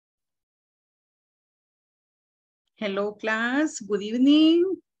Hello, class. Good evening.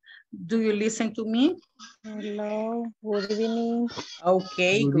 Do you listen to me? Hello, good evening.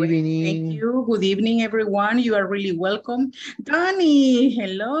 Okay, Good great. evening. Thank you. Good evening, everyone. You are really welcome. Danny,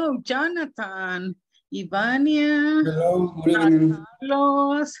 hello. Jonathan, Ivania, Hello, good evening.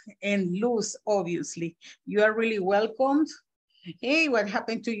 Carlos, and Luz, obviously. You are really welcome. Hey, what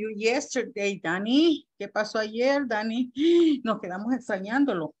happened to you yesterday, Danny? ¿Qué pasó ayer, Danny? Nos quedamos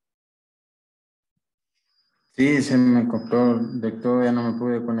extrañándolo. Sí, se me cortó de todo, ya no me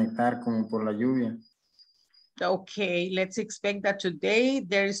pude conectar como por la lluvia. Okay, let's expect that today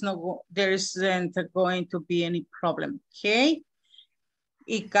there isn't going to be any problem, okay?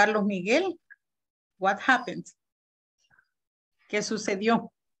 Y Carlos Miguel, what happened? ¿Qué sucedió?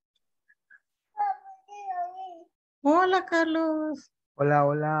 Hola, Carlos. Hola,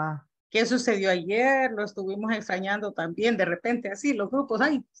 hola. ¿Qué sucedió ayer? Lo estuvimos extrañando también, de repente así, los grupos,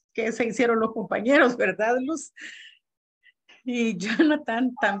 ay, ¿qué se hicieron los compañeros, verdad, Luz? Y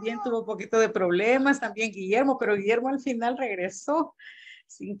Jonathan también tuvo un poquito de problemas, también Guillermo, pero Guillermo al final regresó,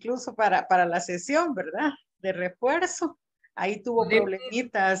 incluso para la sesión, ¿verdad? De refuerzo. Ahí tuvo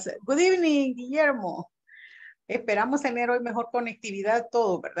problemitas. Good evening, Guillermo. Esperamos tener hoy mejor conectividad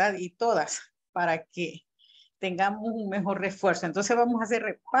todo, ¿verdad? Y todas, para que tengamos un mejor refuerzo. Entonces vamos a hacer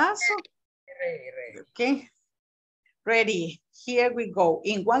repaso. Okay. Ready. Here we go.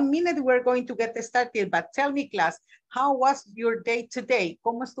 In 1 minute, we're going to get started. But tell me, class, how was your day today?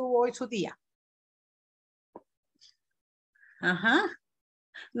 ¿Cómo estuvo hoy su día? Uh-huh.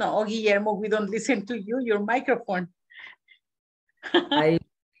 No, Guillermo, we don't listen to you. Your microphone.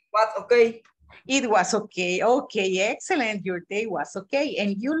 What? Okay. It was okay. Okay, excellent. Your day was okay.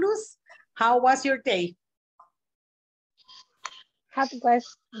 And you, Luz, how was your day? It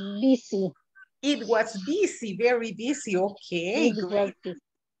was busy. It was busy, very busy. Okay, It great. was busy.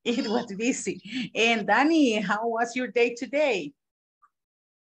 It was busy. And Danny, how was your day today?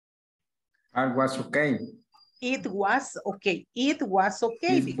 I was okay. It was okay. It was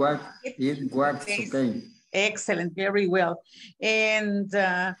okay. It was okay. Excellent, very well. And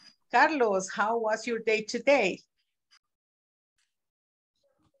Carlos, how was your day today?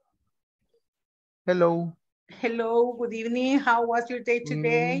 Hello. Hello, good evening. How was your day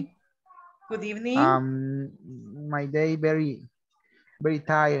today? Good evening. My day very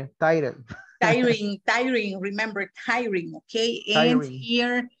tired. Tiring, remember tiring, okay? And Tiring.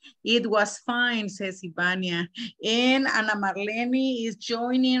 here it was fine, says Ivania. And Ana Marlene is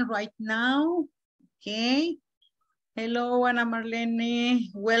joining right now, okay? Hello, Ana Marlene,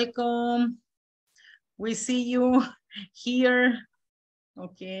 welcome. We see you here,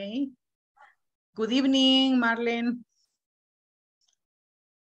 okay? Good evening, Marlene.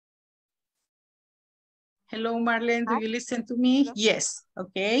 Hello, Marlene, do you listen to me? Hello. Yes,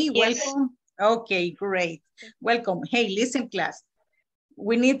 okay, Yes. welcome. Okay, great, welcome. Hey, listen, class.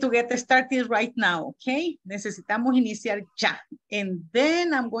 We need to get started right now, okay? Necesitamos iniciar ya. And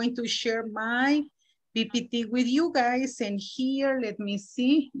then I'm going to share my PPT with you guys. And here, let me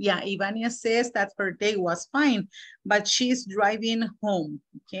see. Yeah, Ivania says that her day was fine, but she's driving home,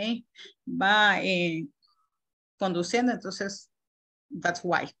 okay? Va conduciendo, entonces that's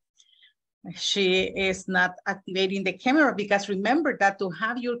why. She is not activating the camera because remember that to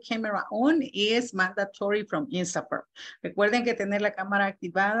have your camera on is mandatory from INSAFORP. Recuerden que tener la cámara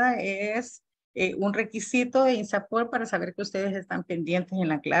activada es un requisito de INSAFORP para saber que ustedes están pendientes en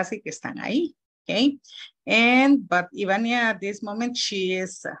la clase y que están ahí. Okay. But Ivania at this moment, she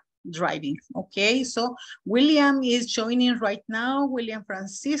is driving. Okay. So William is joining right now. William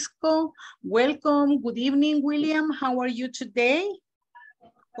Francisco, welcome. Good evening, William. How are you today?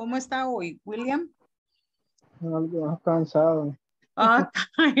 ¿Cómo está hoy, William? Algo cansado.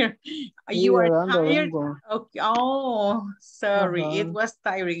 Tired. You are tired? Vengo. Okay. Oh, sorry. It Uh-huh. was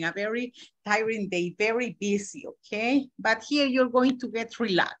tiring. A very tiring day, very busy, okay? But here you're going to get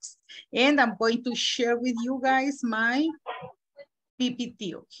relaxed. And I'm going to share with you guys my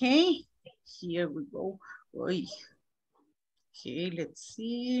PPT, okay? Here we go. Oy. Okay, let's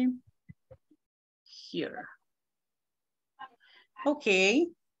see. Here. Okay.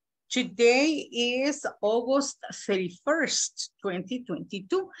 Today is August 31st,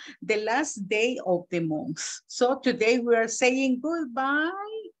 2022, the last day of the month. So today we are saying goodbye,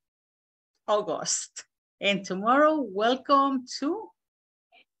 August. And tomorrow, welcome to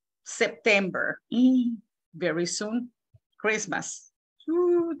September. Very soon, Christmas.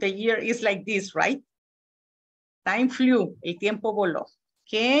 Ooh, the year is like this, right? Time flew, el tiempo voló.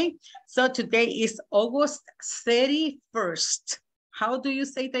 Okay, so today is August 31st. How do you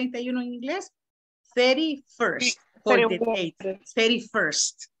say 31 en inglés? 31st for the date.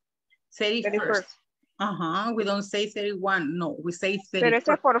 31st. 31st. We don't say 31. No, we say 31st. Pero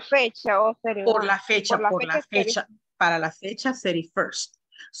eso es por fecha o 31. Por la fecha, para la fecha 31st.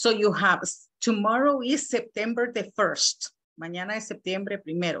 So you have, tomorrow is September the 1st. Mañana es septiembre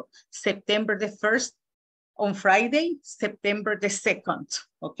primero. September the 1st. On Friday, September the 2nd.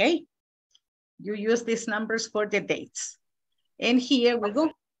 Okay? You use these numbers for the dates. And here we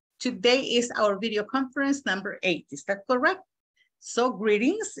go. Today is our video conference number 8. Is that correct? So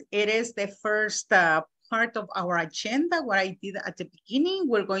greetings. It is the first part of our agenda. What I did at the beginning,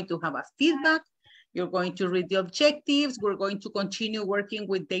 we're going to have a feedback. You're going to read the objectives. We're going to continue working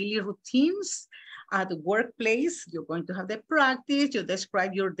with daily routines at the workplace. You're going to have the practice. You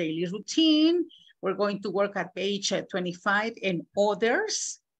describe your daily routine. We're going to work at page 25 and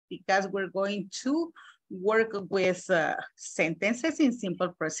others, because we're going to work with sentences in simple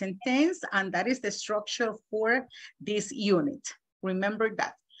present tense, and that is the structure for this unit. Remember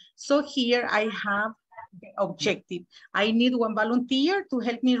that. So here I have the objective. I need one volunteer to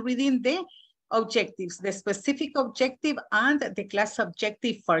help me reading the objectives, the specific objective and the class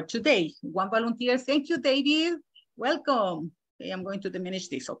objective for today. One volunteer. Thank you, David. Welcome. Okay, I'm going to diminish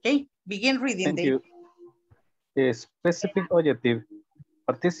this, okay? Begin reading, Thank David. you. A specific objective.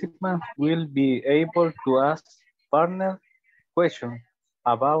 Participants will be able to ask partner questions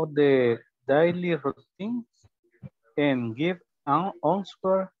about the daily routine and give an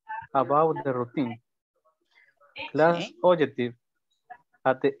answer about the routine. Class objective.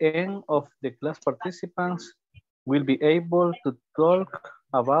 At the end of the class, participants will be able to talk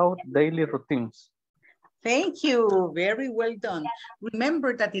about daily routines. Thank you. Very well done.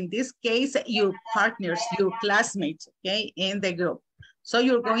 Remember that in this case, your partners, your classmates, okay, in the group. So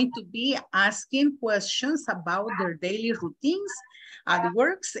you're going to be asking questions about their daily routines at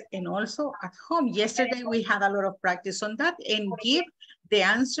works and also at home. Yesterday, we had a lot of practice on that, and give the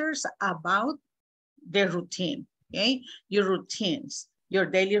answers about the routine, okay? Your routines, your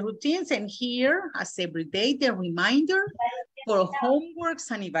daily routines, and here, as every day, the reminder for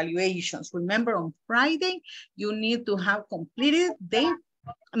homeworks and evaluations. Remember, on Friday, you need to have completed the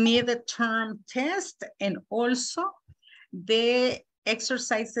midterm test and also the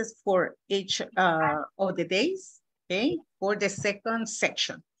exercises for each of the days, okay, for the second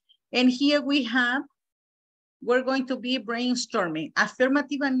section. And here we have, we're going to be brainstorming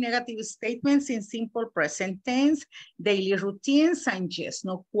affirmative and negative statements in simple present tense, daily routines, and yes,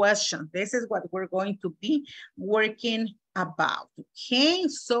 no question. This is what we're going to be working about. Okay,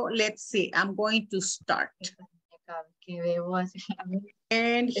 so let's see. I'm going to start.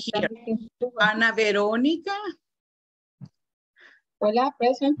 And here, Ana Verónica. Hola,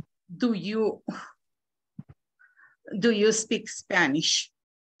 present. Do you speak Spanish?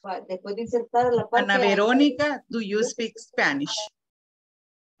 Después de insertar la parte. Ana Verónica, do you speak Spanish?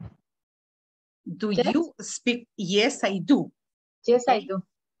 Do you speak? Yes, I do. Yes, I do.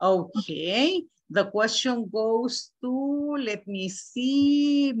 Okay. The question goes to, let me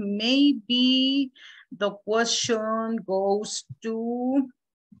see, maybe the question goes to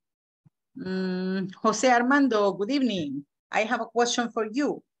Jose Armando. Good evening. I have a question for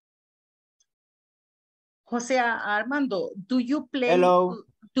you. Jose Armando, do you play? Hello.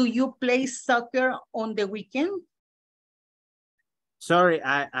 Do you play soccer on the weekend? Sorry,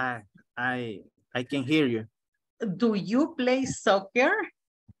 I can hear you. Do you play soccer?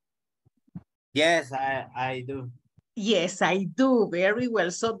 Yes, I do. Yes, I do. Very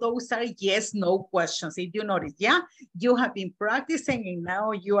well. So those are yes, no questions. If you notice, yeah, you have been practicing and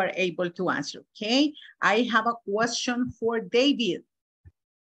now you are able to answer. Okay. I have a question for David.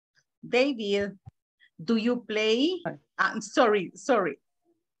 David, do you play? Sorry.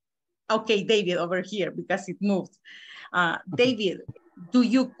 Okay, David, over here because it moved. David, do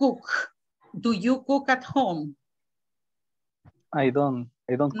you cook? Do you cook at home? I don't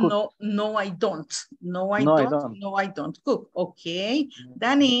cook. No, I don't. No, I don't cook. Okay.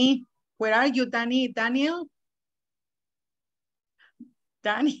 Danny, where are you, Danny? Daniel?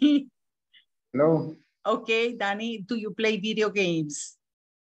 Danny? Hello. Okay, Danny, do you play video games?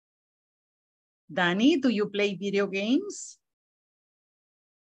 Danny, do you play video games?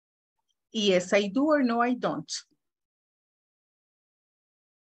 Yes, I do, or no, I don't.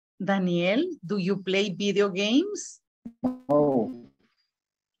 Daniel, do you play video games? Oh.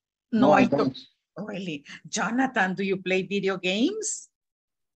 No, I don't. Really? Jonathan, do you play video games?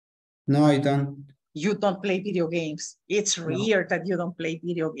 No, I don't. You don't play video games. It's rare that you don't play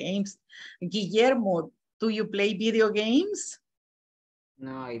video games. Guillermo, do you play video games?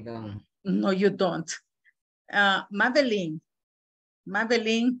 No, I don't. No, you don't. Madeline,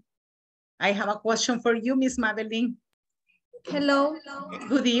 I have a question for you, Miss Madeline. Hello.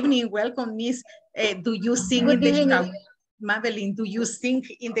 Good evening. Welcome, Miss. Do you sing in Good the evening. shower? Madeline, do you sing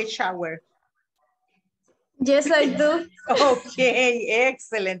in the shower? Yes, I do. Okay,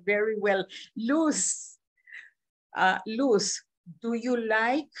 excellent. Very well. Luz, Luz, do you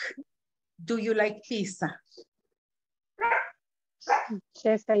like pizza?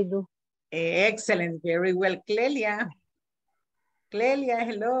 Yes, I do. Excellent. Very well. Clelia,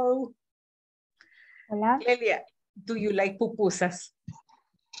 hello. Hola. Clelia, do you like pupusas?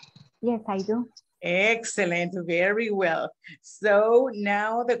 Yes, I do. Excellent, very well. So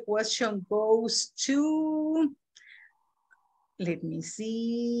now the question goes to, let me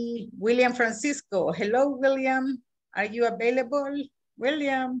see, William Francisco. Hello, William. Are you available?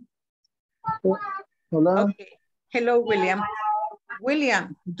 William. Hola. Okay. Hello, William.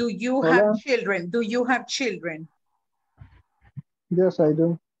 William, do you have children? Do you have children? Yes, I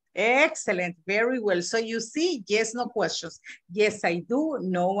do. Excellent, very well. So you see, yes, no questions. Yes, I do.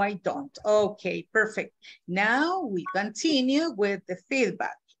 No, I don't. Okay, perfect. Now we continue with the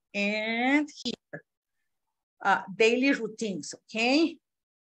feedback. And here, daily routines, okay?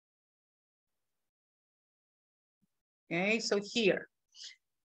 Okay, so here.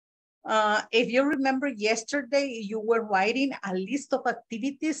 If you remember yesterday, you were writing a list of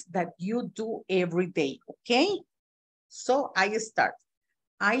activities that you do every day, okay? So I start.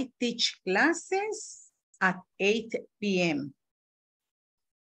 I teach classes at 8 p.m.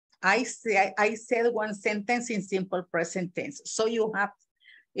 I said one sentence in simple present tense. So you have,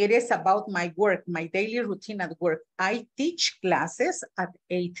 it is about my work, my daily routine at work. I teach classes at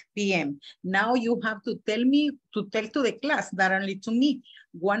 8 p.m. Now you have to tell me, to tell to the class, not only to me,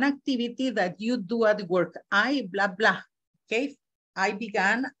 one activity that you do at work. I blah, blah, okay?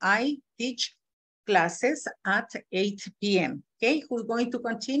 I teach classes at 8 p.m. Okay, who's going to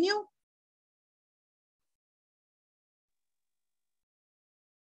continue?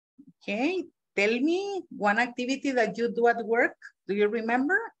 Okay, tell me one activity that you do at work. Do you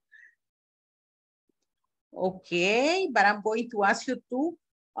remember? Okay, but I'm going to ask you to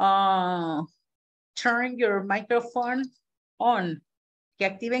turn your microphone on. Que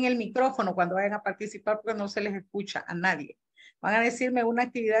activen el micrófono cuando vayan a participar porque no se les escucha a nadie. Van a decirme una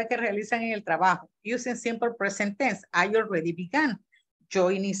actividad que realizan en el trabajo. Using simple present tense. I already began.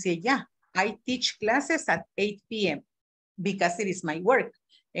 Yo inicié ya. I teach classes at 8 p.m. because it is my work.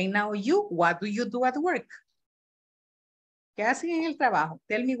 And now you, what do you do at work? ¿Qué hacen en el trabajo?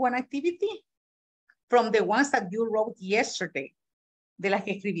 Tell me one activity from the ones that you wrote yesterday. De las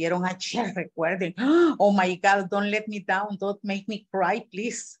que escribieron ayer, recuerden. Oh my God, don't let me down. Don't make me cry,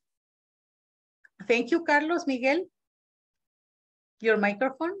 please. Thank you, Carlos. Miguel. Your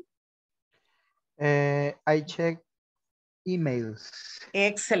microphone. I check emails.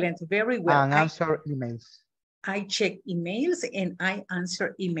 Excellent, very well. And answer emails. I check emails and I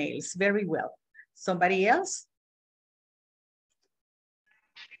answer emails. Very well. Somebody else?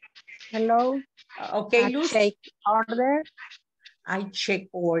 Hello. Okay, Luz. Check order. I check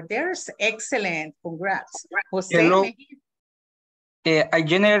orders. Excellent. Congrats. Jose. Hello. I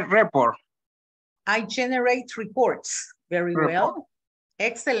generate report. I generate reports. Very well.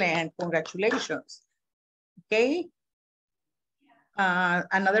 Excellent. Congratulations. Okay.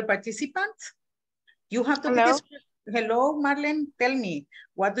 Another participant? You have to be this. Hello, Marlene. Tell me,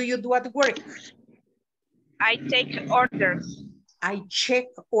 what do you do at work? I take orders. I check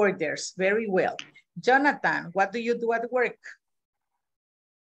orders. Very well. Jonathan, what do you do at work?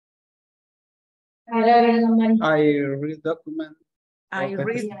 I read documents.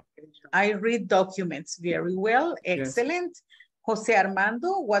 I read documents. Very well. Excellent. Yes. Jose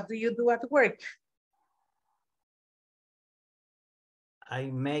Armando, what do you do at work?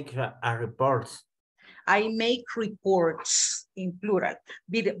 I make a report. I make reports in plural.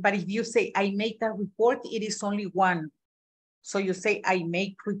 But if you say I make a report, it is only one. So you say I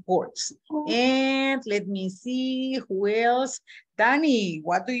make reports. And let me see who else. Danny,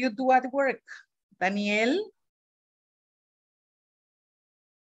 what do you do at work? Daniel?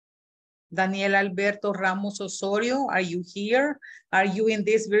 Daniel Alberto Ramos Osorio, are you here? Are you in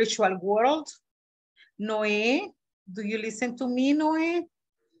this virtual world? Noé, do you listen to me, Noé?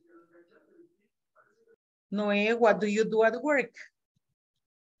 Noé, what do you do at work?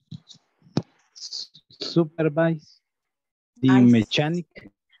 Supervise the mechanic.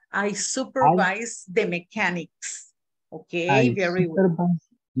 I supervise the mechanics. Okay, very well.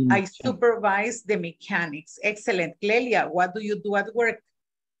 I supervise the mechanics. Excellent. Clelia, what do you do at work?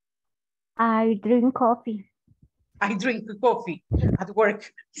 I drink coffee. I drink coffee at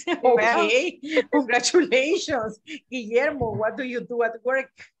work. Okay, congratulations. Guillermo, what do you do at work?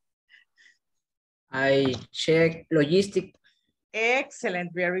 I check logistics.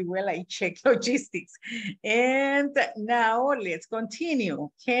 Excellent, very well. I checked logistics. And now let's continue.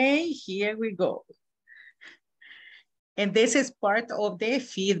 Okay, here we go. And this is part of the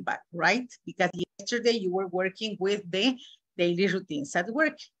feedback, right? Because yesterday you were working with the daily routines at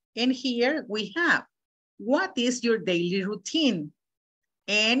work. And here we have, what is your daily routine?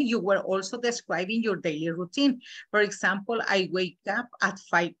 And you were also describing your daily routine. For example, I wake up at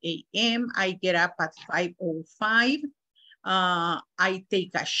 5 a.m. I get up at 5:05. I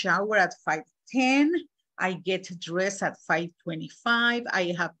take a shower at 5:10. I get dressed at 5:25.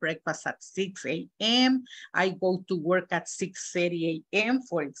 I have breakfast at 6 a.m. I go to work at 6:30 a.m.,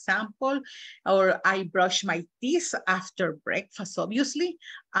 for example, or I brush my teeth after breakfast, obviously.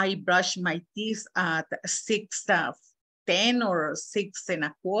 I brush my teeth at 6:10 or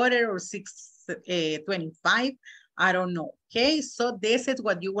 6:15 or 6:25. I don't know, okay? So this is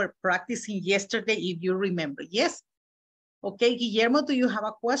what you were practicing yesterday, if you remember, yes? Okay, Guillermo, do you have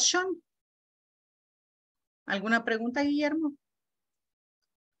a question? ¿Alguna pregunta, Guillermo?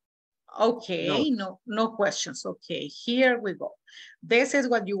 Okay, no questions. Okay, here we go. This is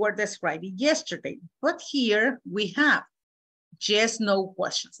what you were describing yesterday. But here we have just no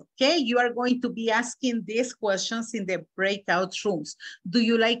questions, okay? You are going to be asking these questions in the breakout rooms. Do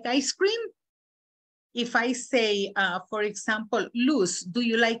you like ice cream? If I say, for example, Luz, do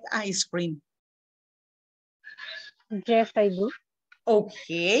you like ice cream? Yes, I do.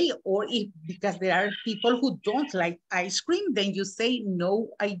 Okay, or if, because there are people who don't like ice cream, then you say, no,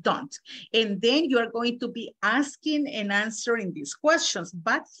 I don't. And then you are going to be asking and answering these questions.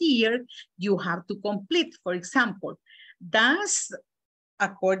 But here you have to complete. For example, does,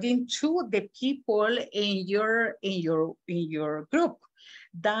 according to the people in your group,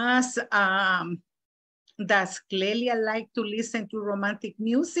 does Clelia like to listen to romantic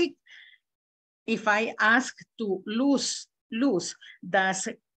music? If I ask to Luz, does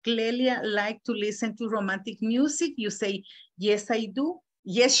Clelia like to listen to romantic music? You say, yes, I do.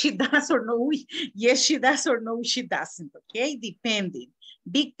 Yes, she does, or no. Yes, she does, or no, she doesn't. Okay, depending.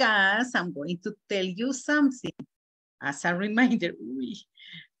 Because I'm going to tell you something. As a reminder,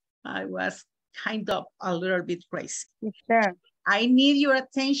 I was kind of a little bit crazy. Sure. I need your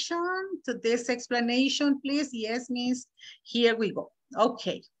attention to this explanation, please. Yes, miss. Here we go.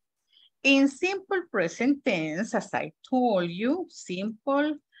 Okay. In simple present tense, as I told you,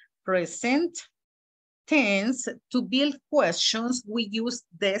 simple present tense, to build questions, we use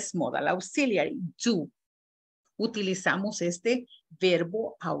this modal auxiliary, do. Utilizamos este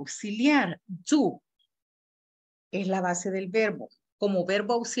verbo auxiliar, do. Es la base del verbo. Como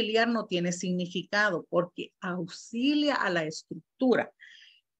verbo auxiliar no tiene significado porque auxilia a la estructura.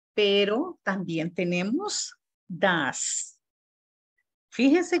 Pero también tenemos does.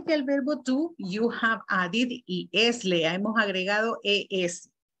 Fíjense que el verbo do, you have added es, le hemos agregado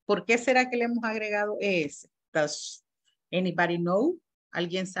es. ¿Por qué será que le hemos agregado es? Does anybody know?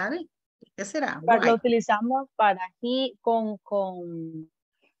 ¿Alguien sabe? ¿Por qué será? Lo utilizamos para he con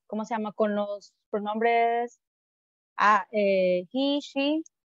 ¿cómo se llama? Con los pronombres he, she,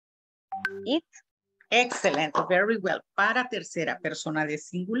 it. Excelente, very well. Para tercera persona de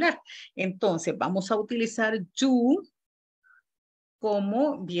singular. Entonces, vamos a utilizar do,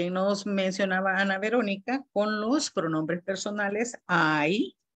 como bien nos mencionaba Ana Verónica, con los pronombres personales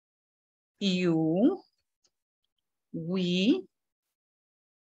I, you, we,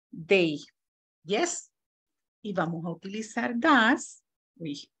 they. Yes. Y vamos a utilizar does,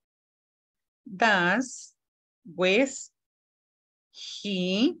 does, with,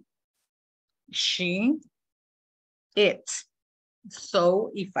 he, she, it.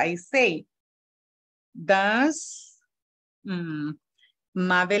 So if I say, does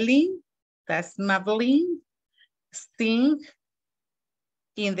Madeline sing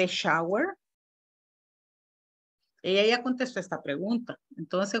in the shower? Ella ya contestó esta pregunta.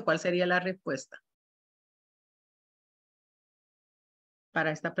 Entonces, ¿cuál sería la respuesta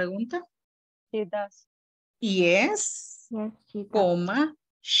para esta pregunta? She does. Yes, Yes, she does. Coma,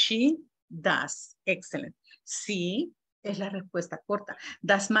 she does. Excellent. Sí, es la respuesta corta.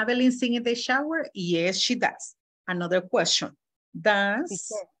 Does Madeline sing in the shower? Yes, she does. Another question.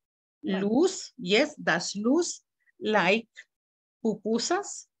 Does Luz, yes, does Luz like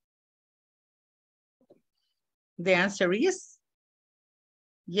pupusas? The answer is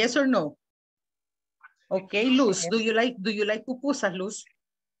yes or no. Okay, Luz, do you like pupusas, Luz?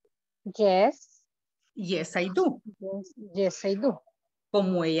 Yes. Yes, I do. Yes, I do.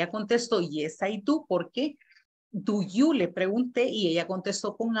 Como ella contestó yes, I do, porque do you le pregunté y ella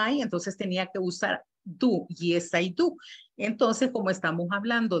contestó con I, entonces tenía que usar do. Yes, I do. Entonces, como estamos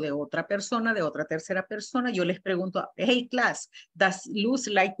hablando de otra persona, de otra tercera persona, yo les pregunto, hey, class, does Luz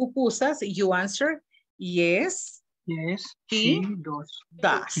like pupusas? You answer, yes. Yes, She she does.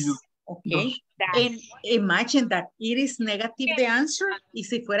 does. Okay. Does. And imagine that it is negative the answer. Y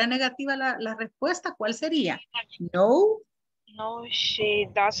si fuera negativa la respuesta, ¿cuál sería? No. No, she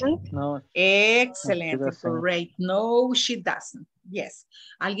doesn't. No, Excelente, doesn't. great. No, she doesn't. Yes.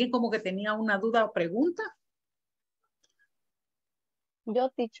 ¿Alguien como que tenía una duda o pregunta? Yo,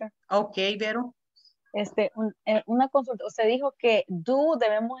 teacher. Ok, Vero. Una consulta. Usted dijo que do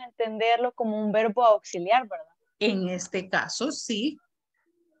debemos entenderlo como un verbo auxiliar, ¿verdad? En este caso, sí.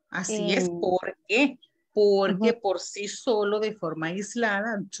 Así es. Y- ¿Por qué? Porque Ujú. por sí solo, de forma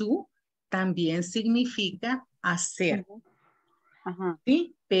aislada, to también significa hacer. Ujú. Ajá.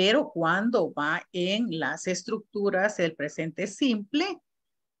 ¿Sí? Pero cuando va en las estructuras del presente simple,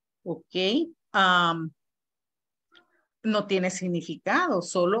 ok, no tiene significado,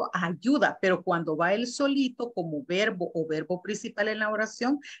 solo ayuda, pero cuando va él solito como verbo o verbo principal en la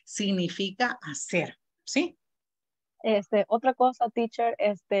oración, significa hacer, ¿sí? Otra cosa, teacher,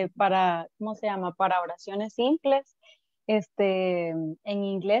 para, ¿cómo se llama? Para oraciones simples, en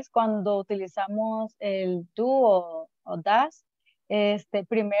inglés cuando utilizamos el do o does,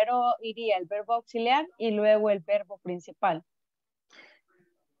 primero iría el verbo auxiliar y luego el verbo principal.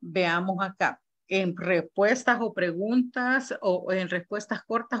 Veamos acá, en respuestas o preguntas o en respuestas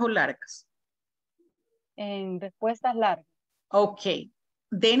cortas o largas. En respuestas largas. Okay,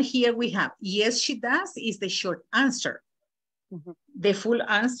 then here we have, yes, she does is the short answer. Ujú. The full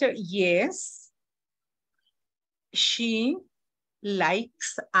answer, yes. She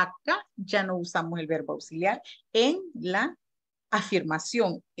likes, acá ya no usamos el verbo auxiliar. En la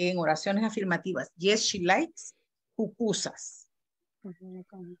afirmación, en oraciones afirmativas, yes, she likes pupusas. Ujú.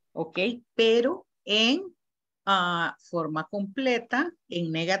 Ok, pero en forma completa,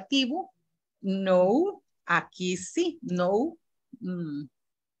 en negativo, no, aquí sí, no,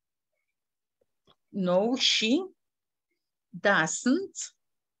 no, she doesn't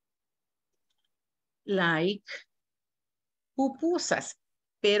like pupusas.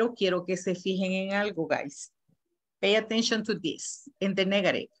 Pero quiero que se fijen en algo, guys. Pay attention to this, in the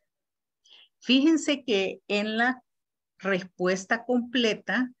negative. Fíjense que en la respuesta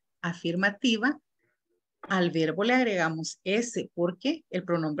completa, afirmativa, al verbo le agregamos S porque el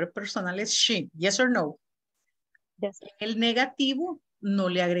pronombre personal es she. Yes or no? Yes. En el negativo no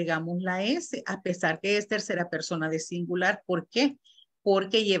le agregamos la S a pesar que es tercera persona de singular. ¿Por qué?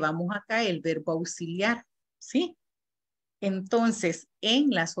 Porque llevamos acá el verbo auxiliar. ¿Sí? Entonces, en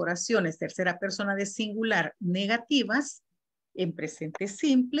las oraciones tercera persona de singular negativas, en presente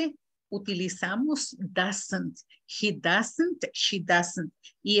simple, utilizamos doesn't. He doesn't, she doesn't.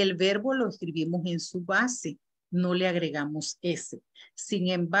 Y el verbo lo escribimos en su base. No le agregamos S. Sin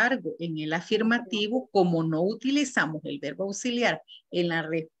embargo, en el afirmativo, como no utilizamos el verbo auxiliar en la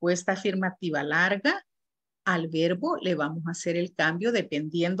respuesta afirmativa larga, al verbo le vamos a hacer el cambio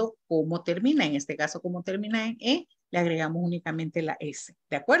dependiendo cómo termina. En este caso, como termina en E, le agregamos únicamente la S.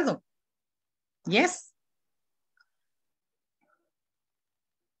 ¿De acuerdo? Yes.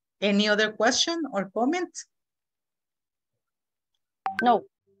 Any other question or comment? No.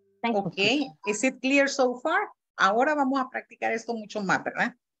 Thank you. Okay. Is it clear so far? Ahora vamos a practicar esto mucho más,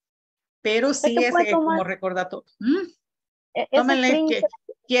 ¿verdad? Pero sí ¿Qué es puede tomar? como recordatorio. Ese Tómenle, screenshot.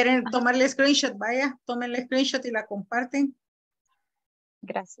 quieren tomarle screenshot, vaya, tómenle screenshot y la comparten.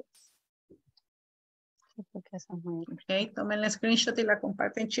 Gracias. Sí, porque eso es muy- Ok, tómenle screenshot y la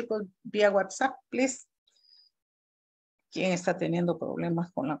comparten, chicos, vía WhatsApp, please. ¿Quién está teniendo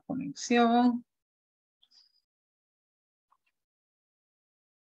problemas con la conexión?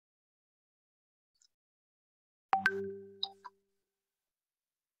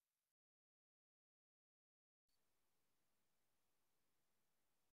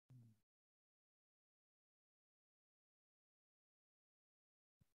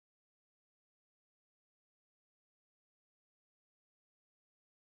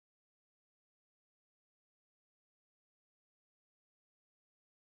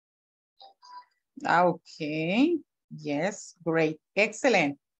 Okay. Yes, great.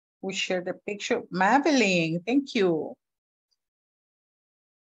 Excellent. We share the picture. Madeline, thank you.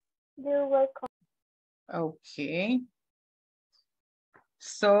 You're welcome. Okay.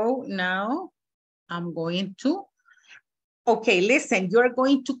 So now I'm going to, okay, listen, you're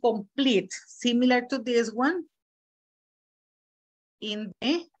going to complete similar to this one in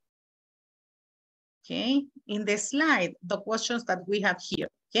the, okay, in the slide, the questions that we have here,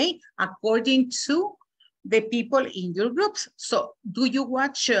 okay, according to the people in your groups. So do you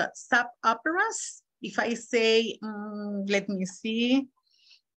watch soap operas? If I say, let me see.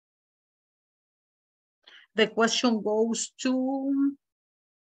 The question goes to,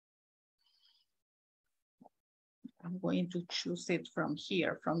 I'm going to choose it from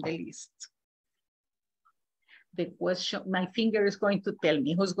here, from the list. The question, my finger is going to tell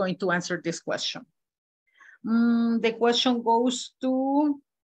me who's going to answer this question. The question goes to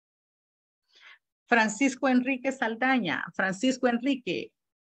Francisco Enrique Saldaña. Francisco Enrique.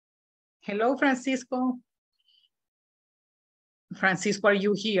 Hello, Francisco. Francisco, are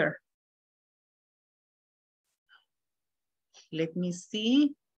you here? Let me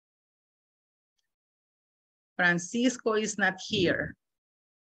see. Francisco is not here.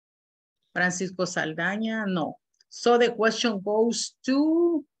 Francisco Saldaña, no. So the question goes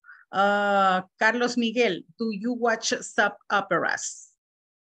to Carlos Miguel. Do you watch soap operas?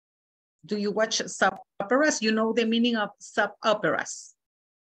 Do you watch soap operas? You know the meaning of soap operas.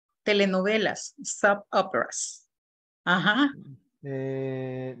 Telenovelas, soap operas. Uh-huh.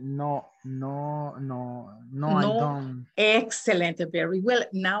 No, I don't. Excellent, very well.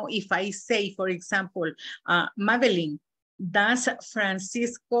 Now, if I say, for example, Madeline, does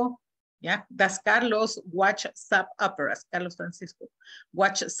Francisco, does Carlos watch soap operas? Carlos Francisco,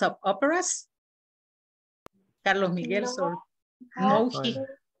 watch soap operas? Carlos Miguel, sorry. No, he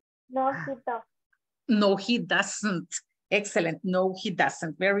doesn't. No, he doesn't. Excellent. No, he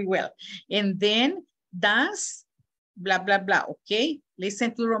doesn't. Very well. And then, does blah, blah, blah, okay?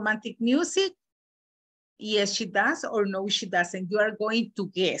 Listen to romantic music. Yes, she does, or no, she doesn't. You are going to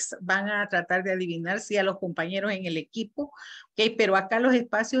guess. Van a tratar de adivinar si a los compañeros en el equipo, okay? Pero acá los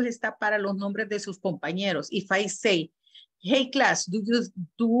espacios están para los nombres de sus compañeros. If I say, hey class, do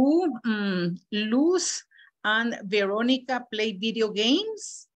Luz and Veronica play video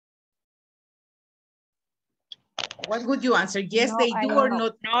games? What would you answer? Yes, they do or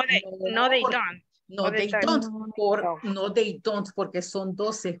not? No, they don't. No, they don't. No, they don't, porque son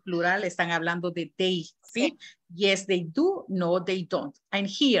 12 plural, están hablando de they, ¿sí? Yes, they do. No, they don't. And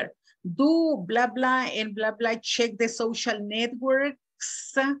here, do blah, blah, and blah, blah, check the social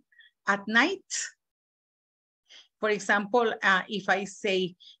networks at night? For example, if I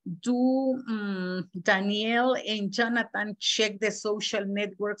say, do Danielle and Jonathan check the social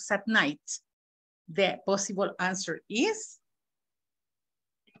networks at night? The possible answer is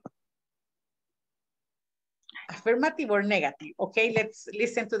affirmative or negative. Okay, let's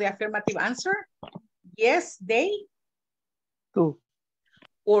listen to the affirmative answer. Yes, they do.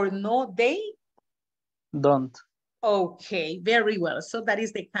 Or no, they don't. Okay, very well. So that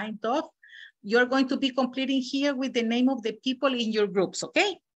is the kind of, you're going to be completing here with the name of the people in your groups,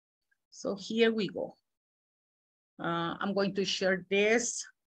 okay? So here we go. I'm going to share this.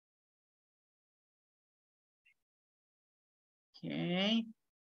 Okay,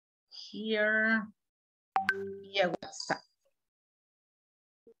 here. Yeah, WhatsApp.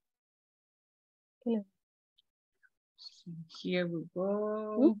 Here we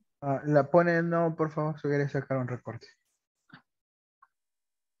go. La pone no, por favor, si quiere sacar un recorte.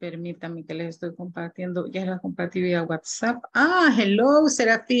 Permítame que les estoy compartiendo. Ya la compartí vía WhatsApp. Hello,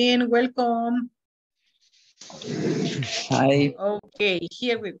 Serafín. Welcome. Hi. Okay,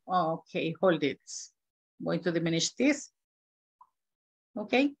 here we go. Okay, hold it. I'm going to diminish this.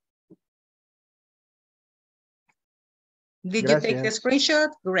 Okay. Did you take the screenshot?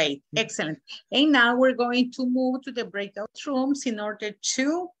 Great, excellent. And now we're going to move to the breakout rooms in order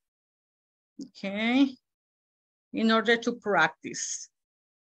to, practice.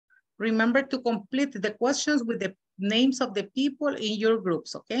 Remember to complete the questions with the names of the people in your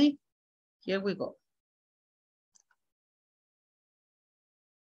groups, okay? Here we go.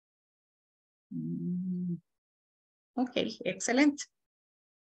 Okay, excellent.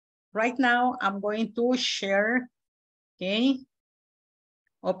 Right now, I'm going to share. Okay,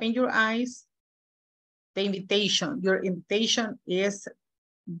 open your eyes. The invitation, your invitation is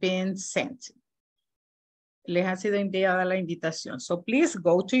being sent. Les ha sido enviada la invitación. So please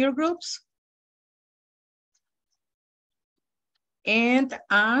go to your groups and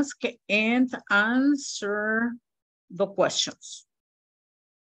ask and answer the questions.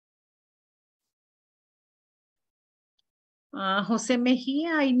 Jose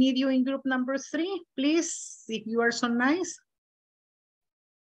Mejia, I need you in group number 3, please, if you are so nice.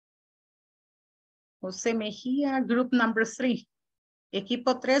 Jose Mejia, group number 3.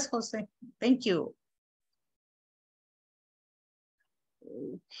 Equipo 3, Jose. Thank you.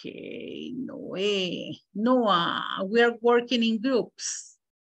 Okay, Noah, we are working in groups.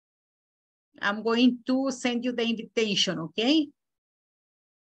 I'm going to send you the invitation, okay?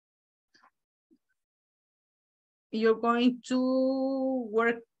 You're going to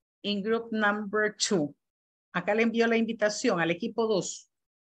work in group number 2. Acá le envío la invitación al equipo 2.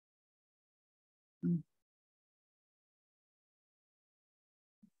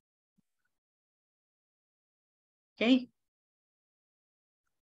 Ok.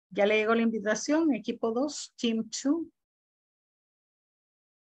 Ya le llegó la invitación, equipo 2, team 2.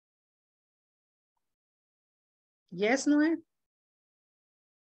 Yes, Noé.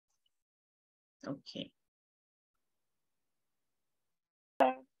 Ok.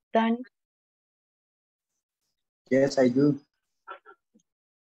 Done. Yes, I do.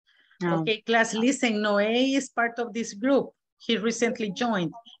 No. Okay, class, listen, Noé is part of this group. He recently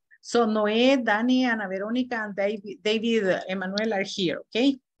joined. So Noé, Danny, Ana Verónica, and David Emmanuel are here,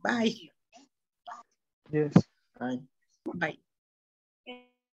 okay? Bye. Yes. Bye. Bye.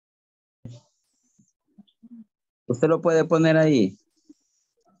 ¿Usted lo puede poner ahí?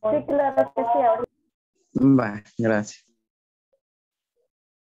 Sí, claro que sí. Ahorita. Va, gracias.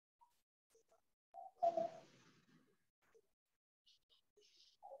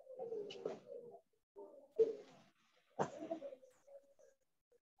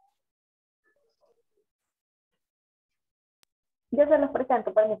 Yo se los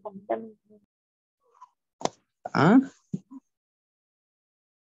presento, permítanme. ¿Ah?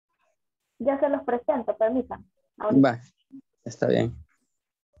 Ya se los presento, permítanme. Ahorita. Va, está bien.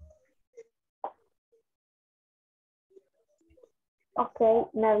 Ok,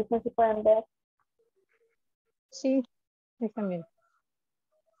 me avisan si pueden ver. Sí, déjame.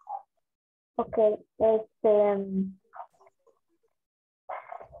 Ok,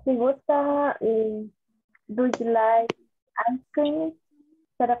 si gusta, do you like ice cream,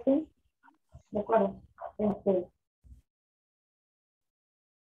 Serafín? De acuerdo.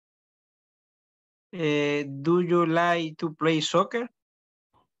 Do you like to play soccer?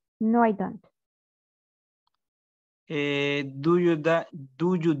 No, I don't. Do you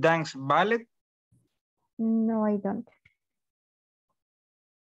dance ballet? No, I don't.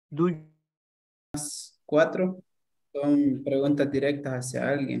 Do you... 4 son preguntas directas hacia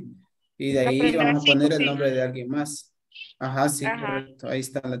alguien. Y de La ahí primera vamos a sí, poner el sí. nombre de alguien más. Ajá, sí, Ajá. correcto. Ahí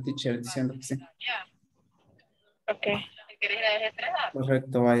está la teacher diciendo que sí. Ok.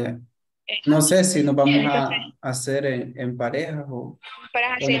 Correcto, vaya. No sé si nos vamos Entonces, a hacer en parejas o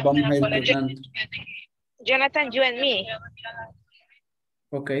así. nos vamos a ir turnando. Jonathan, you and me.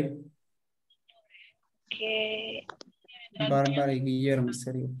 Ok. Okay. Bárbara y Guillermo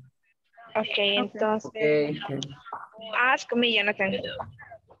sería. Ok, entonces. Ok. Ask me, Jonathan.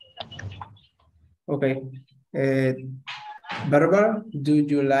 Ok. Bárbara, do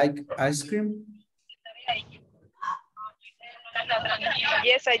you like ice cream?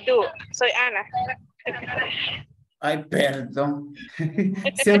 Yes, I do. Soy Ana. Ay, perdón.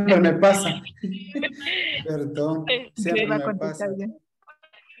 Siempre me pasa. Perdón. Siempre me pasa.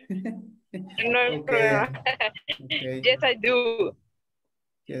 No hay problema. Okay. Yes, I do.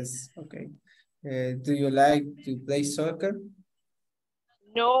 Yes, okay. Do you like to play soccer?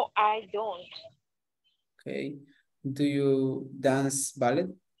 No, I don't. Okay. Do you dance ballet?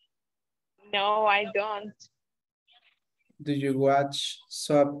 No, I don't. Do you watch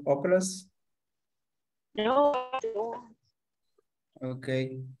soap operas? No, I don't.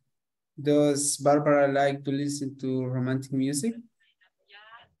 Okay. Does Barbara like to listen to romantic music?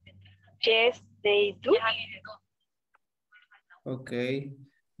 Yes, they do. Okay.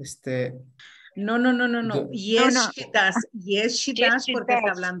 No. Yes, she does. Yes, she Yes, does she porque está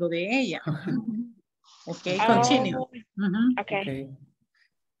does. hablando de ella. Okay, Oh, continue. okay.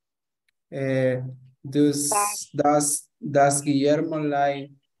 Does Guillermo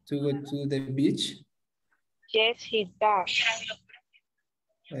like to go to the beach? Yes, he does.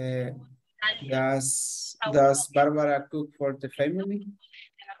 Does Barbara cook for the family?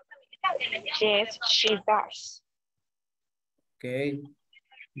 Yes, she does. Okay.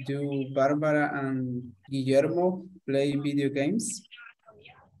 Do Barbara and Guillermo play video games?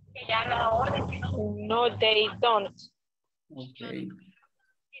 No, they don't. Okay.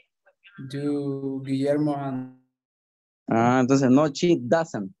 Do Guillermo and... Entonces, no, she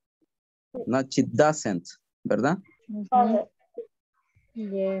doesn't. No, she doesn't, ¿verdad?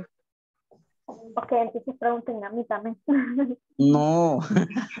 Yes. Ok, entonces pregunten a mí también. No.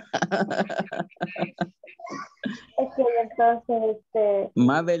 Ok, entonces,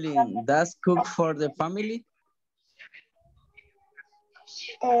 Madeline, does cook for the family?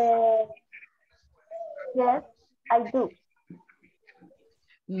 yes, I do.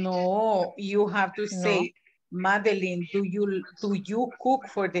 No, you have to say, Madeline, do you cook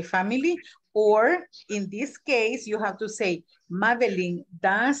for the family? Or in this case, you have to say, Madeline,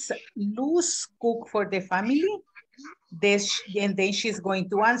 does Luz cook for the family? And then she's going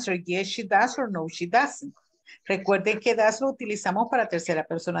to answer, yes, she does or no, she doesn't. Recuerden que does lo utilizamos para tercera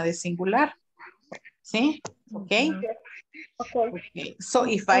persona de singular. ¿Sí? Okay. Okay. So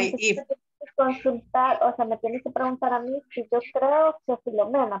if consultar, o sea, me tienes que preguntar a mí si yo creo que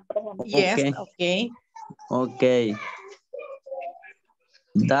Filomena, por ejemplo. Yes, okay. Okay.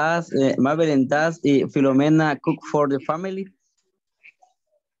 Does Madeline, does Filomena cook for the family?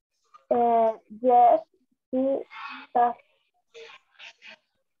 Yes, he does.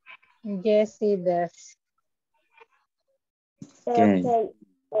 Yes, it does. Okay.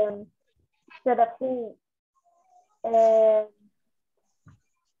 Serafín.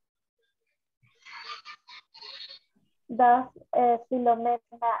 Does Filomena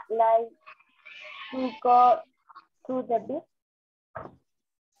like to go to the beach?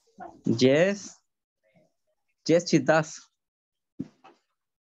 Yes. Yes, she does.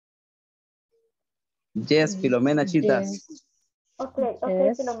 Yes, Filomena, she does. Okay,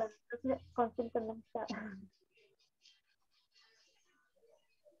 Yes. Filomena. Consúltame.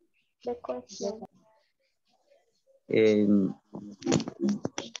 The question.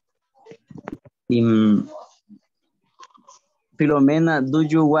 Filomena, do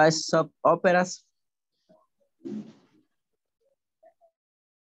you watch soap operas?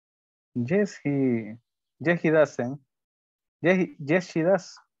 Yes, he doesn't. Yes, she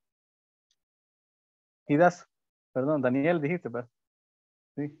does. He does. Perdón, Daniel dijiste, pero.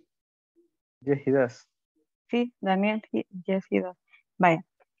 Sí. Yes, he does. Sí, Daniel, yes, he does. Vaya,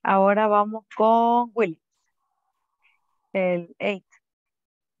 ahora vamos con William. El 8.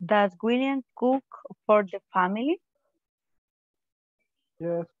 Does William cook for the family?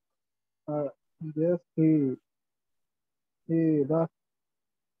 Yes. Yes, he does.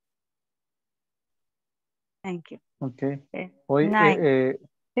 Thank you. Okay. Hoy, 9.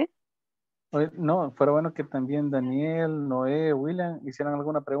 ¿Sí? hoy, no, fuera bueno que también Daniel, Noé, William hicieran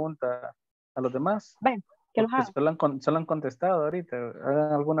alguna pregunta a los demás. Ven, que los haga. Se lo han contestado ahorita.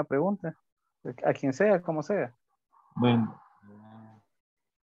 Hagan alguna pregunta. A quien sea, como sea. Bueno.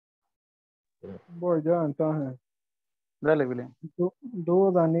 Voy yo entonces. Dale, William.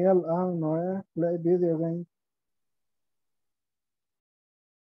 Do Daniel and Noé play video games?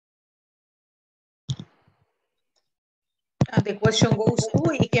 And the question goes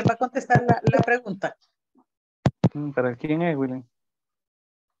to, ¿y quién va a contestar la pregunta? ¿Para quién es, William?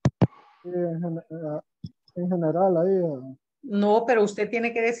 Sí, en general ahí. No, pero usted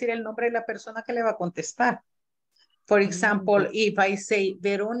tiene que decir el nombre de la persona que le va a contestar. For example, if I say,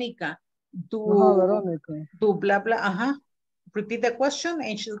 Verónica, Verónica. do blah, blah, repeat the question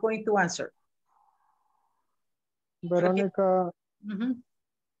and she's going to answer. Verónica,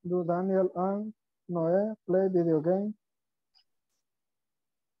 do Daniel and Noé play video games?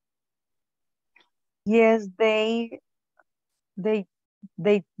 Yes, they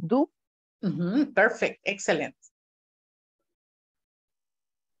do. Perfect, excellent.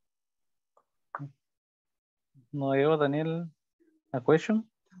 Noé o Daniel, a question?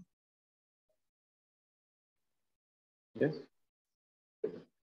 Yes.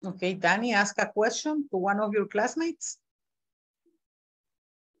 Okay, Danny, ask a question to one of your classmates.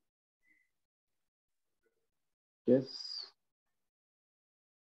 Yes.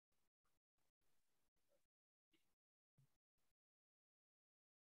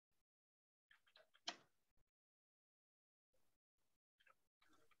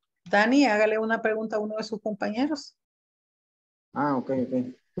 Danny, hágale una pregunta a uno de sus compañeros. Ok.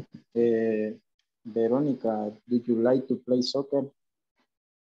 Verónica, do you like to play soccer?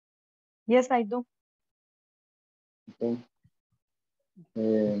 Yes, I do. Okay.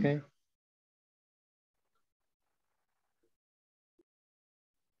 Okay.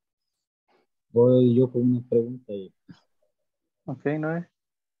 Voy yo con una pregunta. Ok, Noé.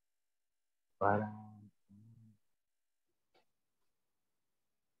 Para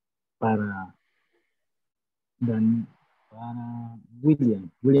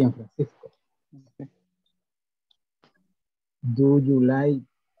William Francisco. Okay. Do you like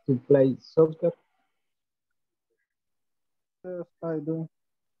to play soccer? Yes, I do.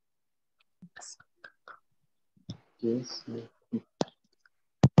 Yes.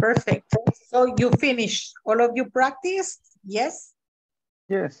 Perfect. So you finished. All of you practiced? Yes?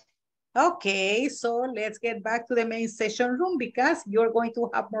 Yes. Okay, so let's get back to the main session room because you're going to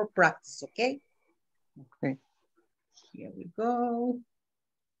have more practice, okay? Okay. Here we go.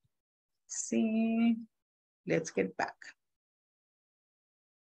 See, let's get back.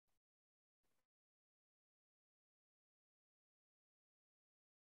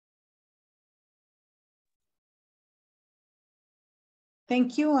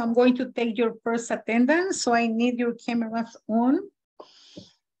 Thank you. I'm going to take your first attendance, so I need your cameras on.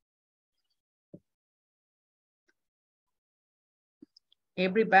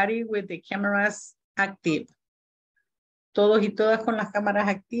 Everybody with the cameras active. Todos y todas con las cámaras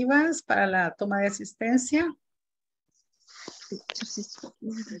activas para la toma de asistencia.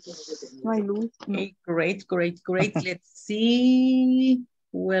 Okay, great, great, great. Let's see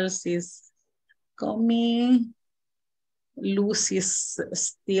who else is coming. Luz is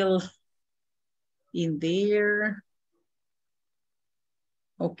still in there.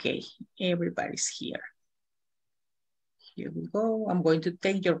 Okay, everybody's here. Here we go. I'm going to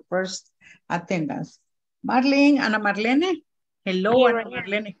take your first attendance. Marlene, Ana Marlene. Hello, Here Ana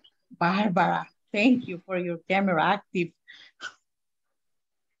Marlene. Barbara, thank you for your camera active.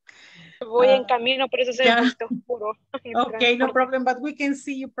 Voy en camino, por eso se ve un poquito oscuro. Okay, no problem, but we can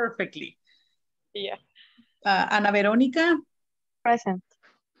see you perfectly. Yeah. Ana Verónica. Present.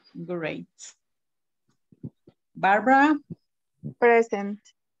 Great. Barbara. Present.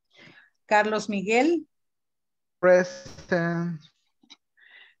 Carlos Miguel. Present.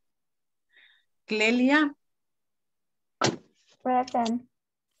 Clelia. Present.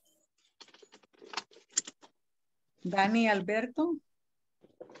 Dani Alberto.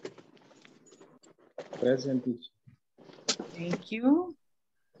 Present. Thank you.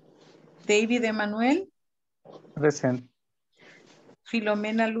 David Emanuel. Present.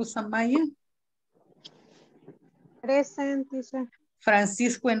 Filomena Luz Amaya. Present.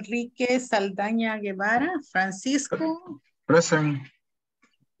 Francisco Enrique Saldaña Guevara. Francisco. Present.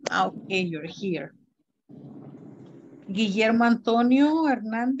 Okay, you're here. Guillermo Antonio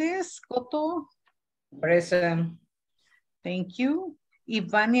Hernández Coto. Present. Thank you.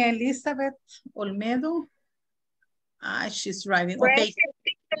 Ivania Elizabeth Olmedo. She's driving. Okay.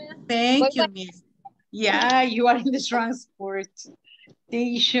 Thank you, Miss. Yeah, you are in the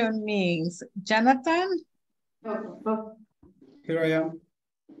transportation means. Jonathan? Here I am.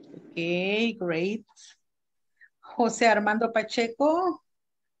 Okay, great. Jose Armando Pacheco?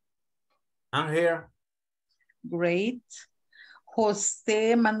 I'm here. Great.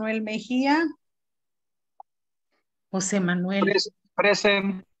 Jose Manuel Mejía? Jose Manuel.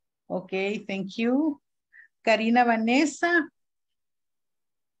 Present. Okay, thank you. Karina Vanessa?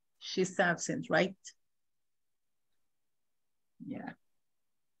 She's absent, right? Yeah.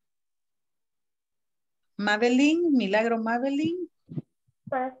 Madeline, Milagro Madeline?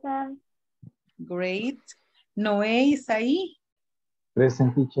 Present. Great. Noé Isaí?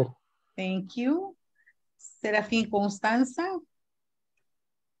 Present, teacher. Thank you. Serafín Constanza?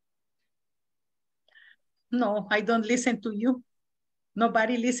 No, I don't listen to you.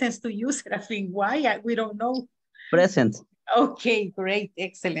 Nobody listens to you, Serafín. Why? We don't know. Present. Okay, great,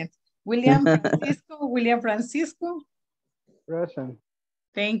 excellent. William Francisco, William Francisco? Present.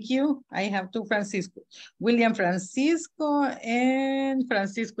 Thank you. I have two Francisco. William Francisco and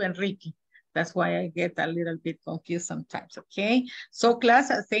Francisco Enrique. That's why I get a little bit confused sometimes, okay? So class,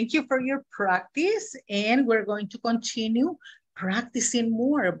 thank you for your practice, and we're going to continue practicing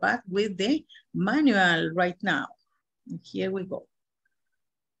more, but with the manual right now. Here we go.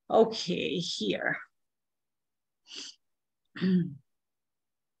 Okay, here.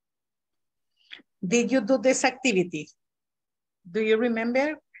 Did you do this activity? Do you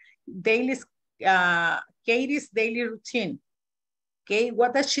remember Katie's daily routine? Okay,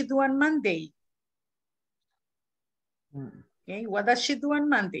 what does she do on Monday? Okay, what does she do on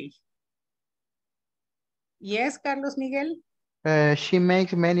Monday? Yes, Carlos Miguel? She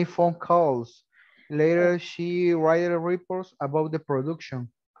makes many phone calls. Later, she writes reports about the production.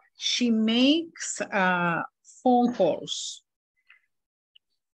 She makes phone calls.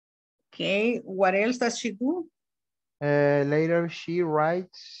 Okay, what else does she do? Later, she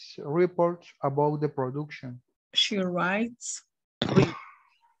writes reports about the production. She writes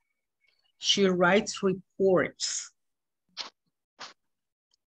reports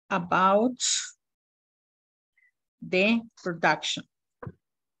about the production.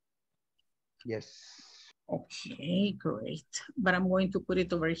 Yes. Okay, great. But I'm going to put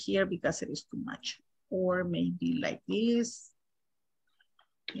it over here because it is too much. Or maybe like this.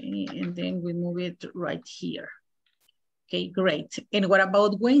 Okay, and then we move it right here. Okay, great. And what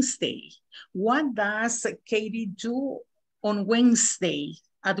about Wednesday? What does Katie do on Wednesday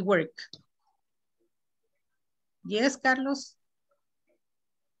at work? Yes, Carlos?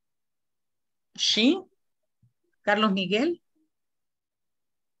 She? Carlos Miguel?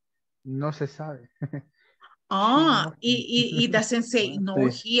 No se sabe. It doesn't say no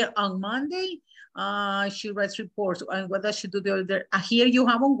here on Monday. She writes reports. And what does she do the other? Here you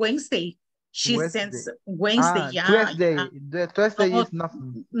have on Wednesday. She Wednesday. sends Wednesday. Ah, Yeah. Tuesday. Yeah. The Tuesday No, is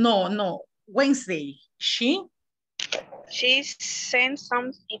nothing. no. Wednesday. She sends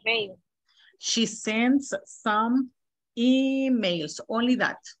some email. She sends some emails. Only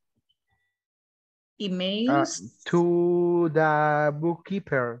that. Emails. To the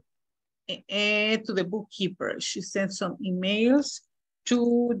bookkeeper. To the bookkeeper. She sends some emails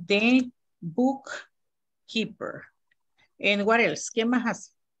to the bookkeeper. And what else? ¿Qué más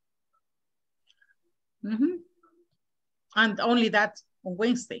hace? And only that on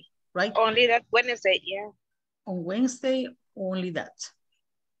Wednesday, right? Only that Wednesday, yeah. On Wednesday, only that.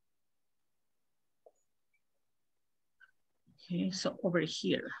 Okay, so over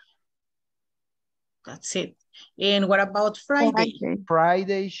here. That's it. And what about Friday?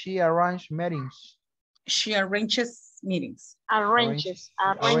 Friday, she arranged meetings. She arranges meetings. Arranges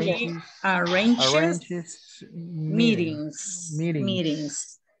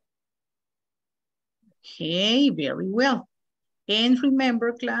meetings. Okay, very well. And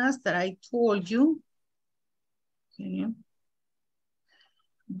remember, class, that I told you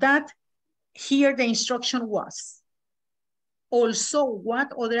that here the instruction was also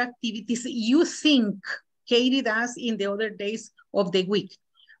what other activities you think Katie does in the other days of the week.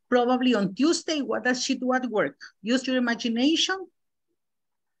 Probably on Tuesday, what does she do at work? Use your imagination.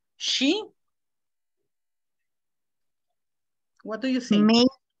 What do you think?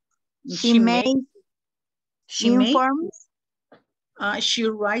 She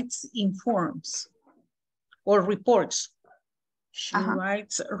writes informs or reports. She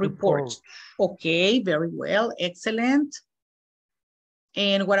writes reports. Okay, very well, excellent.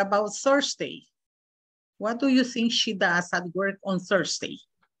 And what about Thursday? What do you think she does at work on Thursday?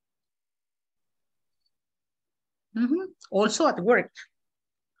 Also at work.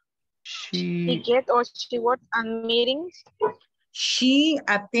 She gets or she works on meetings? She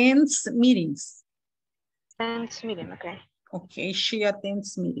attends meetings. Okay. Okay, she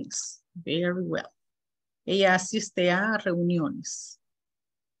attends meetings. Very well. Ella asiste a reuniones.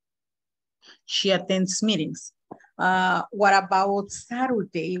 She attends meetings. What about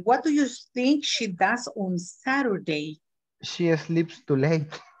Saturday? What do you think she does on Saturday? She sleeps too late.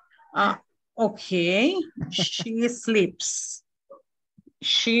 Okay, she sleeps.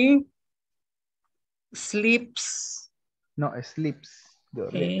 She sleeps. No, sleeps.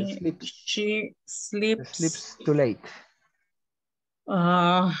 Okay. She sleeps too late.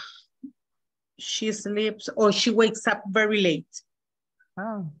 She sleeps or she wakes up very late.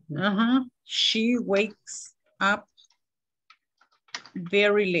 She wakes up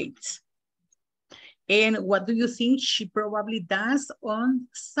very late. And what do you think she probably does on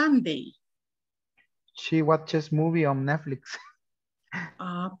Sunday? She watches movie on Netflix.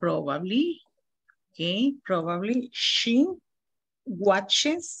 Probably. Okay, probably she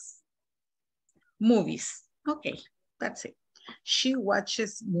watches movies. Okay, that's it. She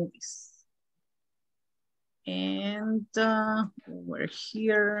watches movies. And over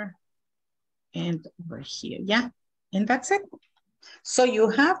here and over here. Yeah, and that's it. So you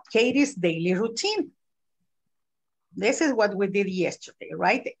have Katie's daily routine. This is what we did yesterday,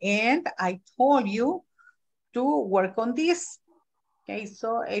 right? And I told you to work on this. Okay,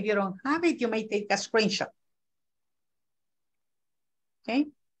 so if you don't have it, you may take a screenshot. Okay,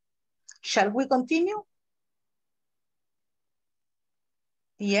 shall we continue?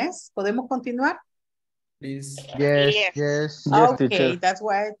 Yes, ¿podemos continuar? Please. Yes. Okay, teacher. that's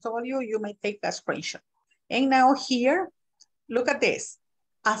why I told you, you may take a screenshot. And now here, look at this.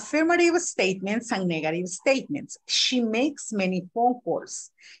 Affirmative statements and negative statements. She makes many phone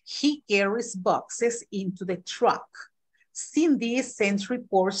calls. He carries boxes into the truck. Cindy sends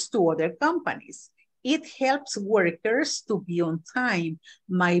reports to other companies. It helps workers to be on time.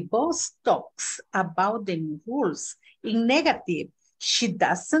 My boss talks about the new rules. In negative, she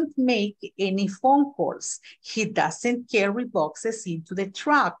doesn't make any phone calls. He doesn't carry boxes into the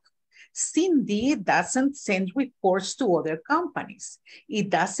truck. Cindy doesn't send reports to other companies. It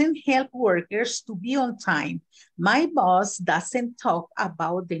doesn't help workers to be on time. My boss doesn't talk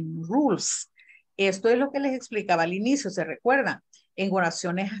about the new rules. Esto es lo que les explicaba al inicio, ¿se recuerdan? En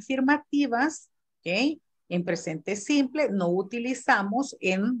oraciones afirmativas, ¿okay? En presente simple, no utilizamos,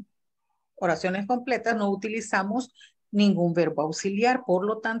 en oraciones completas, no utilizamos ningún verbo auxiliar. Por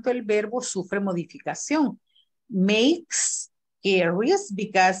lo tanto, el verbo sufre modificación. Makes, carries,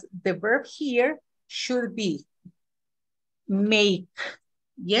 because the verb here should be make.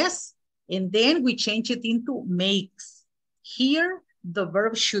 Yes? And then we change it into makes. Here, the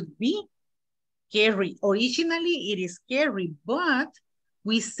verb should be carry. Originally, it is carry, but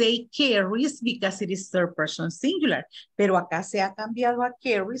We say carries because it is third person singular. Pero acá se ha cambiado a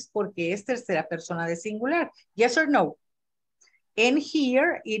carries porque es tercera persona de singular. Yes or no? And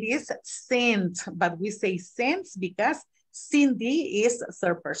here it is sent, but we say sends because Cindy is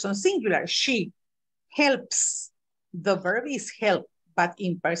third person singular. She helps. The verb is help, but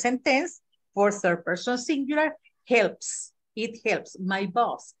in present tense for third person singular, helps. It helps. My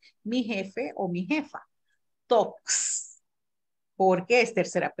boss, mi jefe o mi jefa, talks. Porque es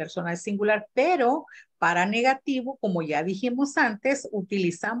tercera persona de singular, pero para negativo, como ya dijimos antes,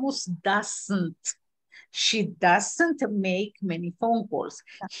 utilizamos doesn't. She doesn't make many phone calls.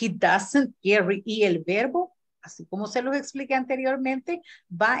 He doesn't carry. Y el verbo, así como se los expliqué anteriormente,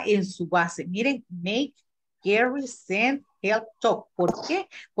 va en su base. Miren, make, carry, send, help, talk. ¿Por qué?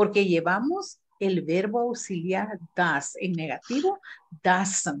 Porque llevamos el verbo auxiliar does. En negativo,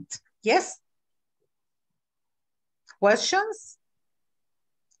 doesn't. Yes? Questions?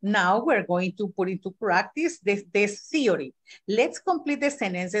 Now we're going to put into practice this theory. Let's complete the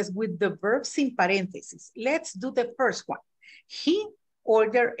sentences with the verbs in parentheses. Let's do the first one. He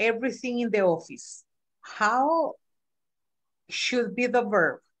ordered everything in the office. How should be the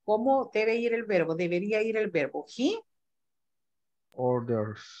verb? ¿Cómo debe ir el verbo? Debería ir el verbo. He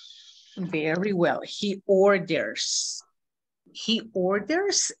orders. Very well. He orders. He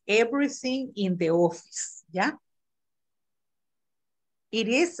orders everything in the office. ¿Ya? It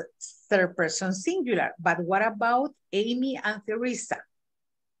is third person singular, but what about Amy and Teresa?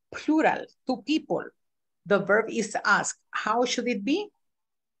 Plural, two people. The verb is ask. How should it be?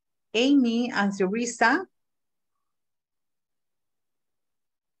 Amy and Teresa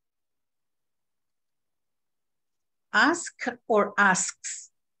ask or asks?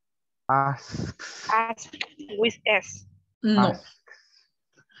 Asks. Ask with S. No. Asks.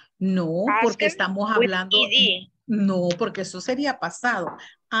 No, porque estamos hablando... Ed. No, porque eso sería pasado.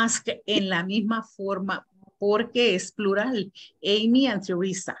 Ask en la misma forma porque es plural. Amy and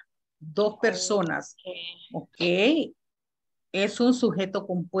Teresa, dos personas. Ok. Es un sujeto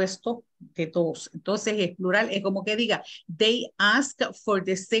compuesto de dos. Entonces es plural. Es como que diga, they ask for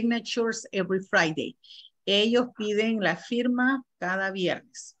the signatures every Friday. Ellos piden la firma cada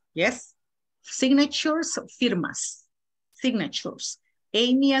viernes. Yes. Signatures, firmas. Signatures.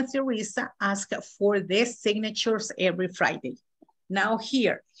 Amy and Teresa ask for the signatures every Friday. Now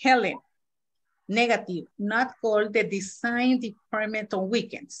here, Helen, negative, not called the design department on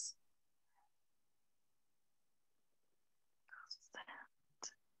weekends.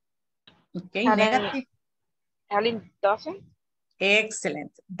 Okay, negative. Helen doesn't?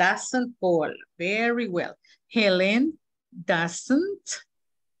 Excellent, doesn't call, very well. Helen doesn't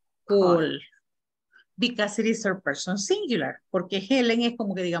call. Because it is her person singular. Porque Helen es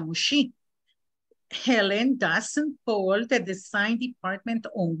como que digamos she. Helen doesn't call the design department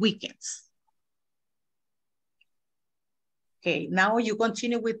on weekends. Okay, now you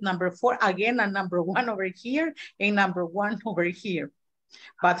continue with number 4. Again, and number 1 over here, and number 1 over here.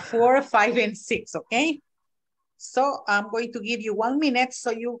 But 4, 5, and 6, okay? So I'm going to give you 1 minute so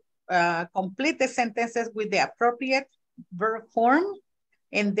you complete the sentences with the appropriate verb form,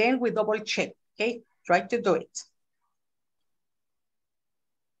 and then we double check, okay? Try to do it.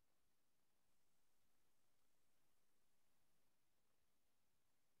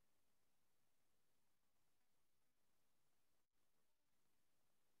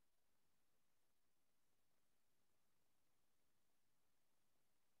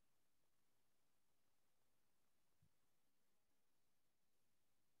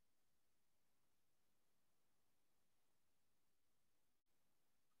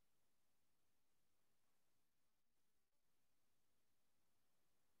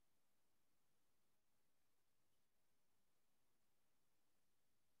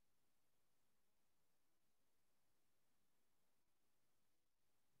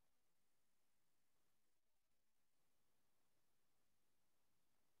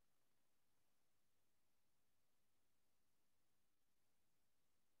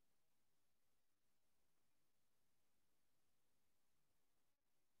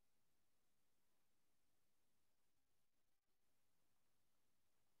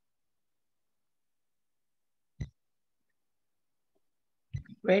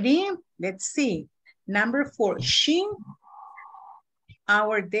 Ready? Let's see. Number 4, she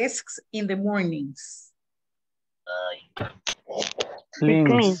our desks in the mornings.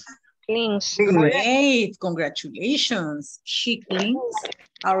 Cleans. Cleans. Great, congratulations. She cleans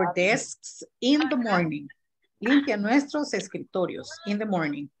our desks in the morning. Limpia nuestros escritorios in the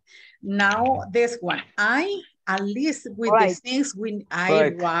morning. Now this one, I at least with the things when I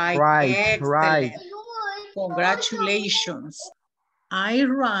write. Excellent. Congratulations. I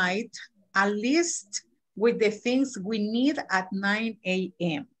write a list with the things we need at 9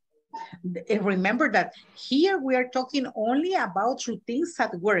 a.m. Remember that here we are talking only about routines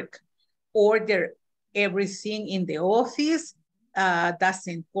at work. Order everything in the office,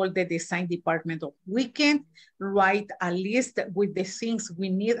 doesn't call the design department of weekend, write a list with the things we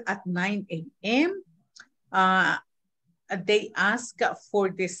need at 9 a.m. They ask for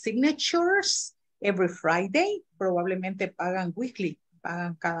the signatures every Friday, probablemente pagan weekly,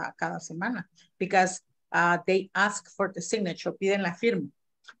 pagan cada semana, because they ask for the signature, piden la firma.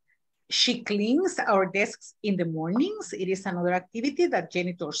 She cleans our desks in the mornings. It is another activity that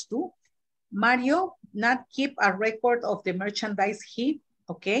janitors do. Mario, not keep a record of the merchandise he,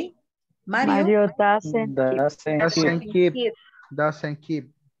 okay? Mario doesn't keep.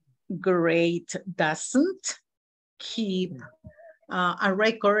 Great, doesn't keep a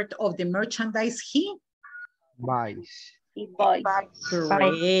record of the merchandise he buys.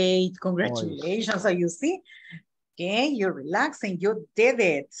 Great, congratulations. So you see, okay, you relax and you did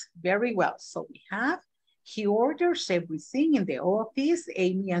it very well. So we have, he orders everything in the office.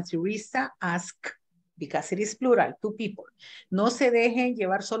 Amy and Teresa ask, because it is plural, 2 people. No se dejen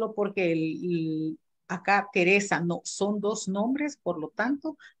llevar solo porque acá Teresa, no, son 2 nombres, por lo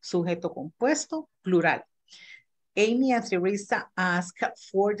tanto, sujeto compuesto, plural. Amy and Teresa ask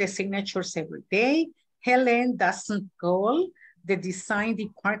for the signatures every day. Helen doesn't call the design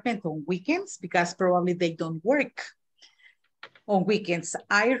department on weekends because probably they don't work on weekends.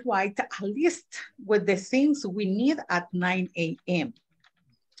 I write a list with the things we need at 9 a.m.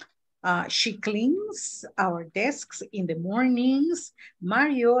 She cleans our desks in the mornings.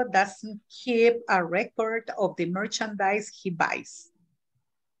 Mario doesn't keep a record of the merchandise he buys.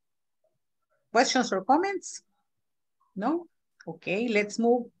 Questions or comments? No? Okay, let's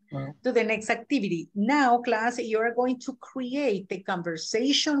move to the next activity. Now, class, you're going to create a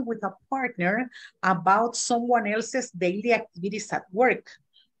conversation with a partner about someone else's daily activities at work.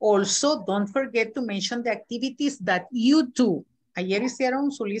 Also, don't forget to mention the activities that you do. Ayer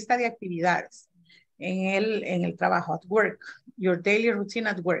hicieron su lista de actividades en el trabajo, at work, your daily routine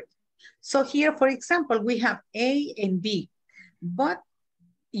at work. So here, for example, we have A and B, but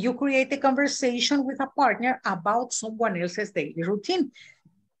you create a conversation with a partner about someone else's daily routine.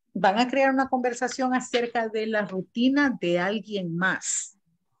 Van a crear una conversación acerca de la rutina de alguien más,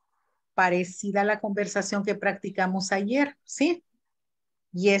 parecida a la conversación que practicamos ayer, ¿sí?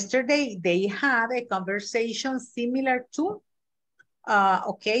 Yesterday, they had a conversation similar to,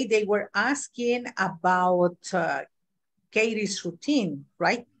 okay, they were asking about Katie's routine,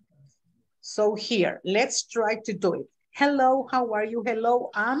 right? So here, let's try to do it. Hello, how are you?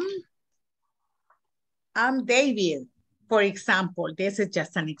 Hello, I'm David. For example, this is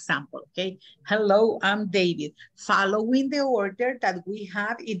just an example, okay? Hello, I'm David. Following the order that we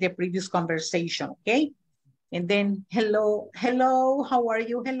had in the previous conversation, okay? And then, hello, how are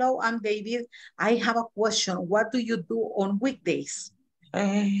you? Hello, I'm David. I have a question. What do you do on weekdays?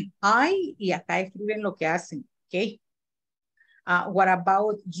 Y acá escriben lo que hacen, okay? What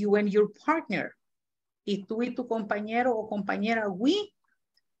about you and your partner? Y tú y tu compañero o compañera, we?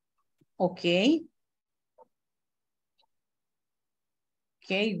 Okay.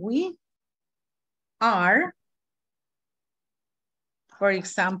 Okay, we are, for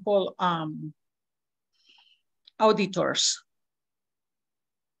example, auditors.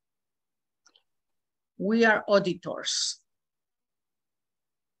 We are auditors.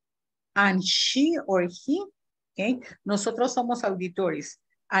 And she or he, okay, nosotros somos auditores.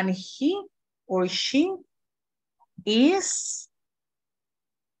 And he or she is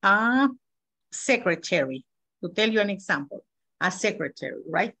a secretary. To tell you an example, a secretary,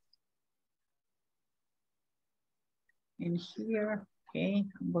 right? And here, okay,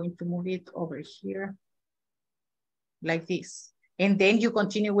 I'm going to move it over here like this. And then you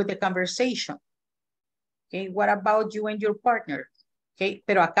continue with the conversation. Okay, what about you and your partner? Okay,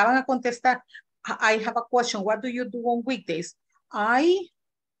 pero acá van a contestar, I have a question. What do you do on weekdays? I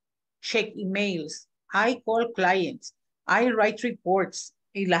check emails. I call clients. I write reports.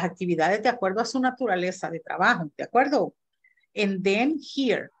 Y las actividades de acuerdo a su naturaleza de trabajo, ¿de acuerdo? And then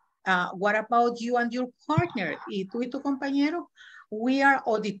here, what about you and your partner? Y tú y tu compañero? We are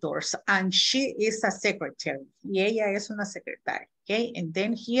auditors and she is a secretary. Y ella es una secretaria. Okay, and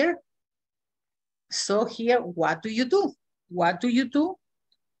then here, so here, what do you do? What do you do?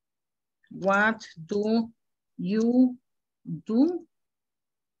 What do you do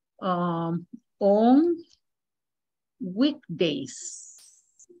on weekdays?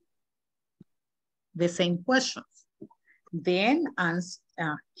 The same questions. Then,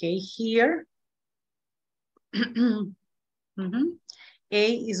 okay, here,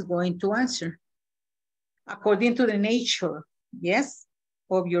 A is going to answer. According to the nature, yes,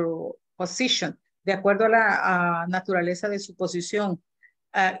 of your position. De acuerdo a la naturaleza de su posición.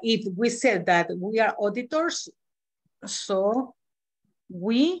 If we said that we are auditors, so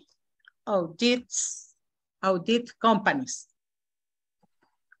we audit companies.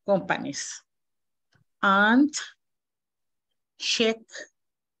 And check.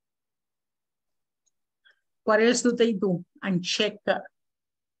 What else do they do? And check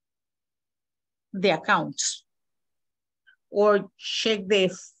the accounts or check the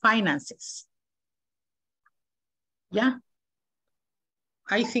finances. Yeah.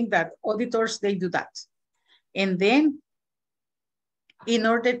 I think that auditors, they do that. And then in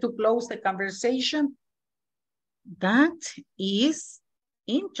order to close the conversation, that is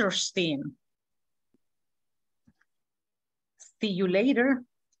interesting. See you later.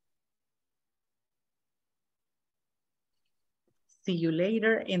 See you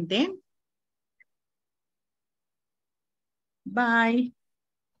later, and then bye.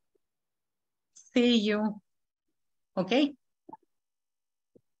 See you. Okay.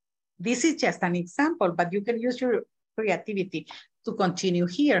 This is just an example, but you can use your creativity to continue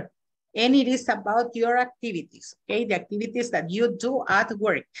here. And it is about your activities, okay? The activities that you do at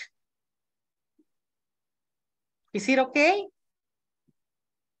work. Is it okay?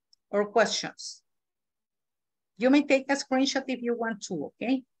 Or questions? You may take a screenshot if you want to,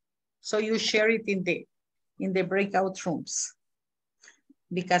 okay? So you share it in the breakout rooms.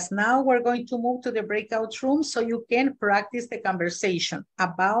 Because now we're going to move to the breakout room so you can practice the conversation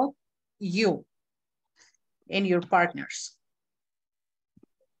about you and your partners.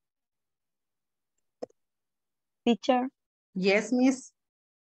 Teacher. Yes, miss.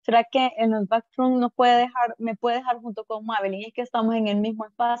 ¿Será que en el backroom me puede dejar junto con Madeline? Es que estamos en el mismo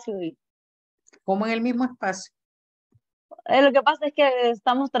espacio. Y... ¿Cómo en el mismo espacio? Lo que pasa es que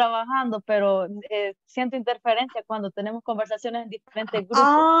estamos trabajando, pero siento interferencia cuando tenemos conversaciones en diferentes grupos.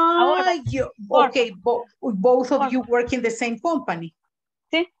 Ahora, okay, both of you work in the same company.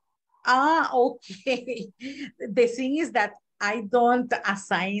 Sí. Okay. The thing is that I don't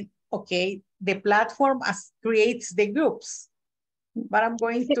assign, okay, the platform creates the groups, but I'm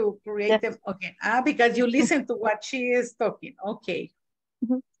going to create them. Okay. Because you listen to what she is talking. Okay.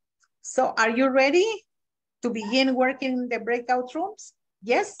 So are you ready to begin working in the breakout rooms?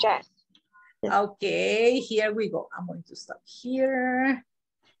 Yes? Yes. Okay, here we go. I'm going to stop here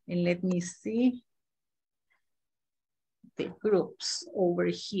and let me see the groups over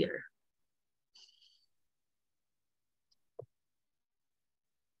here.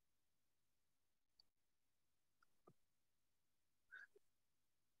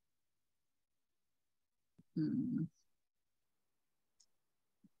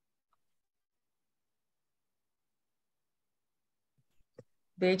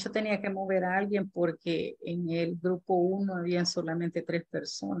 De hecho, tenía que mover a alguien porque en el grupo 1 habían solamente 3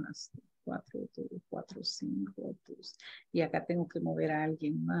 personas. 4, 5, 2. Y acá tengo que mover a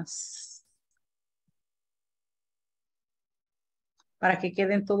alguien más. Para que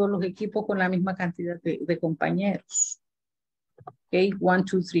queden todos los equipos con la misma cantidad de compañeros. Ok, 1,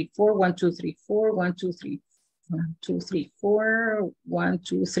 2, 3, 4, 1, 2, 3, 4, 1, 2, 3, 1, 2, 3, 4, 1,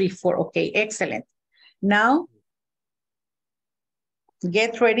 2, 3, 4. Ok, excellent. Now,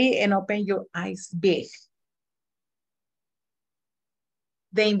 get ready and open your eyes big.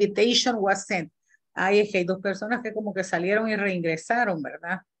 The invitation was sent. Ay, es que hay 2 personas que como que salieron y reingresaron,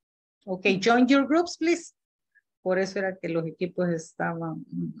 ¿verdad? Ok, join your groups, please. Por eso era que los equipos estaban...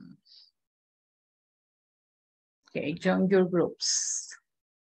 Ok, join your groups.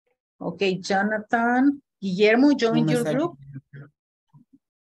 Ok, Jonathan. Guillermo, join your group.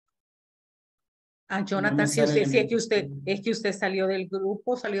 Ah, Jonathan, si usted, es que usted salió del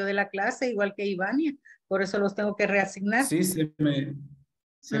grupo, salió de la clase, igual que Ivania. Por eso los tengo que reasignar. Sí,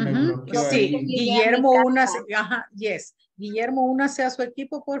 se me bloqueó sí, ahí. Guillermo, yes. Guillermo, únase a su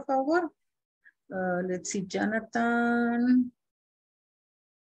equipo, por favor. Let's see, Jonathan.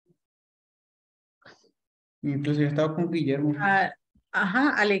 Incluso yo estaba con Guillermo.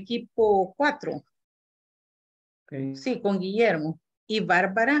 Al equipo 4. Okay. Sí, con Guillermo. Y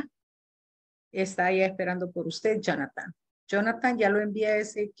Bárbara está ahí esperando por usted, Jonathan. Jonathan ya lo envía a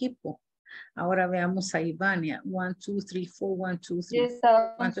ese equipo. Ahora veamos a Ivania. 1, 2, 3, 4, 1, 2, 3. Yo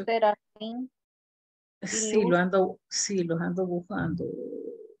estaba con Sí, los ando buscando.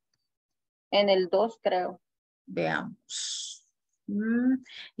 En el 2, creo. Veamos.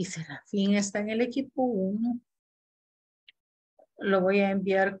 Y Serafín está en el equipo 1. Lo voy a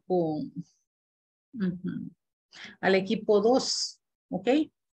enviar con... al equipo 2. ¿Ok?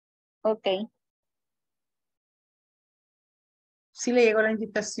 Ok. Sí le llegó la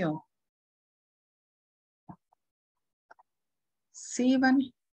invitación. Sí,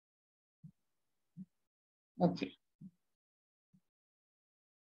 Vani. Ok.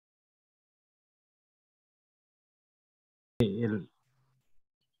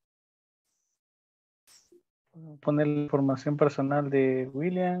 Poner la información personal de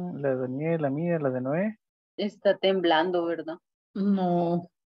William, la de Daniel, la mía, la de Noé. Está temblando, ¿verdad? No.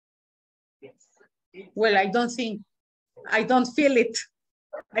 Well, I don't feel it.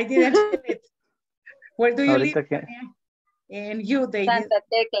 I didn't feel it. Where do you live? Ahorita que And you, David? Santa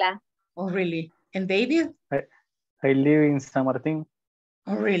Tecla. Oh, really? And David? I live in San Martín.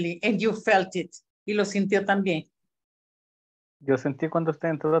 Oh, really? And you felt it. Y lo sintió también. Yo sentí cuando usted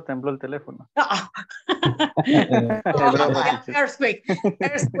entró, tembló el teléfono. Earthquake.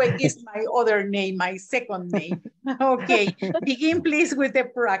 Earthquake is my other name, my second name. Okay. Begin, please, with the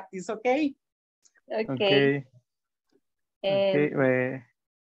practice, okay? Okay. Okay.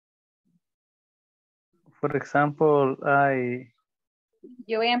 For example,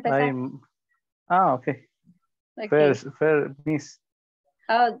 Yo voy a empezar. Okay. Okay. First, Miss.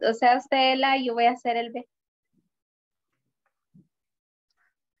 Oh, o sea, usted la, yo voy a hacer el B.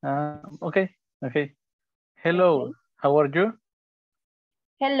 Okay. Hello, Okay. how are you?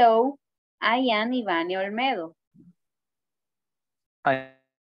 Hello, I am Ivani Olmedo.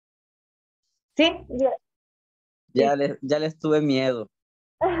 Sí. Ya les tuve miedo.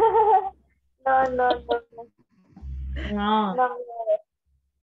 No.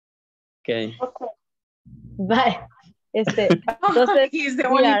 Okay. Bye. Entonces, He is the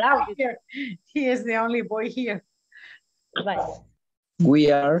only boy here. He is the only boy here. Bye.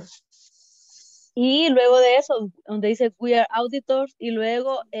 We are. Y luego de eso, donde dice we are auditors, y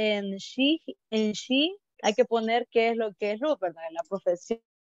luego en she hay que poner qué es lo que es Ruth, ¿verdad? En la profesión.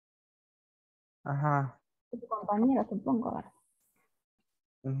 Ajá. Tu compañero, supongo, ¿verdad?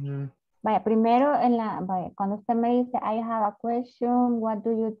 Ujú. Vaya, primero cuando usted me dice I have a question, what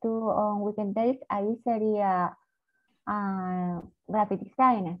do you do on weekend days? Ahí sería graphic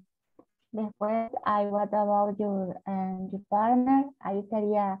designer. Después, what about your partner? Ahí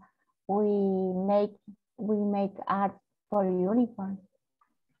sería we make art for uniform.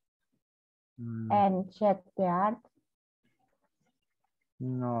 And check the art.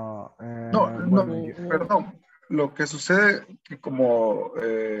 No, perdón. Lo que sucede que como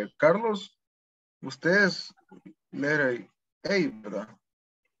Carlos, usted es letter A, ¿verdad?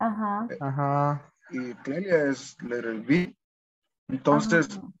 Ajá. Y Clelia es letter B.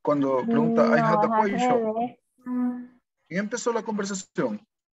 Entonces, cuando pregunta, I have a question. ¿Quién empezó la conversación?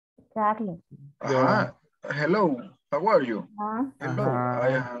 Carlos. Ajá. Hello, how are you? Hello,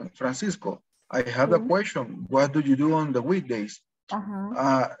 I am Francisco. I have a question. What do you do on the weekdays?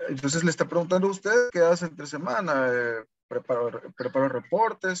 Entonces le está preguntando a usted qué hace entre semana, preparo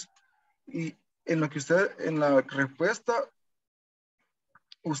reportes, y en lo que usted, en la respuesta,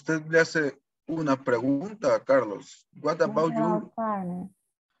 usted le hace una pregunta a Carlos. What about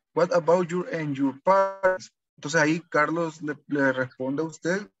you and your parents? Entonces ahí Carlos le responde a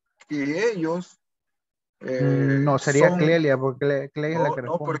usted que ellos no, sería son... Clelia, porque Clelia es la que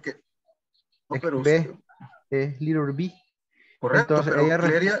responde. Pero B, es little B. Correcto, entonces, pero ella,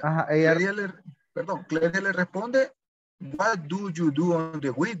 Clelia le responde, what do you do on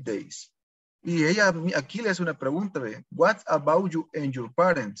the weekdays? Y ella aquí le hace una pregunta de, what about you and your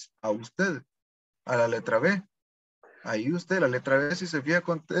parents? A usted, a la letra B. Ahí usted, la letra B, si se fija,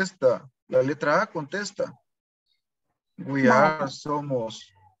 contesta. La letra A contesta.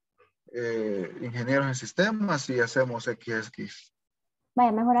 Somos ingenieros en sistemas y hacemos XX.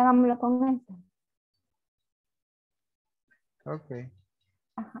 Vaya, mejor hagámoslo con esto. Ok.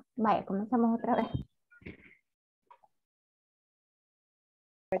 Ajá. Vaya, comenzamos otra vez.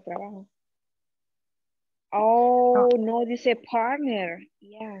 Trabajo. Oh, no, dice partner.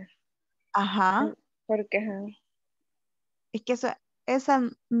 Yeah. Ajá. Porque, es que esa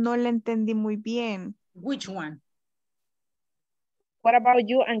no la entendí muy bien. Which one? What about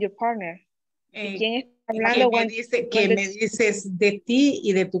you and your partner? ¿Quién está hablando? Que me dices de ti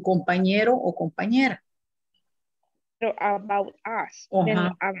y de tu compañero o compañera. About us.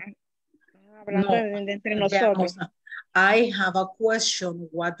 Hablando de entre nosotros. I have a question.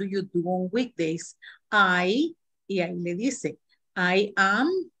 What do you do on weekdays? Y ahí le dice, I am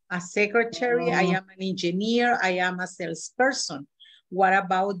a secretary, I am an engineer, I am a salesperson. What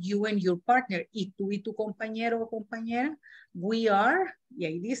about you and your partner? Y tú y tu compañero o compañera, we are, y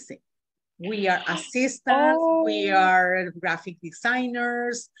ahí dice, we are assistants, we are graphic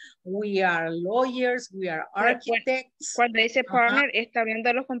designers, we are lawyers, we are architects. Cuando dice partner, está hablando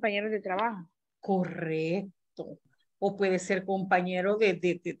de los compañeros de trabajo. Correcto. o puede ser compañero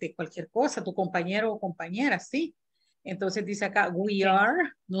de cualquier cosa, tu compañero o compañera, ¿sí? Entonces dice acá, we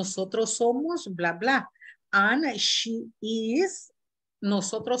are, nosotros somos, bla, bla. And she is,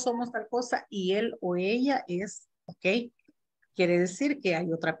 nosotros somos tal cosa y él o ella es, ¿ok? Quiere decir que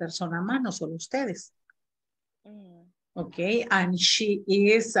hay otra persona más, no solo ustedes. Okay, and she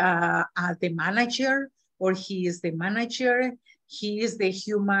is the manager, or he is the manager. He is the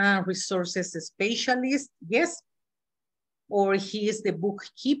human resources specialist, yes. Or he is the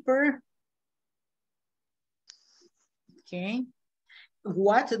bookkeeper. Okay.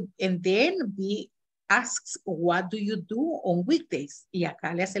 What, and then we asks, what do you do on weekdays? Y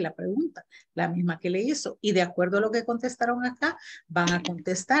acá le hace la pregunta, la misma que le hizo. Y de acuerdo a lo que contestaron acá, van a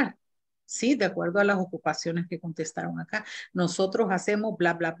contestar. Sí, de acuerdo a las ocupaciones que contestaron acá. Nosotros hacemos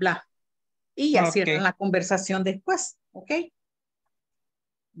bla, bla, bla. Y ya cierran la conversación después. ¿Ok?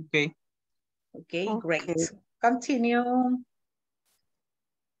 Ok. Ok, great. Continue.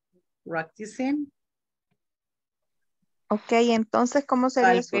 Practicing. Ok, entonces, ¿cómo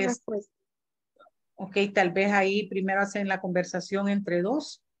sería su respuesta? Ok, tal vez ahí primero hacen la conversación entre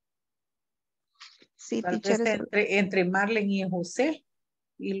dos. Sí, tal vez entre Marlene y José.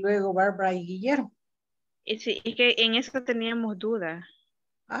 Y luego Bárbara y Guillermo. Sí, es que en eso teníamos dudas.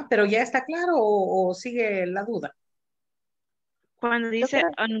 Ah, pero ya está claro o sigue la duda. Cuando dice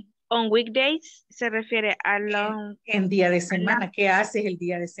on weekdays, se refiere a en día de semana. ¿Qué haces el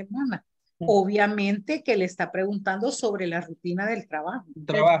día de semana? Obviamente que le está preguntando sobre la rutina del trabajo.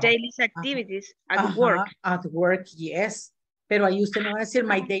 Daily activities at work. At work, yes. Pero ahí usted no va a decir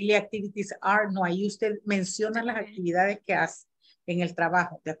my daily activities are. No, ahí usted menciona las actividades que hace en el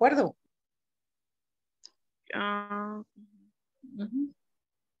trabajo. ¿De acuerdo?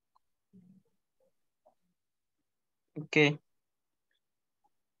 Ok.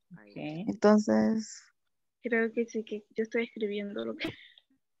 Entonces. Creo que sí, que yo estoy escribiendo lo que...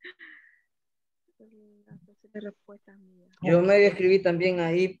 Yo me escribí también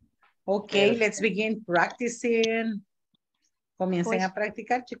ahí. Ok, let's begin practicing. Comiencen a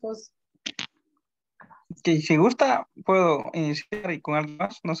practicar, chicos. Que si gusta, puedo iniciar y con algo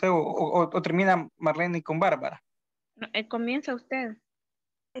más, no sé, o termina Marlene con Bárbara. No, comienza usted.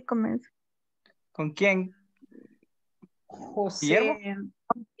 Comienza. ¿Con quién? José. Guillermo.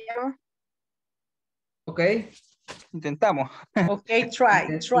 Ok. Intentamos. Ok,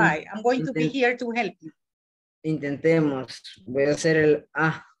 try. I'm going to be here to help you. Intentemos. Voy a hacer el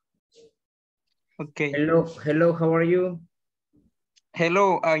A. Ok. Hello, how are you?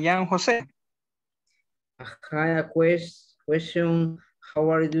 Hello, I am José. I had a question.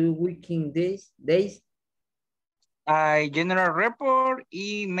 How are you working days? I general report,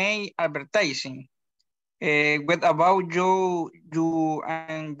 email advertising. What about you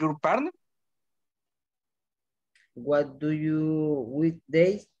and your partner? What do you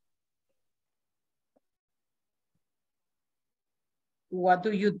weekdays? What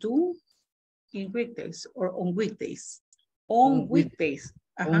do you do in weekdays or on weekdays? On weekdays.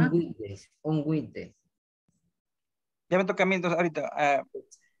 On weekdays. On weekdays. Ya me toca a mí entonces ahorita.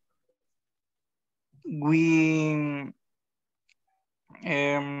 We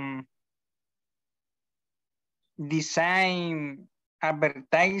design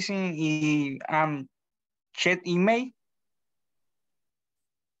advertising y chat email.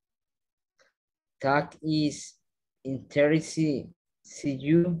 Tag is interesting. See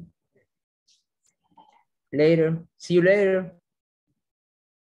you later.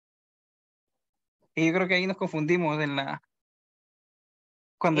 Y yo creo que ahí nos confundimos en la...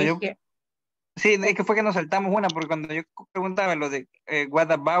 Cuando Sí, es que fue que nos saltamos una, porque cuando yo preguntaba lo de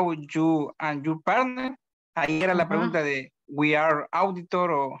what about you and your partner, ahí era la pregunta de we are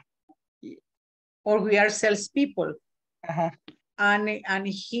auditor or we are salespeople. And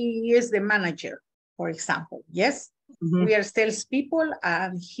he is the manager, for example. Yes, we are salespeople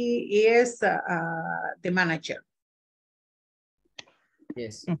and he is the manager.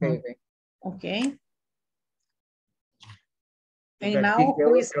 Yes. Okay. And now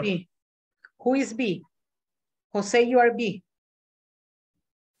who is B? Who is B? Jose, you are B.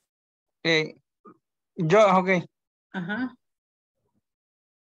 Yo, ok.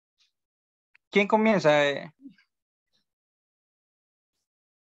 ¿Quién comienza?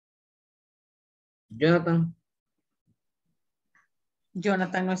 Jonathan.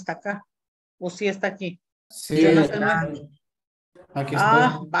 Jonathan no está acá. ¿O sí está aquí? Sí, aquí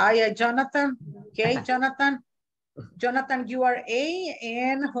estoy. Vaya, Jonathan. Okay, Jonathan. Jonathan, you are A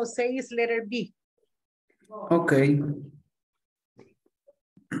and Jose is letter B. Okay.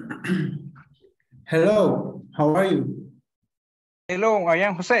 Hello, how are you? Hello, I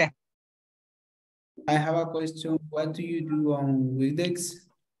am Jose. I have a question. What do you do on weekdays?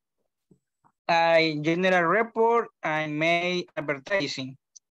 I generate report and make advertising.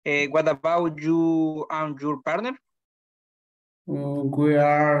 What about you and your partner? We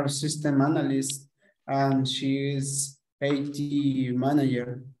are system analysts and she is IT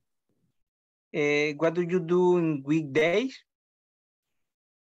manager. What do you do in weekdays?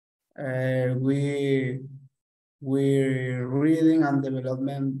 We're reading and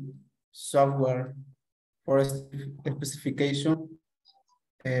development software for a specification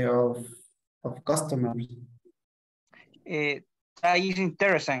of customers. That is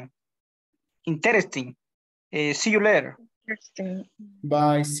interesting. See you later. Interesting.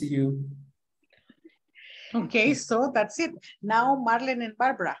 Bye, see you. Okay, so that's it. Now Marlene and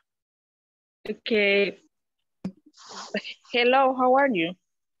Barbara. Okay. Hello, how are you?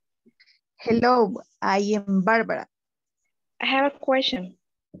 Hello, I am Barbara. I have a question.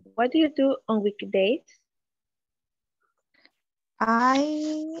 What do you do on weekdays?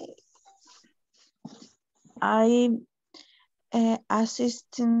 I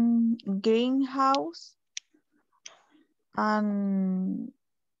assist in greenhouse and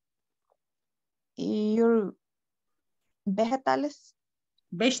your vegetables.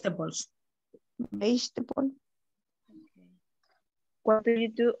 Vegetables. Vegetable. What do you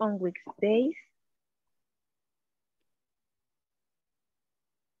do on weekdays?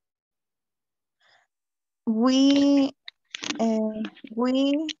 We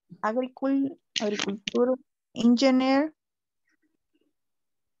agriculture engineer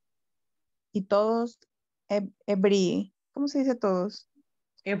y todos ¿cómo se dice todos?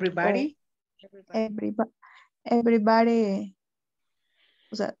 Everybody. Everybody,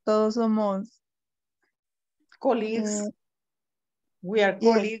 o sea, todos somos colleagues. We are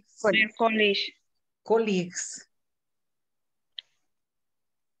yes, colleagues. Colleagues.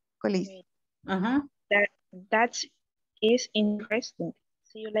 Colleagues. Uh-huh. That is interesting.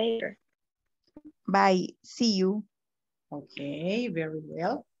 See you later. Bye. See you. Okay, very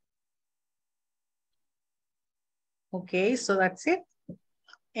well. Okay, so that's it.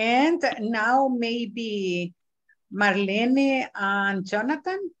 And now maybe Marlene and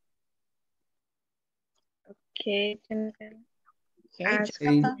Jonathan. Okay, Jonathan. Okay,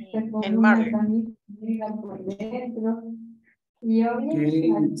 Jonathan and Marlene.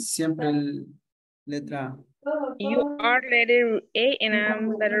 Okay, siempre letra. You are letter A and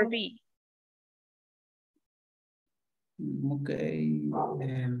I'm letter B. Okay.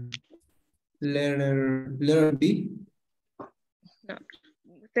 Letter B. No.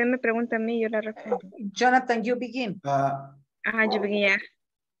 Usted me pregunta a mí, yo la respondo. Jonathan, you begin. You begin, yeah.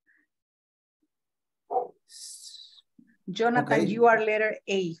 Jonathan, okay. You are letter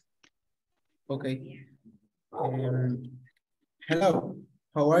A. Okay. Hello,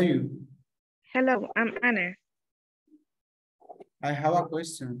 how are you? Hello, I'm Anna. I have a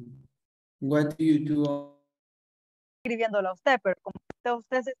question. What do you do? Escribiéndolo a usted, pero como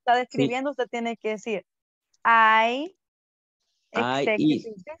usted se está describiendo, usted tiene que decir, I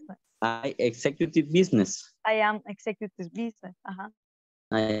executive business. I am executive business.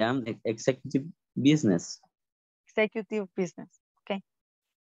 I am executive business. Executive business. Ok.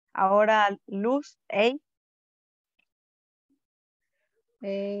 Ahora, Luz, A.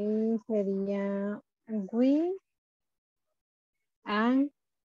 Sería we and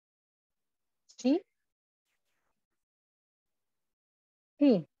she.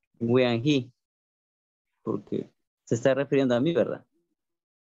 He. We and he. Porque se está refiriendo a mí, ¿verdad?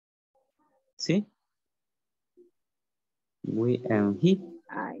 ¿Sí? We and he.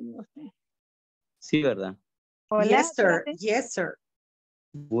 Ay, no sé. Sí, ¿verdad? Hola, yes, sir. espérate. Yes, sir.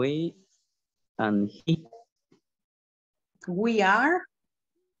 We and he. We are.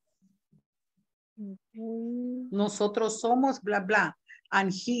 Nosotros somos, bla, bla.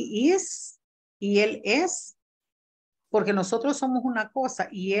 And he is. Y él es. Porque nosotros somos una cosa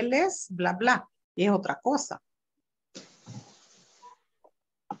y él es, bla, bla. Es otra cosa.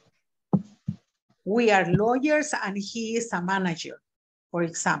 We are lawyers and he is a manager, for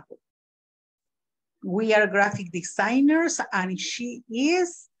example. We are graphic designers and she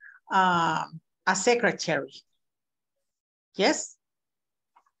is a secretary. Yes?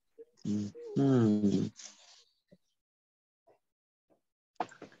 Mm-hmm.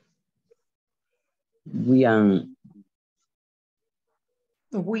 We are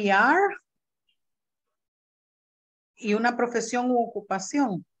y una profesión u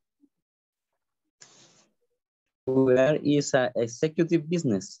ocupación. We are is a executive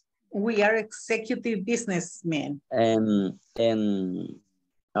business. We are executive businessmen. And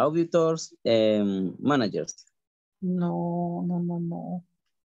auditors and managers. No.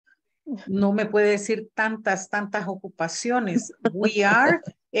 No me puede decir tantas ocupaciones. We are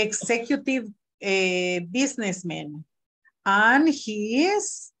executive businessmen. And he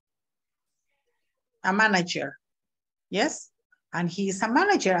is a manager. Yes. And he is a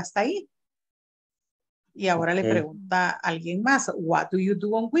manager. Hasta ahí. Y ahora le pregunta a alguien más. What do you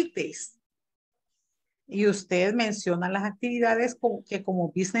do on weekdays? Y usted menciona las actividades que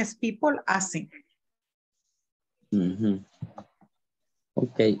como business people hacen.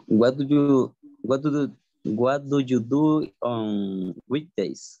 Okay. What do you do on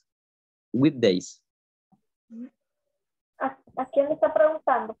weekdays? Weekdays. ¿A quién le está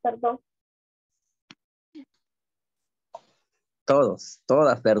preguntando? Perdón. Todas,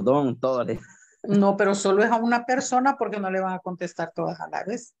 perdón, todas. No, pero solo es a una persona porque no le van a contestar todas a la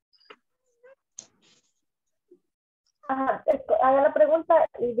vez. Ajá, haga la pregunta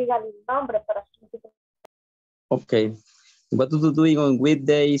y diga el nombre para que... Okay. What do you do on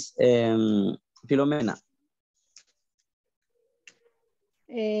weekdays, Filomena?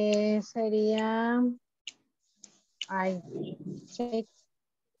 Sería I check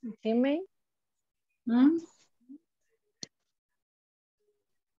Gmail.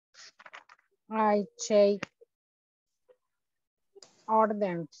 I check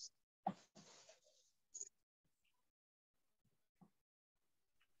orders.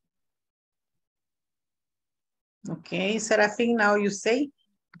 Okay, Serafin, now you say,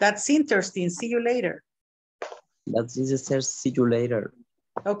 that's interesting. See you later. That's interesting. See you later.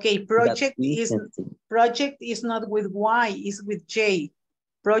 Okay, project is not with Y, it's with J.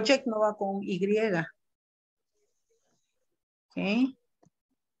 Project no va con Y. Okay.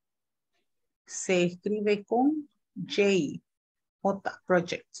 Se escribe con J. J,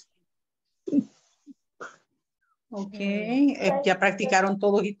 project. Okay, ya practicaron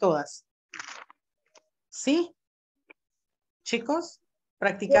todos y todas. ¿Sí? Chicos,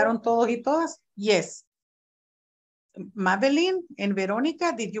 ¿practicaron todos y todas? Yes. Madeline and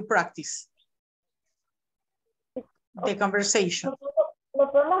Veronica, did you practice the conversation?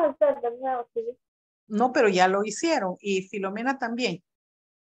 Lo podemos hacer de nuevo, ¿sí? No, pero ya lo hicieron. Y Filomena también.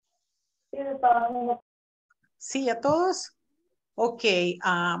 Sí, a todos. Okay,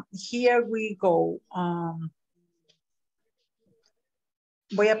 here we go.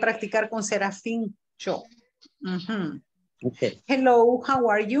 Voy a practicar con Serafín yo. Okay. Hello, how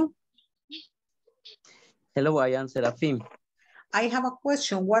are you? Hello, I am Serafín. I have a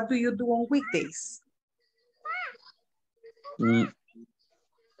question. What do you do on weekdays?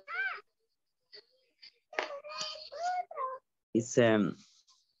 It's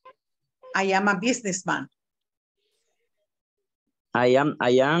I am a businessman. I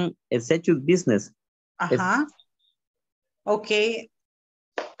am executive business. Okay.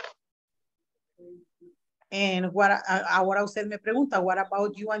 And ahora usted me pregunta, what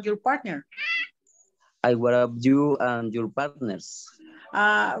about you and your partner? What about you and your partners?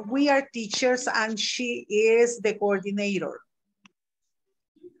 We are teachers and she is the coordinator.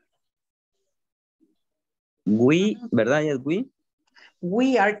 We, ¿verdad? Yes, we.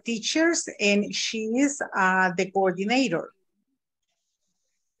 We are teachers and she is the coordinator.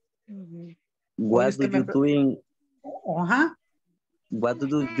 What do you doing? What do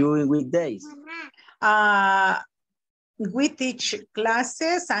you do in weekdays? We teach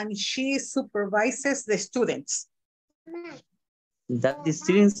classes and she supervises the students. That is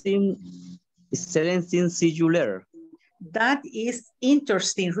interesting singular. That is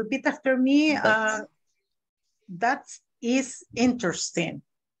interesting. Repeat after me. That is interesting.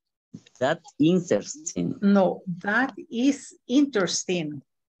 That interesting. No, that is interesting.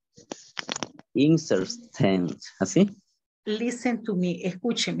 Interesting. ¿Así? Listen to me.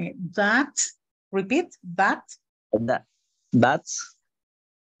 Escúcheme. That, repeat, that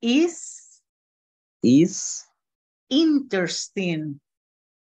is interesting.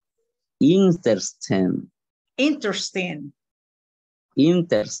 Interesting. Interesting.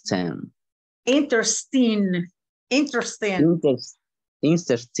 Interesting. Interesting. Interesting.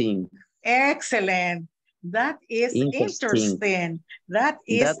 Interesting. Excellent. That is interesting. That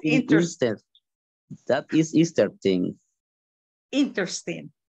is interesting. That is interesting.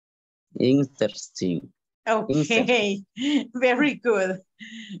 Interesting. Interesting. Okay, very good.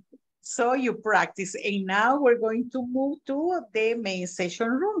 So you practice, and now we're going to move to the main session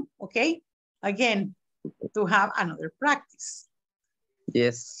room, okay? Again, to have another practice.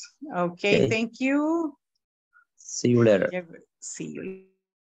 Yes. Okay, thank you. See you later. See you.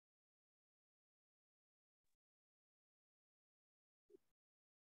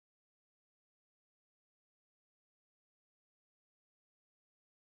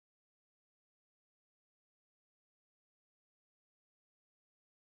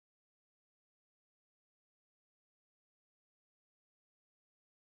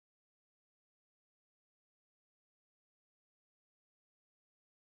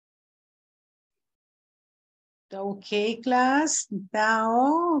 Okay, class.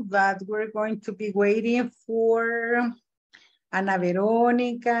 Now that we're going to be waiting for Ana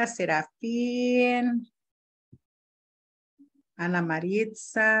Verónica, Serafín, Ana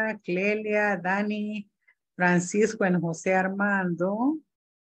Maritza, Clelia, Dani, Francisco, and Jose Armando.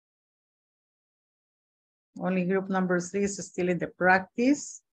 Only group number 3 is still in the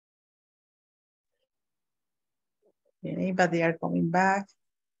practice. Okay, but they are coming back.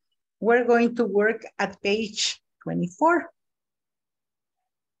 We're going to work at page 24.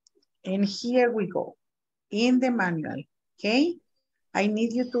 And here we go, in the manual, okay? I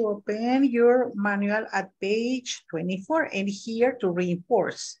need you to open your manual at page 24 and here to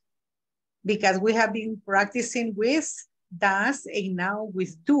reinforce. Because we have been practicing with does and now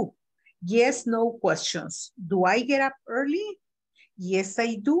with do. Yes, no questions. Do I get up early? Yes,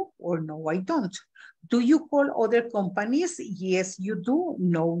 I do, or no, I don't. Do you call other companies? Yes, you do.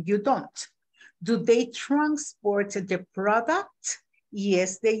 No, you don't. Do they transport the product?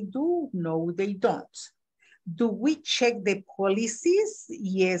 Yes, they do. No, they don't. Do we check the policies?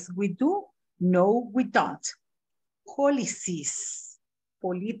 Yes, we do. No, we don't. Policies,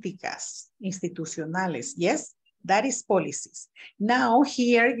 políticas, institucionales. Yes, that is policies. Now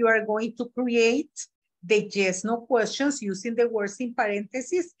here you are going to create the yes, no questions using the words in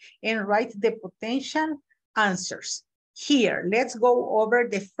parentheses and write the potential answers. Here, let's go over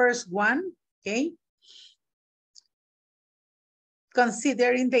the first one, okay?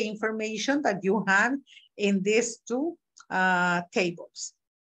 Considering the information that you have in these two tables.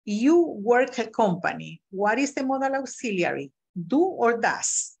 You work a company. What is the modal auxiliary? Do or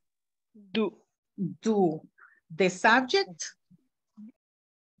does? Do. Do. The subject?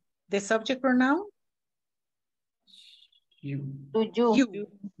 The subject pronoun? You. Do you?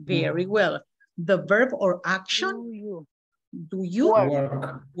 Very well. The verb or action? Do you? Do you?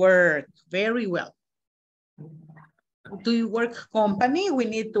 Work. Work. Very well. Do you work company? We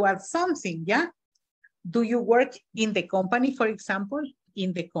need to add something, yeah? Do you work in the company, for example?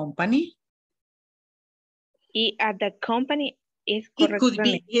 In the company? At the company is It correct. could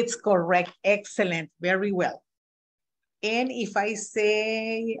be, it's correct. Excellent. Very well. And if I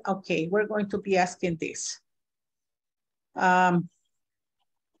say, okay, we're going to be asking this. The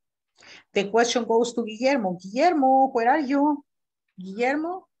question goes to Guillermo. Guillermo, where are you?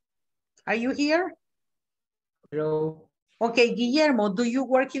 Guillermo, are you here? Hello. Okay, Guillermo, do you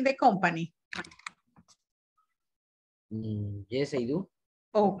work in the company? Yes, I do.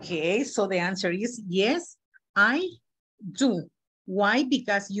 Okay, so the answer is yes, I do. Why?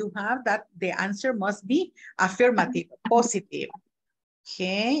 Because you have that the answer must be affirmative, positive.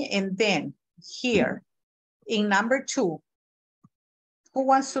 Okay, and then here in number 2, who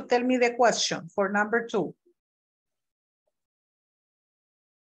wants to tell me the question for number 2?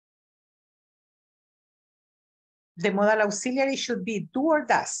 The modal auxiliary should be do or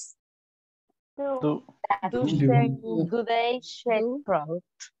does. Do they check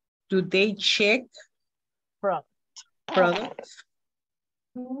product? Do they check product?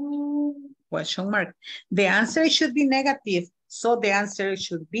 Question mark. The answer should be negative. So the answer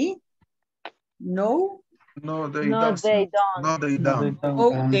should be no. No, they No, don't. they don't. No, they don't.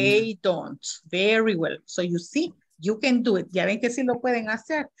 Oh, they don't. Very well. So you see, you can do it. Ya ven que sí lo pueden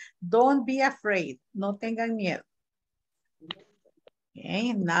hacer. Don't be afraid. No tengan miedo.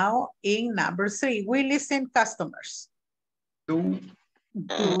 Okay, now in number 3, we listen customers. Do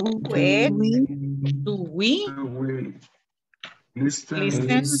we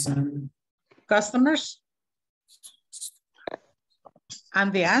listen customers?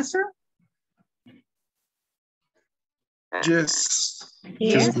 And the answer? Yes.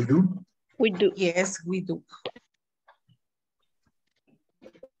 Yes. Yes, we do. We do. Yes, we do.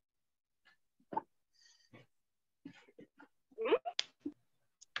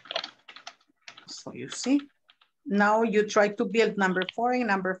 So you see, now you try to build number 4 and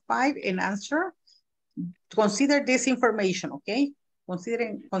number 5 and answer. Consider this information, okay?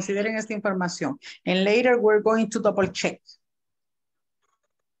 Considering esta información. And later we're going to double check.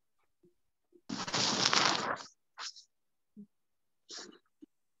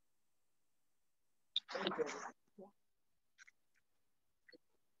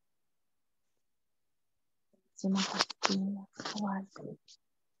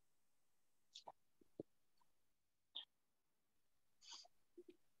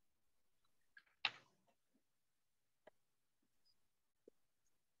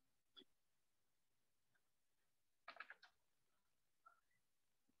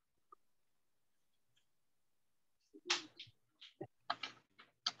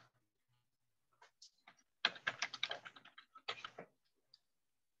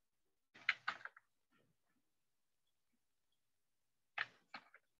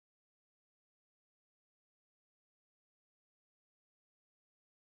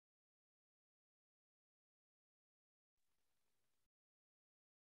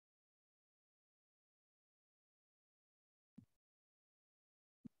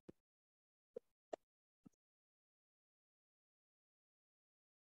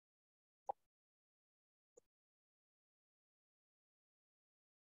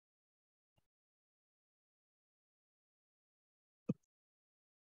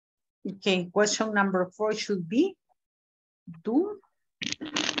 Okay, question number 4 should be do.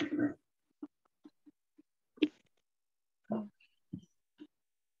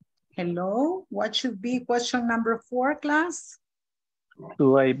 Hello, what should be question number 4, class?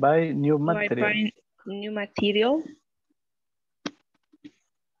 Do I buy new Do I material? buy new material?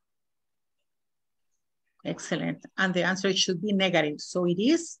 Excellent. And the answer should be negative. So it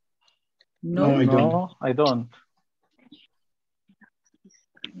is no. No, I don't.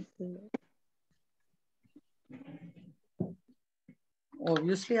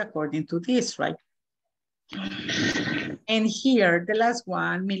 Obviously, according to this, right? And here, the last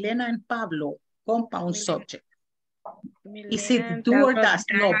one, Milena and Pablo, compound subject. Is it do or does?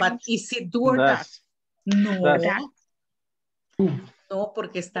 No, but is it do or does? No. No,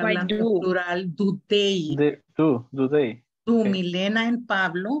 porque está hablando en plural, do they. Do they. Do Okay. Milena and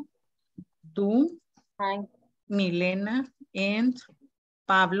Pablo. Do Milena and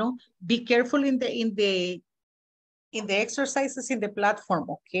Pablo. Be careful in the exercises in the platform,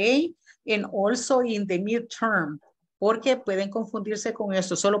 okay? And also in the midterm, porque pueden confundirse con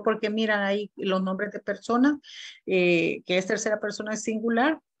eso, solo porque miran ahí los nombres de personas, que es tercera persona es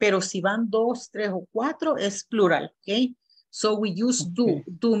singular, pero si van 2, 3 o 4 es plural, okay? So we use do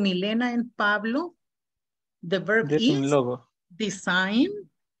Milena and Pablo. The verb Design is logo. design.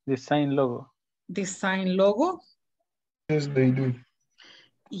 Design logo. Design logo. Yes, they do.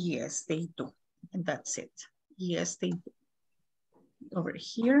 Yes, they do. And that's it. Yes, they do. Over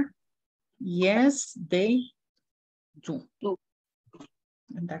here. Yes, they do.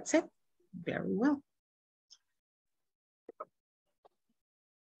 And that's it. Very well.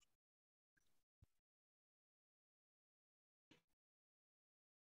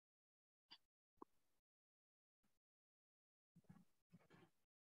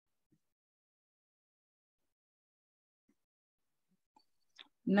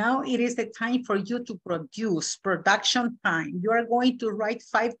 Now it is the time for you to produce, production time. You are going to write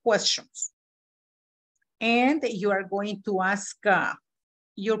 5 questions. And you are going to ask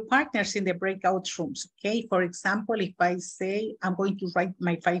your partners in the breakout rooms, okay? For example, if I say, I'm going to write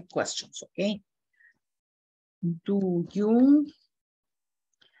my 5 questions, okay? Do you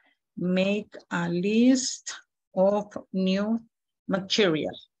make a list of new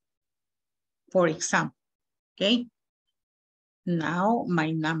material? For example, okay? Now my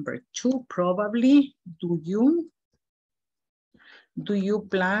number 2, probably, do you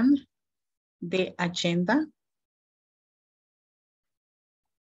plan the agenda?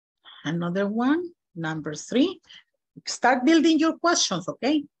 Another one, number 3, start building your questions,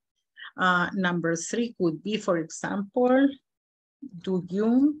 okay? Number 3 could be, for example, do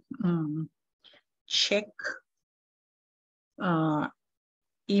you check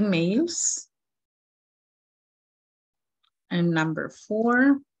emails? And number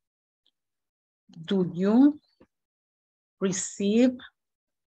 4, do you receive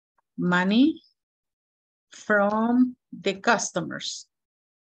money from the customers?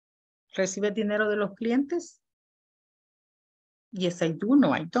 ¿Recibes dinero de los clientes? Yes, I do.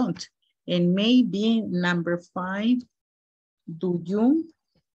 No, I don't. And maybe number 5, do you,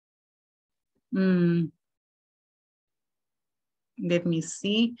 let me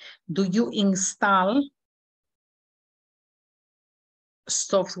see, do you install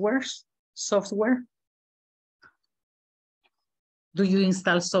software? Do you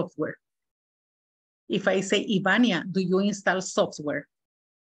install software? If I say, Ivania, do you install software?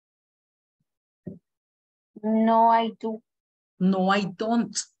 No, I do. No, I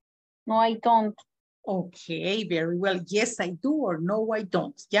don't. No, I don't. Okay, very well. Yes, I do, or no, I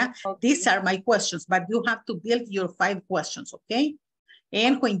don't. Yeah, okay. These are my questions, but you have to build your 5 questions, okay?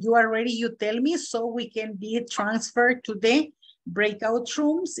 And when you are ready, you tell me so we can be transferred to the breakout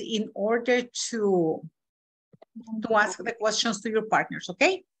rooms in order to ask the questions to your partners,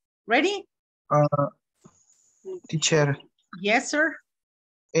 okay? Ready? Teacher. Yes, sir.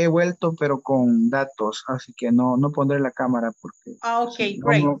 He vuelto, pero con datos, así que no pondré la cámara porque okay,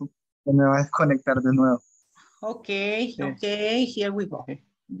 great. No me va a desconectar de nuevo. Okay, okay, here we go. Okay.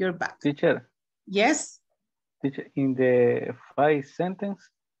 You're back. Teacher. Yes. Teacher, in the 5 sentence.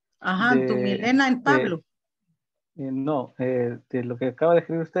 To Milena and Pablo. No, de lo que acaba de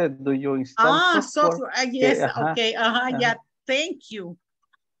escribir usted, do you install software? Yes, okay, yeah, thank you.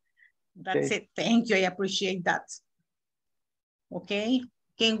 That's it, thank you, I appreciate that. Okay,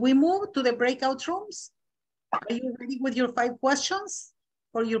 can we move to the breakout rooms? Are you ready with your 5 questions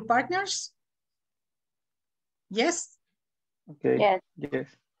for your partners? Yes? Okay, yes.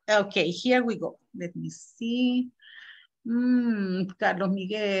 Okay, here we go. Let me see. Carlos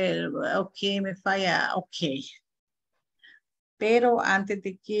Miguel, okay, me falla, okay. Pero antes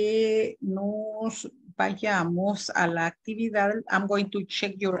de que nos vayamos a la actividad, I'm going to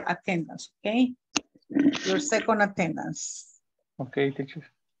check your attendance, okay? Your second attendance. Okay,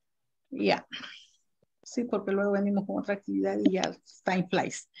 teacher. Yeah. Sí, porque luego venimos con otra actividad y ya time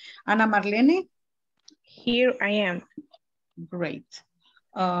flies. Ana Marlene. Here I am. Great.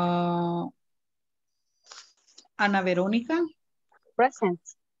 Ana Verónica. Present.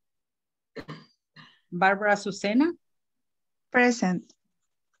 Barbara Susana. Present.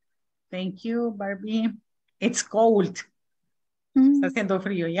 Thank you, Barbie. It's cold. Está haciendo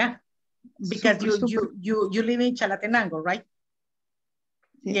frío, yeah? Because you live in Chalatenango, right?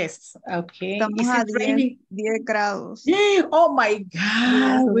 Sí. Yes, okay. Estamos Is a it raining? 10 grados. Oh my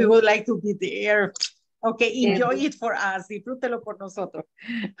God, we would like to be there. Okay, enjoy it for us. Disfrútelo por nosotros.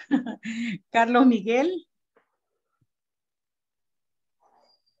 Carlos Miguel.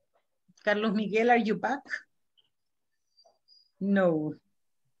 Carlos Miguel, are you back? No.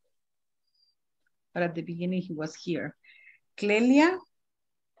 But at the beginning he was here. Clelia.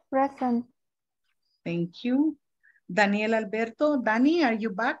 Present. Thank you. Daniel Alberto. Danny, are you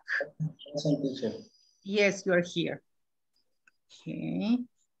back? Present, teacher. Yes, you are here. Okay.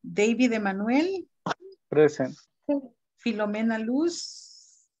 David Emanuel. Present. Filomena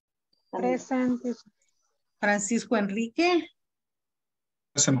Luz. Present. Francisco Enrique.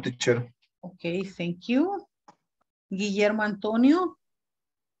 Present, teacher. Okay, thank you. Guillermo Antonio.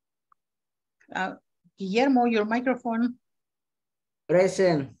 Guillermo, your microphone.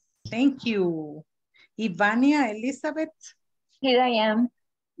 Present. Thank you. Ivania Elizabeth. Here I am.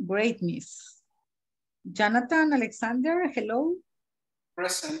 Great, miss. Jonathan Alexander, hello.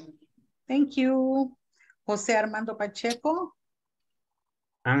 Present. Thank you. Jose Armando Pacheco.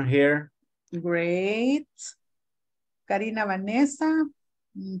 I'm here. Great. Karina Vanessa.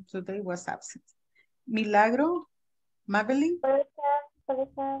 Today was absent. Milagro. Mabeline.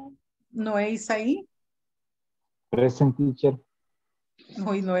 Present. Noé Isaí. Present, teacher.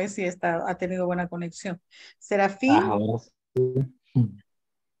 Hoy Noé sí ha tenido buena conexión. Serafín. Ahora sí.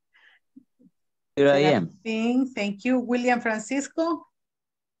 Here I am. Serafín, thank you. William Francisco.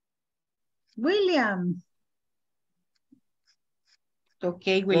 William.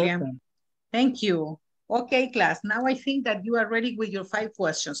 Okay, William. Present. Thank you. Okay, class. Now I think that you are ready with your 5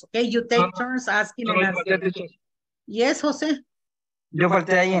 questions. Okay, you take turns asking and answering. Yes, José. Yo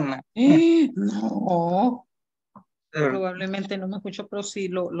falté ahí en la... No. Probablemente no me escuchó, pero sí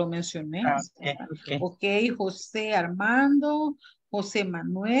lo mencioné. Okay. Okay, José Armando, José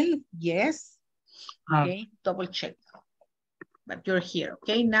Manuel, yes. Okay, double check. But you're here.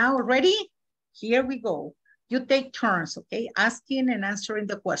 Okay, now ready? Here we go. You take turns, okay? Asking and answering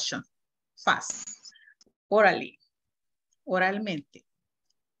the question. Fast. Orally. Oralmente.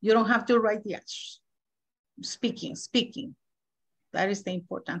 You don't have to write the answers. Speaking. That is the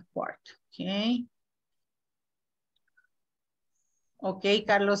important part, okay? Okay,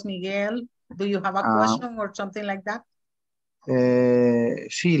 Carlos Miguel, do you have a question or something like that?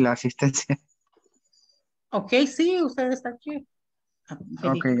 Sí, la asistencia. Okay, sí, usted está aquí.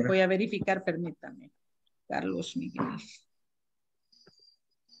 Okay, voy a verificar, permítame. Carlos Miguel.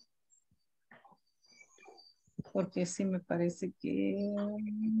 Porque sí me parece que...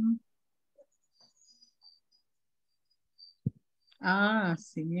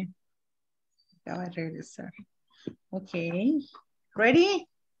 sí. Acaba de regresar. Okay. Ready?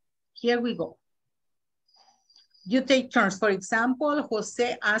 Here we go. You take turns. For example,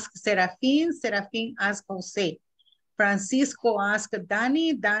 Jose asks Serafín. Serafín asks Jose. Francisco asks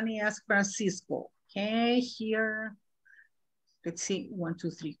Danny. Danny asks Francisco. Okay, here. Let's see. 1,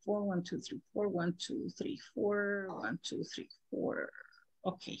 2, 3, 4. 1, 2, 3, 4. 1, 2, 3, 4. 1, 2, 3, 4.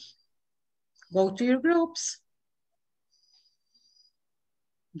 Okay. Go to your groups.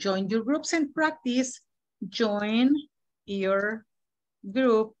 Join your groups and practice. Join your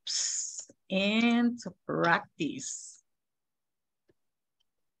groups and practice.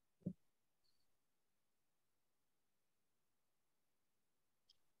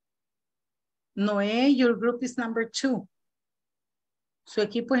 Noé, your group is number 2. Su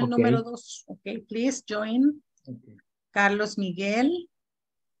equipo es el número 2. Okay, please join. Okay. Carlos Miguel.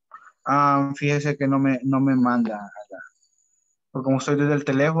 Fíjese que no me manda. Porque como estoy desde el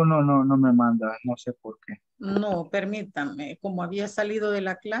teléfono, no me manda. No sé por qué. No, permítame. Como había salido de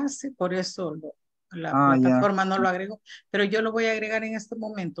la clase, por eso la plataforma no lo agregó. Pero yo lo voy a agregar en este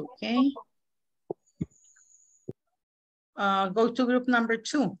momento, ¿ok? Go to group number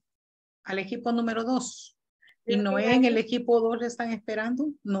 2. Al equipo número 2. ¿Y Noé en el equipo 2 le están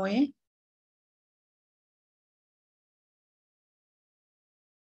esperando? Noé.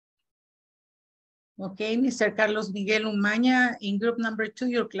 Okay, Mr. Carlos Miguel Umaña, in group number 2,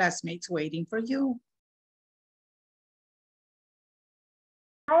 your classmates waiting for you.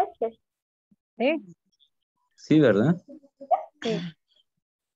 Sí, ¿verdad? Sí.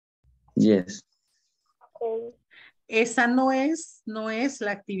 Yes. Okay. Esa no es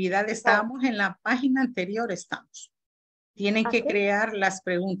la actividad. Estábamos en la página anterior, estamos. Tienen que crear las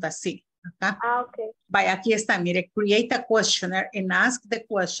preguntas, sí. Acá. Okay. Vaya, aquí está, mire, create a questionnaire and ask the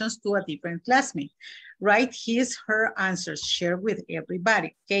questions to a different classmate. Write his, her answers, share with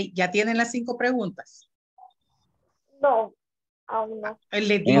everybody. Okay, ¿ya tienen las 5 preguntas? No, aún no.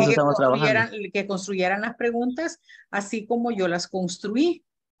 Les En eso dije estamos trabajando. que construyeran las preguntas así como yo las construí,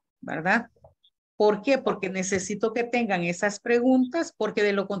 ¿verdad? ¿Por qué? Porque necesito que tengan esas preguntas, porque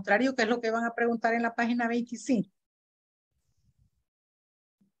de lo contrario, ¿qué es lo que van a preguntar en la página 25?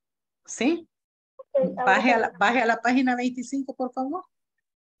 ¿Sí? Baje a la página 25, por favor.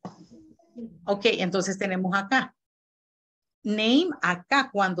 Ok, entonces tenemos acá. Name, acá,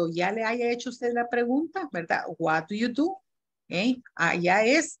 cuando ya le haya hecho usted la pregunta, ¿verdad? What do you do? Okay. Allá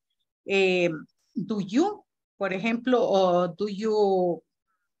es, do you, por ejemplo, do you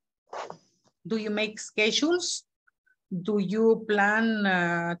make schedules? Do you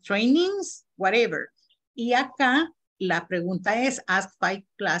plan trainings? Whatever. Y acá la pregunta es, ask 5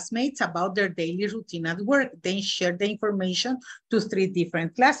 classmates about their daily routine at work. Then share the information to 3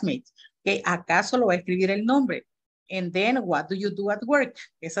 different classmates. Okay, acá solo va a escribir el nombre. And then, what do you do at work?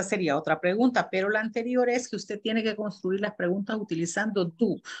 Esa sería otra pregunta, pero la anterior es que usted tiene que construir las preguntas utilizando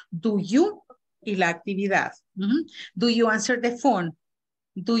do. Do you y la actividad. Do you answer the phone?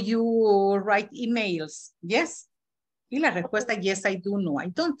 Do you write emails? Yes. Y la respuesta, yes, I do, no,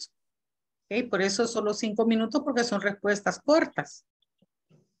 I don't. Okay, por eso solo 5 minutos porque son respuestas cortas.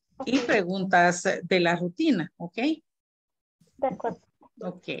 Y preguntas de la rutina, ¿ok? De acuerdo.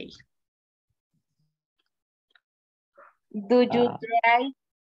 Ok. Do you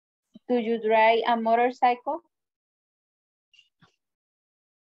drive a motorcycle?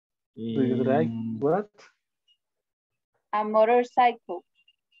 Do you drive what? A motorcycle.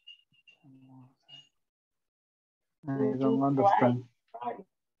 I don't understand.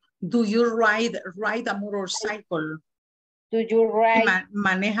 Do you ride a motorcycle? Do you ride?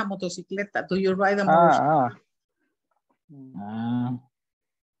 Maneja motocicleta. Do you ride a motorcycle?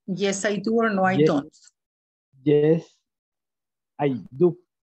 Yes, I do or no, I don't. Yes, I do.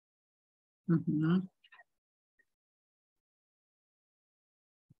 Do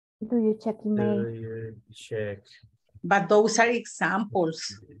you check email? Do you check? But those are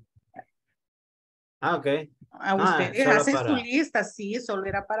examples. Okay. Ustedes solo hacen para... su lista, sí, solo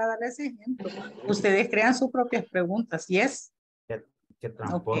era para darles ejemplo. Ustedes crean sus propias preguntas, yes. Qué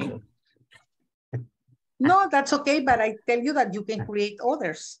tramposo. Okay. No, that's okay, but I tell you that you can create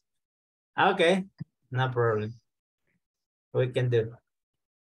others. Okay, no problem. We can do.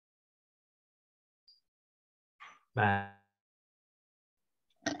 Bye.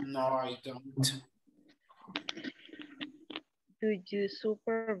 No, I don't. Do you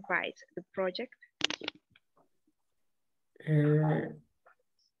supervise the project?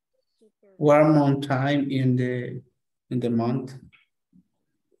 One more time in the month.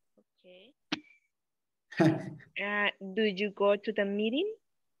 Okay. Do you go to the meeting?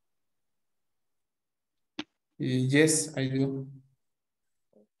 Yes, I do.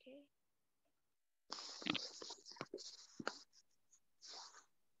 Okay.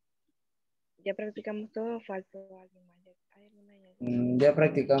 ¿Ya practicamos todo o falta alguien más? Ya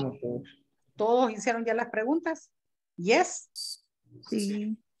practicamos todos. ¿Todos hicieron ya las preguntas? Yes.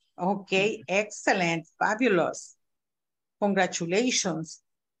 Sí. Okay, excellent, fabulous. Congratulations.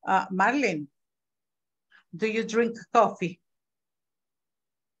 Marlene, do you drink coffee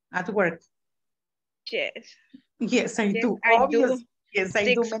at work? Yes. Yes, I do. I Obvious. do. Yes,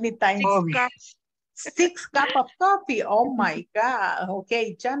 I do many times. 6 cups. 6 cups of coffee. Oh my God.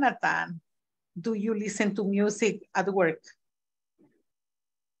 Okay, Jonathan, do you listen to music at work?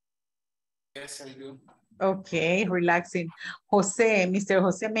 Yes, I do. Okay, relaxing. Jose, Mr.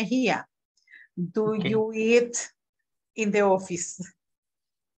 Jose Mejia, do you eat in the office?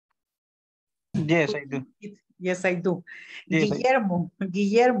 Yes, I do. Yes, I do. Yes, Guillermo,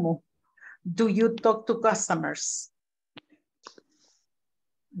 do you talk to customers?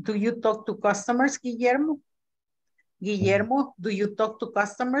 Do you talk to customers, Guillermo? Guillermo, do you talk to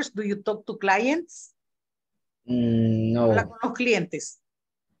customers? Do you talk to clients? No. Habla con los clientes.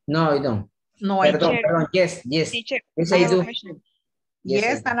 No, I don't. No, I don't. Perdón, yes. Teacher, Yes, I do.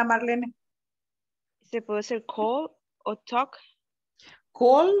 Yes, Ana Marlene. ¿Se puede hacer call o talk?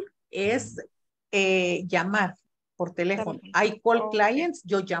 Call es llamar. por teléfono. I call clients,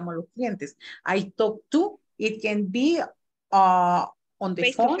 yo llamo a los clientes. I talk to, it can be on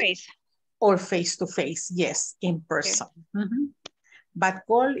the phone or face to face, yes, in person. But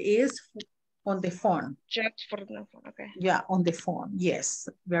call is on the phone. Just for the phone, okay. Yeah, on the phone, yes,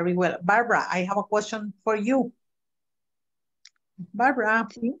 very well. Barbara, I have a question for you. Barbara.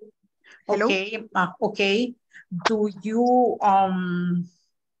 Hello? Okay, okay. Do you,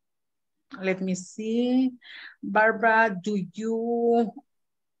 let me see. Barbara, do you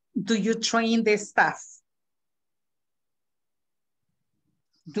train the staff?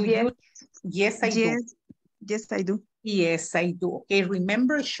 Do you? Yes, I do. Yes, I do. Yes, I do. Okay,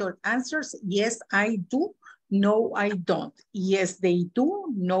 remember short answers. Yes, I do. No, I don't. Yes, they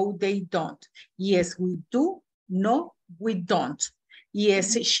do. No, they don't. Yes, we do. No, we don't.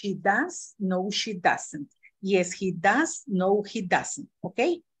 Yes, she does. No, she doesn't. Yes, he does. No, he doesn't.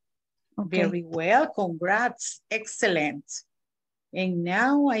 Okay? Very well. Congrats. Excellent. And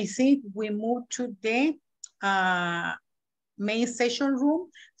now I think we move to the main session room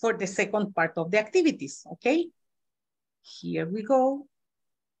for the second part of the activities. Okay? Here we go.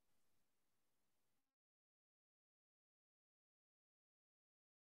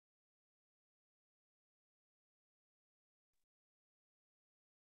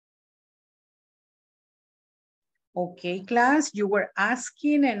 Okay, class, you were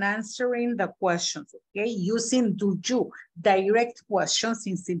asking and answering the questions, okay? Using do you, direct questions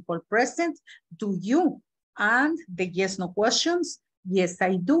in simple present, do you, and the yes, no questions, yes,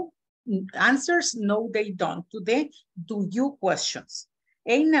 I do. Answers, no, they don't, to the do you questions.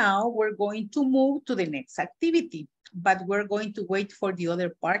 And now we're going to move to the next activity, but we're going to wait for the other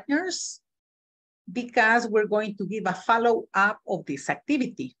partners because we're going to give a follow-up of this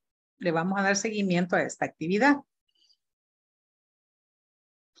activity. Le vamos a dar seguimiento a esta actividad.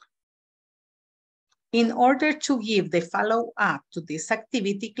 In order to give the follow-up to this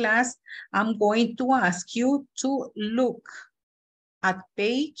activity class, I'm going to ask you to look at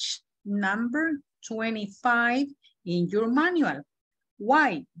page number 25 in your manual.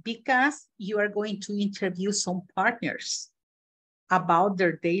 Why? Because you are going to interview some partners about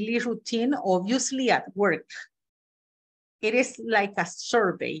their daily routine, obviously at work. It is like a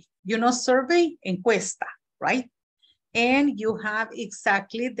survey. You know, survey, encuesta, right? And you have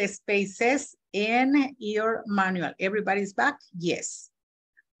exactly the spaces in your manual. Everybody's back? Yes.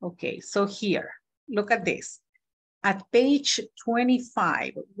 Okay, so here, look at this. At page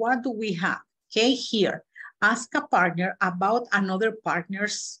 25, what do we have? Okay, here, ask a partner about another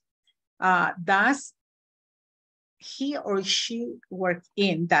partner's, does he or she work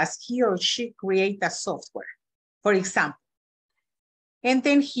in? Does he or she create a software, for example? And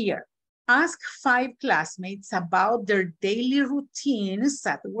then here, ask 5 classmates about their daily routines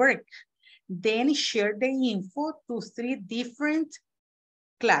at work. Then share the info to 3 different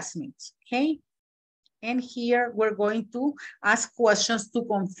classmates, okay? And here we're going to ask questions to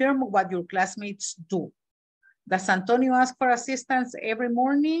confirm what your classmates do. Does Antonio ask for assistance every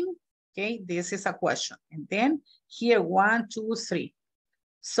morning? Okay, this is a question. And then here, 1, 2, 3.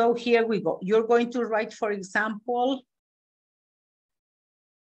 So here we go. You're going to write, for example,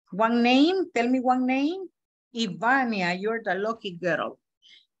 one name. Tell me one name. Ivania, you're the lucky girl.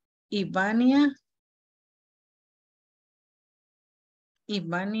 Ivania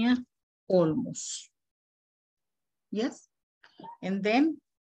Olmos. Yes. And then,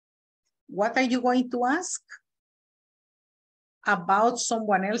 what are you going to ask? About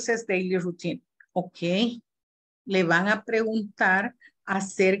someone else's daily routine. Ok. Le van a preguntar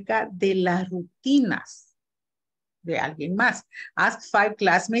acerca de las rutinas de alguien más. Ask 5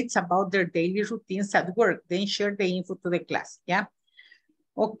 classmates about their daily routines at work. Then share the info to the class. Yeah.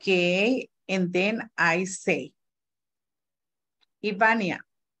 Okay. And then I say, Ivania,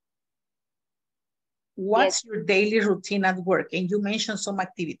 what's your daily routine at work? And you mentioned some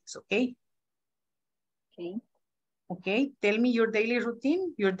activities, okay? Okay. Okay, tell me your daily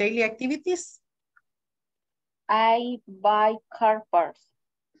routine, your daily activities. I buy car parts.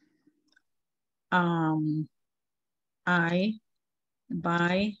 I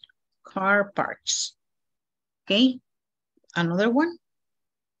buy car parts. Okay, another one.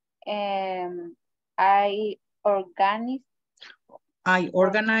 I organize.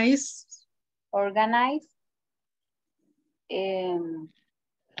 Organize the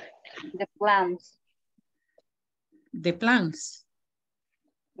plans. The plans.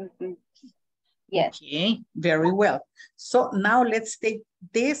 Mm-hmm. Yes. Okay, very well. So now let's take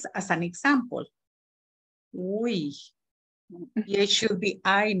this as an example. We. It should be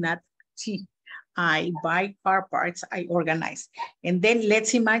I, not T. I buy car parts, I organize. And then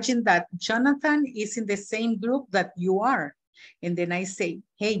let's imagine that Jonathan is in the same group that you are. And then I say,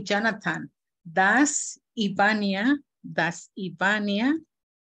 hey, Jonathan, does Ivania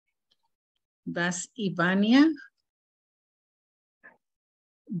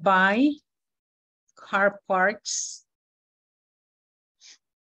buy car parts?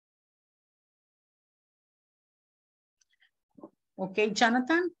 Okay,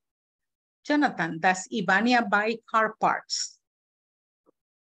 Jonathan? Jonathan, does Ivania buy car parts?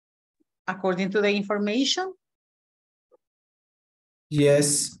 According to the information?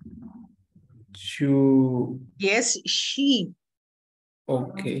 Yes. Yes, she.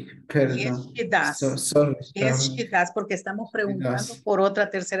 Okay, Yes, perdón. she does. Sorry. Yes, she does, porque estamos preguntando por otra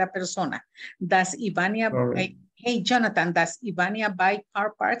tercera persona. Does Ivania, hey, Jonathan, does Ivania buy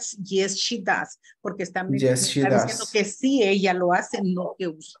car parts? Yes, she does. Porque está diciendo que sí, ella lo hace, no que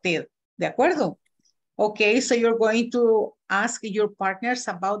usted. ¿De acuerdo? Okay, so you're going to ask your partners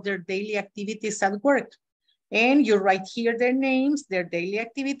about their daily activities at work. And you write here their names, their daily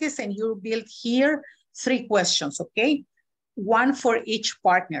activities, and you build here 3 questions, okay? 1 for each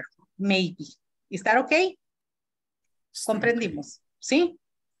partner, maybe. Is that okay? Comprendimos, ¿sí?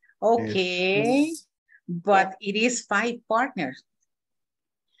 Okay, yes. But it is 5 partners.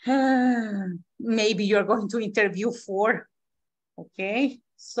 Maybe you're going to interview 4, okay?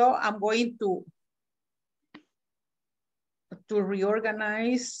 So I'm going to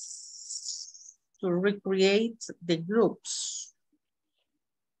reorganize, to recreate the groups.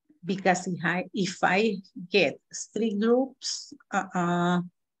 Because if I get 3 groups,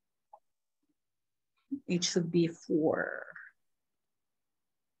 it should be 4.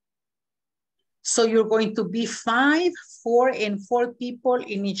 So you're going to be 5, 4, and 4 people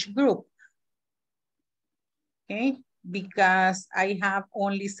in each group. Okay, because I have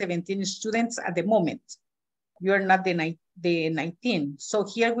only 17 students at the moment. You're not the 19. So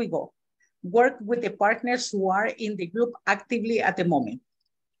here we go. Work with the partners who are in the group actively at the moment.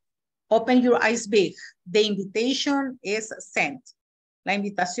 Open your eyes big. The invitation is sent. La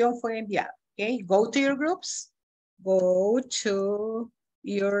invitación fue enviada. Okay, go to your groups. Go to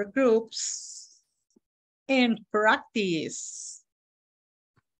your groups and practice.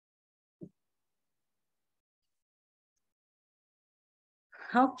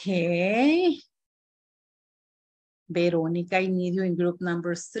 Okay. Veronica, I need you in group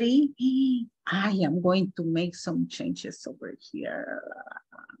number 3. I am going to make some changes over here.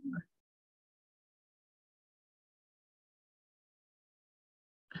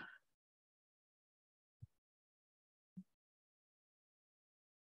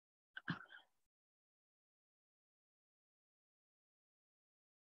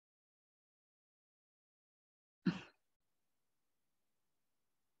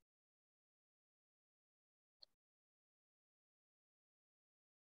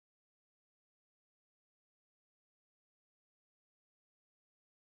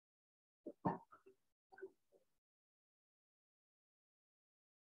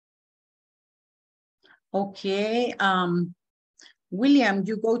 Okay, William,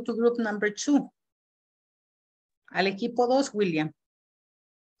 you go to group number 2. Al equipo 2, William.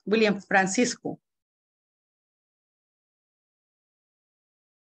 William Francisco.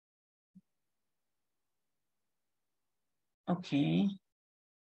 Okay.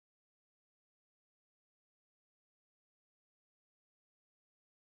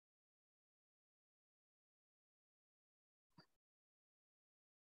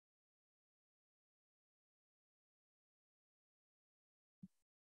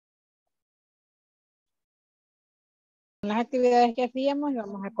 Las actividades que hacíamos y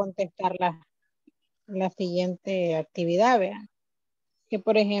vamos a contestar la siguiente actividad, vean. Que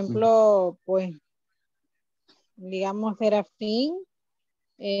por ejemplo, pues, digamos, Serafín,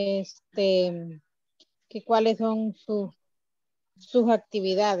 que cuáles son sus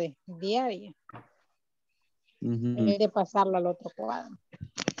actividades diarias. De pasarlo al otro cuadro.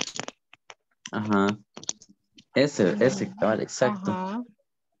 Ajá. Ese, cabal, exacto. Ajá.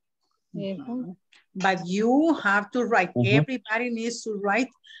 Eso. But you have to write, everybody needs to write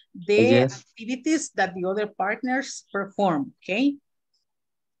the activities that the other partners perform, okay?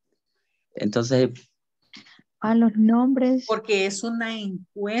 Entonces, a los nombres. Porque es una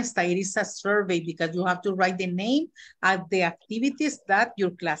encuesta, it is a survey, because you have to write the name of the activities that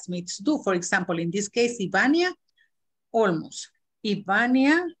your classmates do. For example, in this case, Ivania, almost.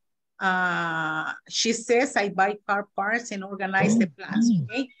 Ivania, she says, I buy car parts and organize the plans,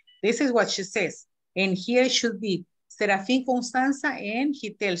 okay? This is what she says. And here it should be Serafín Constanza, and he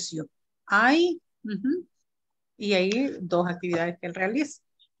tells you, y ahí 2 actividades que él realiza.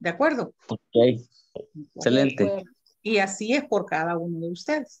 ¿De acuerdo? Ok. Excelente. Y así es por cada uno de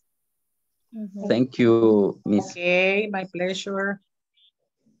ustedes. Thank you, Miss. Okay, my pleasure.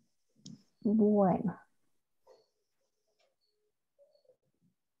 Bueno.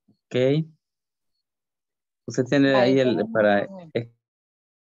 Ok. Usted tiene ahí el para...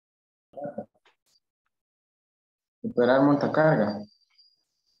 Esperar montacarga.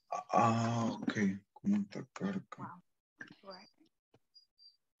 Ah, ok. Montacarga.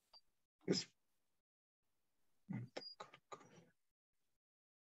 Es-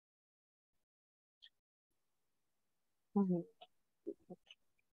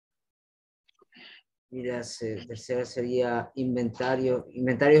 Mira, tercera sería inventario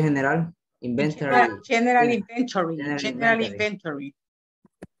general. Inventory. General inventory. General General inventory. inventory.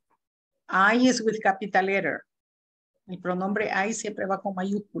 I is with capital letter. El pronombre I siempre va con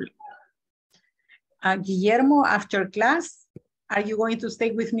mayúscula. Guillermo, after class, are you going to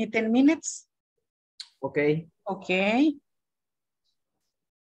stay with me 10 minutes? Okay. Okay.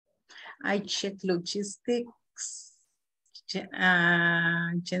 I check logistics,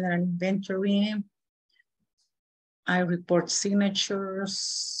 general inventory. I report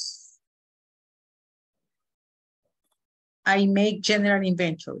signatures. I make general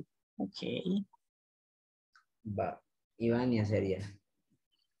inventory. Okay. Va. Ivania sería.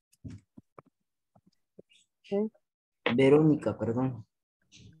 Verónica, perdón.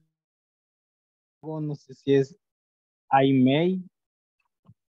 No sé si es I may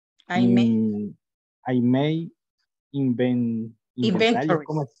inventarios.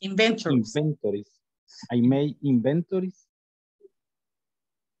 ¿Cómo es? Inventories. I may inventories.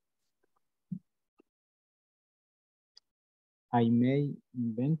 I may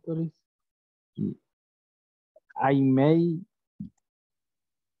inventories. I may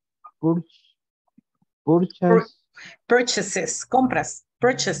purchases, compras,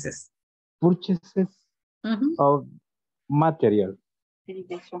 purchases. Purchases of material.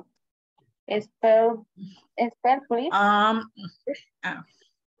 Spell, please.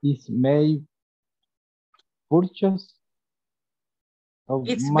 Is made purchase of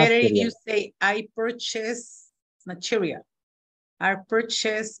It's material. better if you say I purchase material. I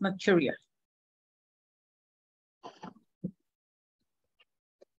purchase material.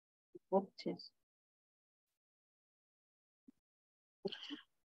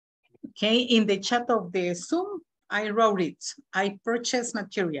 Okay, in the chat of the Zoom, I wrote it. I purchase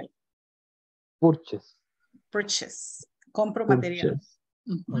material. Purchase. Purchase. Compro material.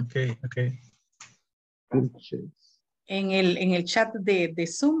 Okay, okay. Purchase. En el chat de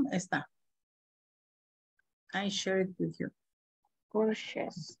Zoom está. I share it with you.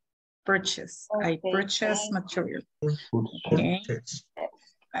 Purchase. Purchase. Okay, I purchase material. Okay.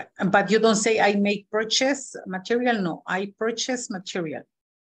 But you don't say I make purchase material. No, I purchase material.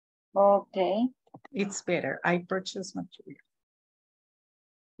 Okay. It's better. I purchase material.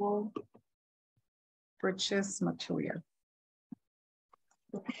 Purchase material.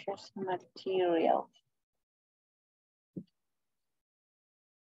 Purchase material.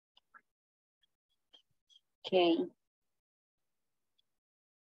 Okay.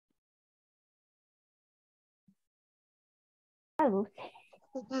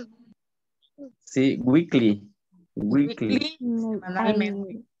 Sí, weekly. Weekly.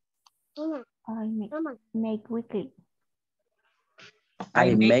 Semanalmente. I make weekly.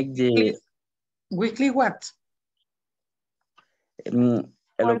 I make the... Weekly what?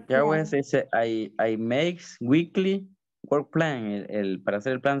 Lo que hago es ese, I make weekly work plan, para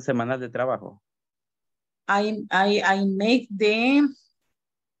hacer el plan semanal de trabajo. I make the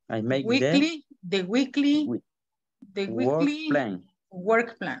weekly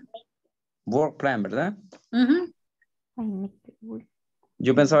work plan. Work plan, ¿verdad?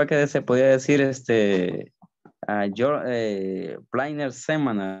 Yo pensaba que se podía decir planner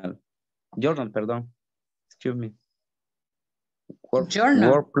semanal. Journal, perdón. Excuse me.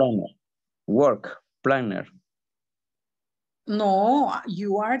 Journal. Work planner. No,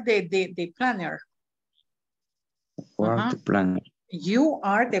 you are the planner. Work planner. You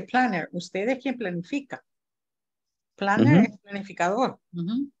are the planner. Usted es quien planifica. Planner es planificador.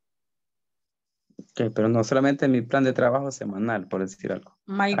 Okay, pero no solamente mi plan de trabajo semanal, por decir algo.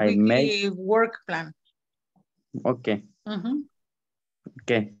 My weekly work plan. Okay.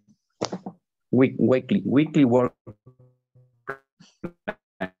 Okay. Weekly work.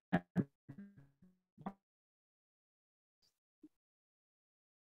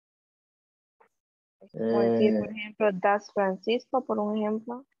 Como decir, por ejemplo, that's Francisco, por un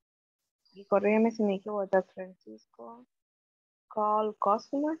ejemplo. Y corrígeme si me equivoco, that's Francisco. Call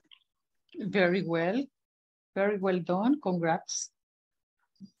customer. Very well. Very well done. Congrats.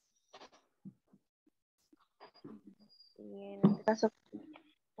 Y en este caso,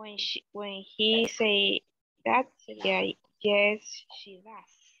 when he say that, sería yes, she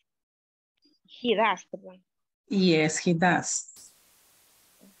does. He does, perdón. Yes, he does.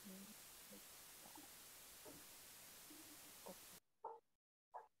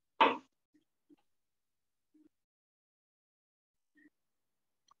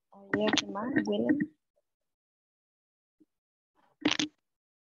 Oye, ¿qué más, William?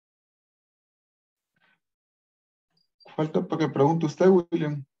 Falta para que pregunte usted,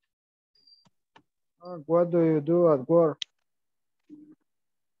 William. What do you do at work?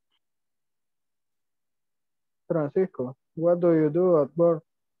 Francisco, what do you do at work?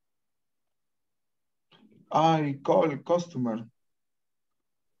 I call customer.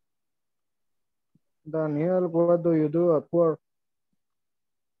 Daniel, what do you do at work?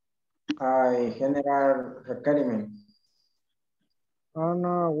 I general requirement.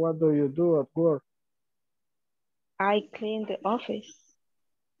 Anna, what do you do at work? I clean the office.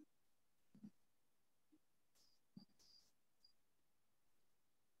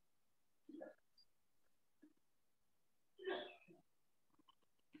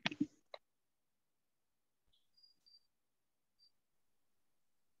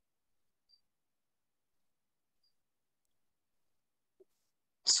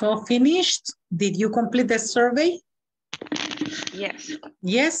 So finished? Did you complete the survey? Yes.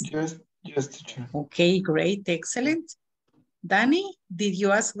 Yes? Yes, teacher. Okay, great, excellent. Danny, did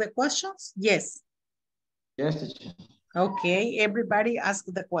you ask the questions? Yes. Yes, teacher. Okay, everybody ask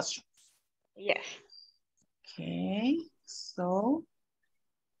the questions. Yes. Okay, so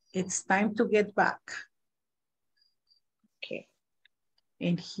it's time to get back. Okay.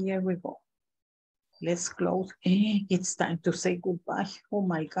 And here we go. Let's close. It's time to say goodbye. Oh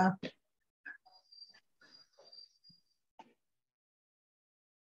my God.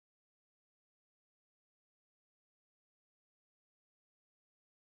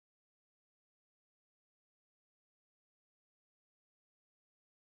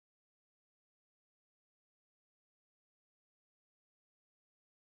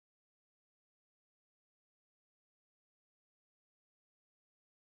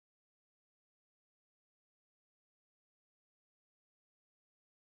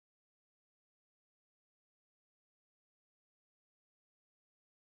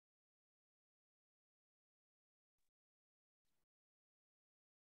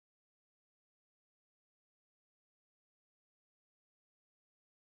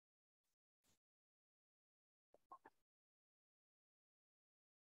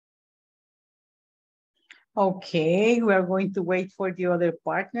 Okay, we are going to wait for the other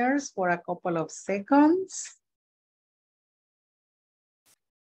partners for a couple of seconds.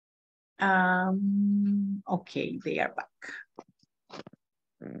 Okay, they are back.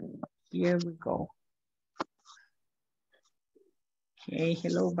 Here we go. Okay,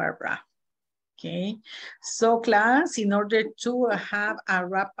 hello, Barbara. Okay, so class, in order to have a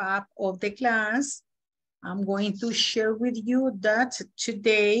wrap up of the class, I'm going to share with you that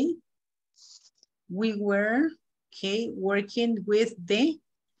today we were, okay, working with the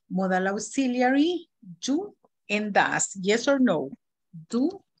modal auxiliary do and does. Yes or no? Do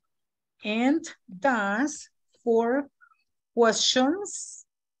and does for questions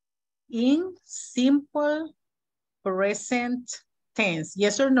in simple present tense.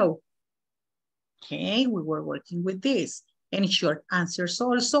 Yes or no? Okay, we were working with this. And short answers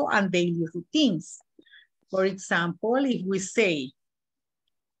also and daily routines. For example, if we say,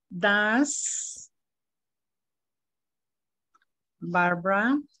 does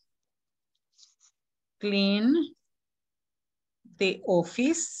Barbara clean the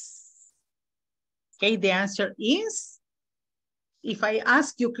office? Okay, the answer is, if I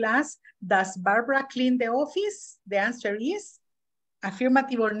ask you class, does Barbara clean the office? The answer is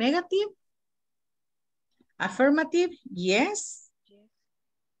affirmative or negative? Affirmative, yes.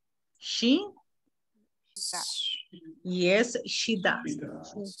 She? Yes, she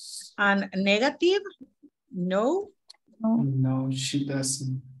does. And negative, no? No, she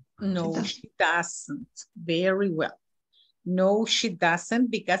doesn't. No, she doesn't. Very well. No, she doesn't,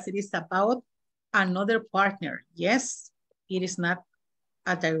 because it is about another partner. Yes, it is not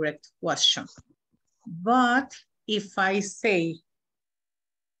a direct question. But if I say,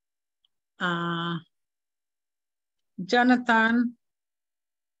 Jonathan,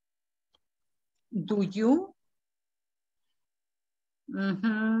 do you?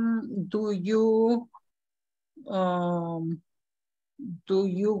 Do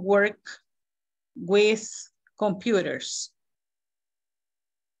you work with computers?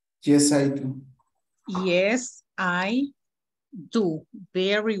 Yes, I do. Yes, I do.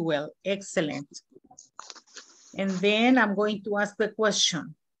 Very well. Excellent. And then I'm going to ask the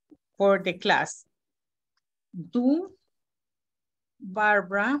question for the class. Do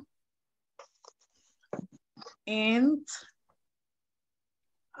Barbara and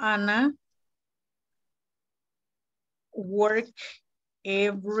Anna work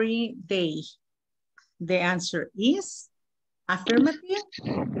every day? The answer is affirmative.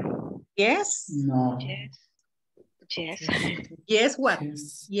 Yes. No. Yes. Yes, what?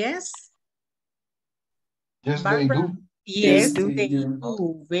 Yes. Yes. Yes, Barbara? they do. Yes, Yes, they they do.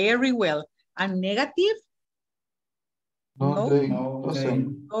 do. Very well. And negative? No, they No,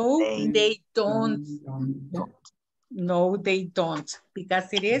 doesn't. No, they don't. don't. No, they don't,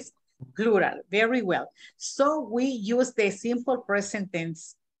 because it is plural. Very well. So we use the simple present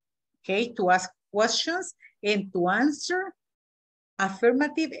tense, okay, to ask questions and to answer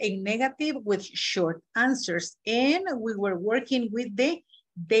affirmative and negative with short answers. And we were working with the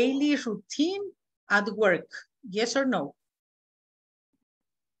daily routine at work. Yes or no?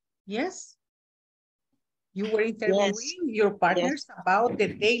 Yes? You were interviewing your partners about the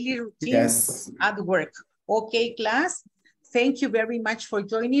daily routine at work. Okay, class. Thank you very much for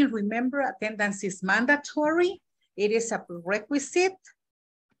joining. Remember, attendance is mandatory. It is a prerequisite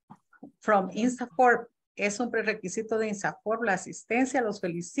from INSAFORP. Es un prerequisito de INSAFORP la asistencia. Los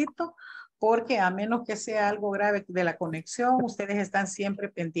felicito porque a menos que sea algo grave de la conexión, ustedes están siempre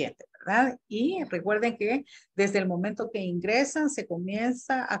pendientes, ¿verdad? Y recuerden que desde el momento que ingresan se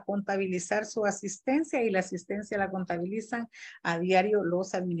comienza a contabilizar su asistencia y la asistencia la contabilizan a diario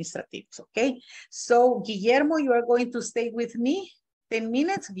los administrativos, ¿ok? So, Guillermo, you are going to stay with me 10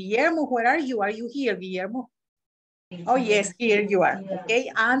 minutes. Guillermo, where are you? Are you here, Guillermo? Oh, yes, here you are, okay?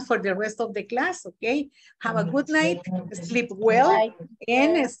 And for the rest of the class, okay? Have a good night, sleep well,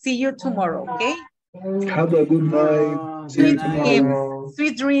 and see you tomorrow, okay? Have a good night. See you tomorrow.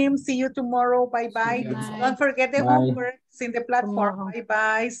 Sweet dreams. See you tomorrow. Bye-bye. Don't forget the homework in the platform.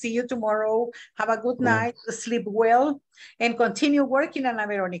 Bye-bye. See you tomorrow. Have a good night. Sleep well. And continue working, Ana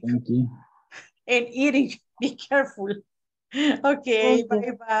Veronica. Thank you. And eating. Be careful. Okay,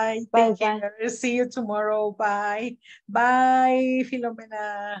 bye-bye. Take care. See you tomorrow. Bye. Bye,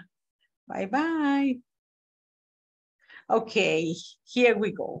 Filomena. Bye-bye. Okay, here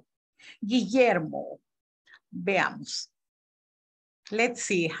we go. Guillermo, veamos. Let's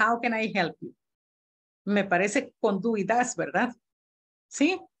see, how can I help you? Me parece con do y das, ¿verdad?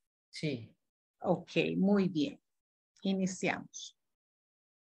 ¿Sí? Sí. Ok, muy bien. Iniciamos.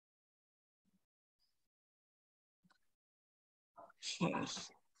 Okay.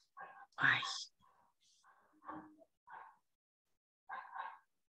 Ay.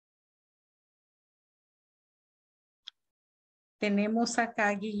 Tenemos acá,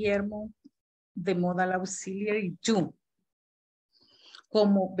 Guillermo, de modal auxiliary do.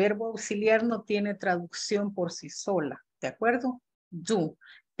 Como verbo auxiliar no tiene traducción por sí sola, ¿de acuerdo? Do,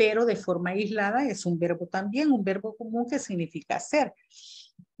 pero de forma aislada es un verbo también, un verbo común que significa hacer.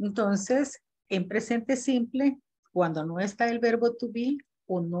 Entonces, en presente simple, cuando no está el verbo to be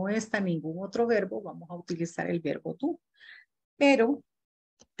o no está ningún otro verbo, vamos a utilizar el verbo do. Pero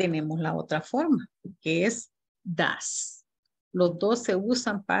tenemos la otra forma, que es does. Los dos se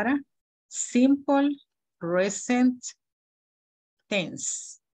usan para simple present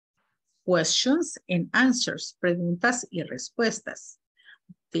tense. Questions and answers, preguntas y respuestas.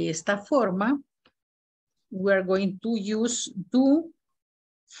 De esta forma, we are going to use do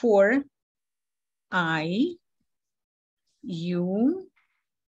for I, you,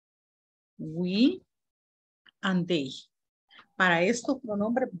 we, and they. Para estos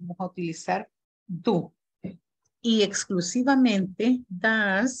pronombres vamos a utilizar do. Y exclusivamente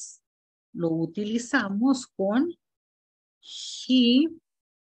does lo utilizamos con he,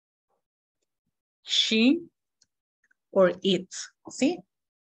 she, or it, ¿sí?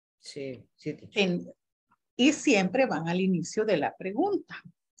 Sí, sí. Y siempre van al inicio de la pregunta.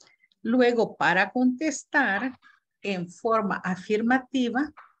 Luego, para contestar en forma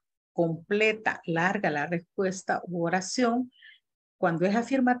afirmativa, completa, larga la respuesta u oración, cuando es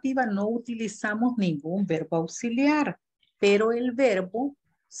afirmativa no utilizamos ningún verbo auxiliar, pero el verbo,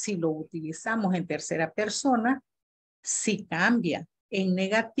 si lo utilizamos en tercera persona, sí cambia. En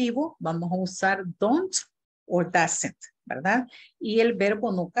negativo vamos a usar don't o doesn't, ¿verdad? Y el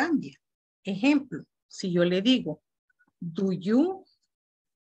verbo no cambia. Ejemplo, si yo le digo, do you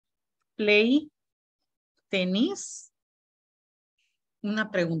play tennis?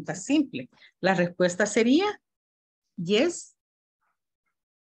 Una pregunta simple. La respuesta sería yes.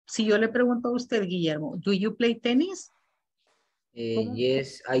 Si yo le pregunto a usted, Guillermo, do you play tennis?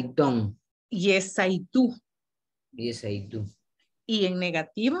 Yes, I don't. Yes, I do. Yes, I do. Y en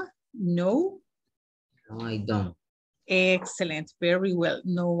negativa, no. No, I don't. Excellent, very well.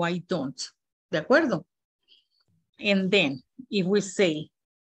 No, I don't. ¿De acuerdo? And then, if we say,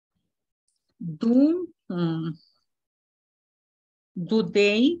 do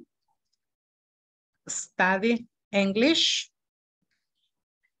they study English?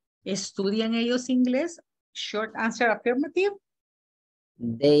 ¿Estudian ellos inglés? Short answer affirmative.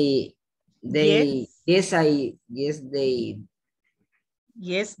 They, Yes. yes, they.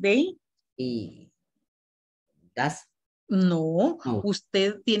 Yes, they. That's. No, No.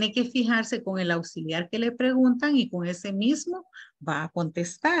 usted tiene que fijarse con el auxiliar que le preguntan y con ese mismo va a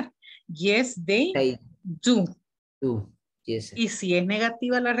contestar. Yes, they do. Do. Yes. Y si es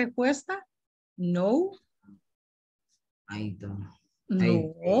negativa la respuesta, no. I don't.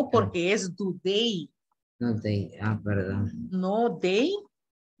 No, porque es do they. No, they. Perdón. No, they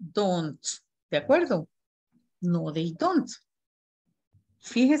don't. ¿De acuerdo? No, they don't.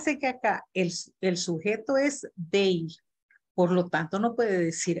 Fíjese que acá el sujeto es they. Por lo tanto, no puede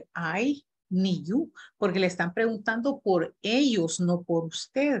decir I ni you, porque le están preguntando por ellos, no por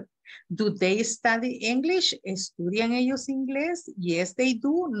usted. Do they study English? ¿Estudian ellos inglés? Yes, they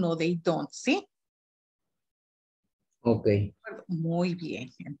do. No, they don't. ¿Sí? Ok. Muy bien.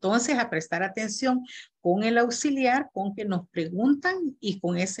 Entonces, a prestar atención con el auxiliar, con que nos preguntan y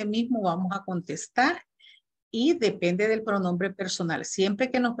con ese mismo vamos a contestar. Y depende del pronombre personal. Siempre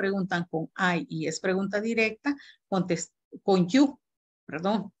que nos preguntan con I y es pregunta directa, con you,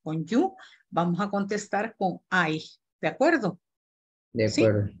 vamos a contestar con I. ¿De acuerdo? De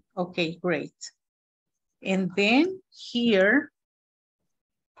acuerdo. ¿Sí? Ok, great. And then here,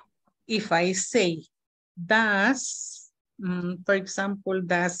 if I say, does, for example,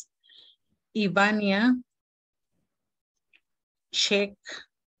 does Ivania check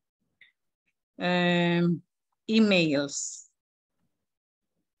emails?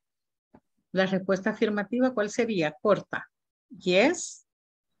 La respuesta afirmativa, ¿cuál sería? Corta. Yes.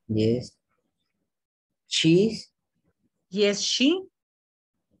 Yes. She's. Yes, she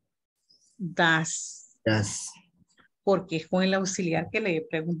does. Does. Porque es con el auxiliar que le he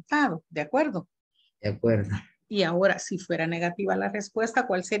preguntado. ¿De acuerdo? De acuerdo. Y ahora, si fuera negativa la respuesta,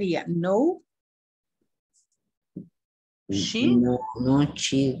 ¿cuál sería? No. She. No,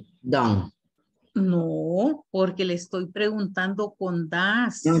 she don't. No, porque le estoy preguntando con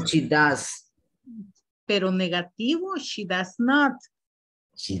does. No, she does. Pero negativo, she does not.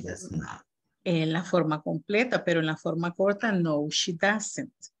 She does not. En la forma completa, pero en la forma corta, no, she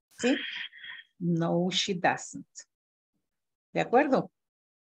doesn't. ¿Sí? No, she doesn't. ¿De acuerdo?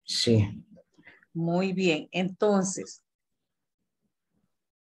 Sí. Muy bien. Entonces,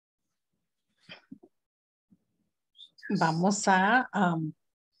 vamos a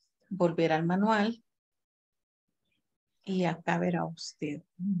volver al manual. Y acá verá usted.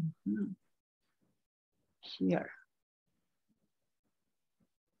 Here.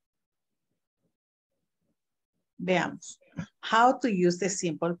 Veamos. How to use the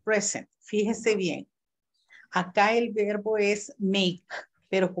simple present. Fíjese bien. Acá el verbo es make,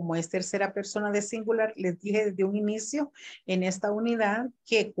 pero como es tercera persona de singular, les dije desde un inicio en esta unidad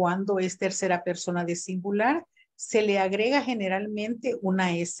que cuando es tercera persona de singular, se le agrega generalmente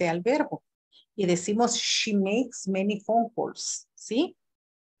una S al verbo. Y decimos, she makes many phone calls, ¿sí?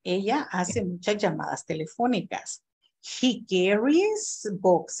 Ella hace muchas llamadas telefónicas. He carries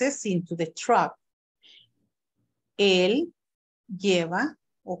boxes into the truck. Él lleva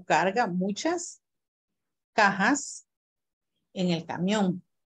o carga muchas cajas en el camión,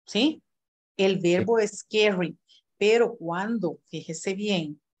 ¿sí? El verbo es carry, pero cuando, fíjese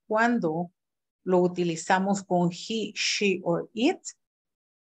bien, cuando lo utilizamos con he, she or it,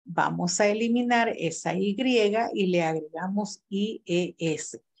 vamos a eliminar esa Y y le agregamos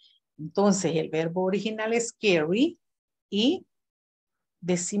IES. Entonces, el verbo original es carry y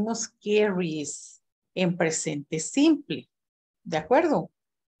decimos carries en presente simple. ¿De acuerdo?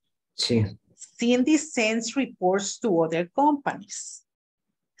 Sí. Cindy sends reports to other companies.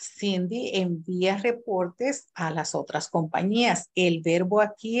 Cindy envía reportes a las otras compañías. El verbo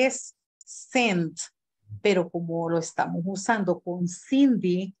aquí es send, pero como lo estamos usando con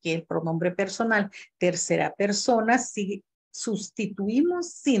Cindy, que es el pronombre personal, tercera persona, si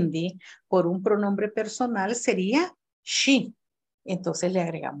sustituimos Cindy por un pronombre personal, sería she. Entonces le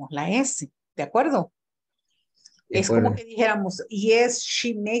agregamos la S. ¿De acuerdo? Es como que dijéramos, yes,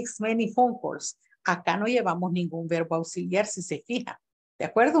 she makes many phone calls. Acá no llevamos ningún verbo auxiliar, si se fija. ¿De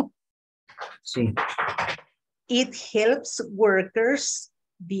acuerdo? Sí. It helps workers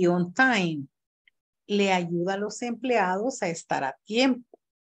be on time. Le ayuda a los empleados a estar a tiempo.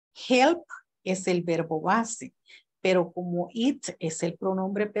 Help es el verbo base. Pero como it es el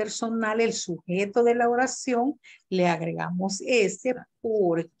pronombre personal, el sujeto de la oración, le agregamos ese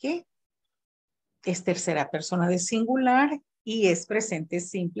porque es tercera persona de singular y es presente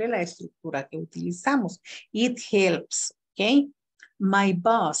simple la estructura que utilizamos. It helps, ¿ok? My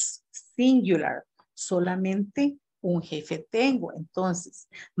boss, singular, solamente un jefe tengo. Entonces,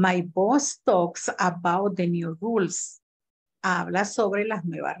 my boss talks about the new rules. Habla sobre las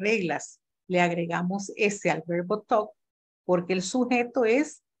nuevas reglas. Le agregamos ese al verbo talk porque el sujeto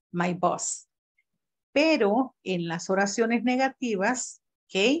es my boss. Pero en las oraciones negativas,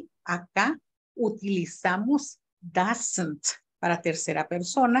 ¿ok? Acá utilizamos doesn't para tercera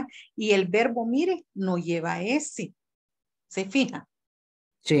persona y el verbo, mire, no lleva ese. ¿Se fija?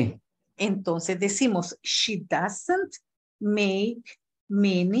 Sí. Entonces decimos, she doesn't make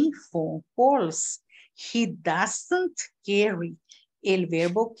many phone calls. He doesn't carry. El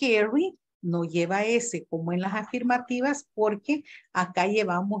verbo carry no lleva ese como en las afirmativas porque acá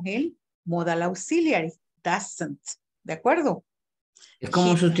llevamos el modal auxiliary, doesn't. ¿De acuerdo? Es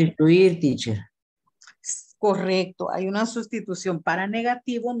como sustituir, teacher. Correcto, hay una sustitución para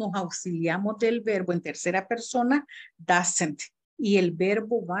negativo, nos auxiliamos del verbo en tercera persona, doesn't, y el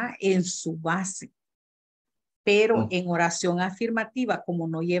verbo va en su base. Pero en oración afirmativa, como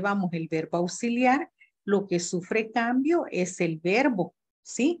no llevamos el verbo auxiliar, lo que sufre cambio es el verbo,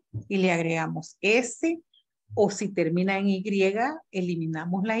 ¿sí? Y le agregamos ese, o si termina en Y,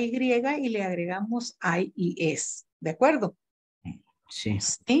 eliminamos la Y y le agregamos I y S, ¿de acuerdo? Sí.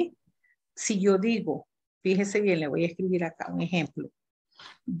 ¿Sí? Si yo digo, fíjese bien, le voy a escribir acá un ejemplo.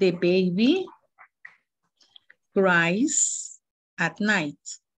 The baby cries at night.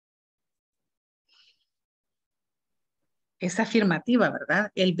 Es afirmativa,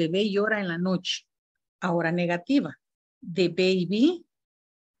 ¿verdad? El bebé llora en la noche. Ahora negativa. The baby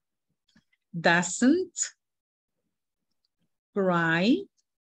doesn't cry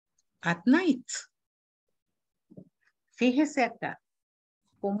at night. Fíjese acá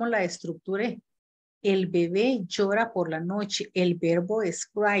cómo la estructuré. El bebé llora por la noche. El verbo es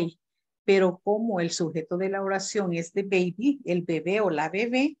cry. Pero como el sujeto de la oración es the baby, el bebé o la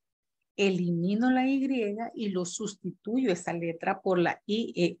bebé, elimino la Y y lo sustituyo esa letra por la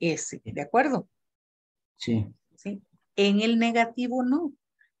IES. ¿De acuerdo? Sí. ¿Sí? En el negativo no.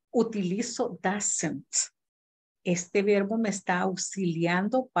 Utilizo doesn't. Este verbo me está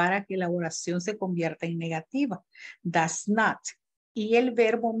auxiliando para que la oración se convierta en negativa. Does not. Y el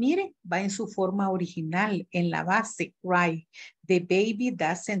verbo, mire, va en su forma original, en la base, cry. The baby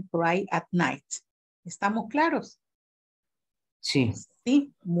doesn't cry at night. ¿Estamos claros? Sí.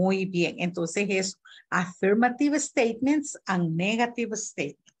 Sí, muy bien. Entonces es affirmative statements and negative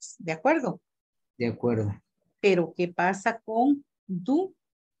statements. ¿De acuerdo? De acuerdo. Pero ¿qué pasa con do?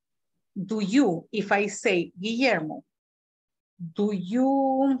 Do you, if I say, Guillermo, do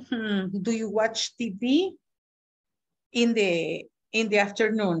you watch TV in the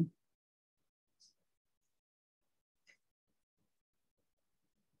afternoon?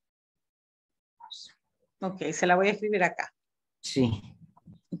 Ok, se la voy a escribir acá. Sí.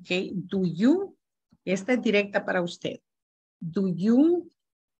 Ok, do you, esta es directa para usted. Do you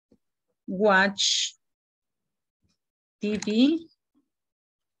watch TV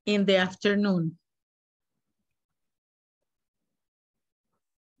in the afternoon?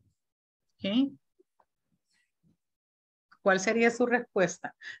 Ok. ¿Cuál sería su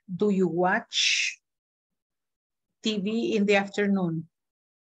respuesta? Do you watch TV in the afternoon?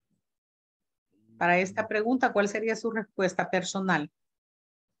 Para esta pregunta, ¿cuál sería su respuesta personal?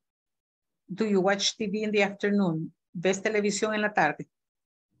 Do you watch TV in the afternoon? ¿Ves televisión en la tarde?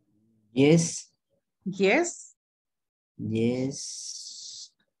 Yes. Yes. Yes.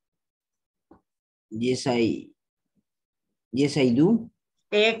 Yes, I do.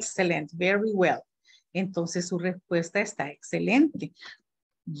 Excellent. Very well. Entonces su respuesta está excelente.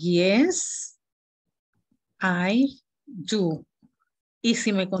 Yes, I do. Y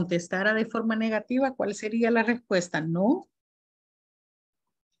si me contestara de forma negativa, ¿cuál sería la respuesta? No.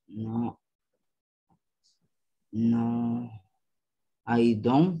 No. No. I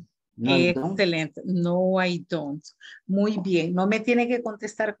don't. No, I don't. Excelente. No, I don't. Muy bien. No me tiene que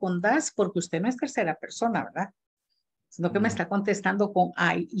contestar con does porque usted no es tercera persona, ¿verdad? Sino que me está contestando con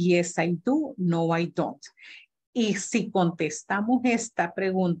I. Yes, I do. No, I don't. Y si contestamos esta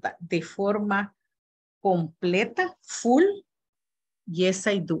pregunta de forma completa, full, yes,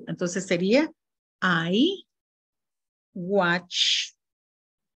 I do. Entonces sería I watch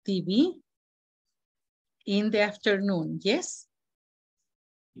TV in the afternoon. Yes.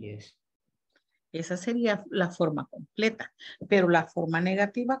 Yes. Esa sería la forma completa. Pero la forma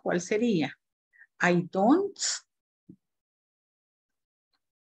negativa, ¿cuál sería? I don't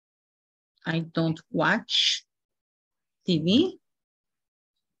I don't watch TV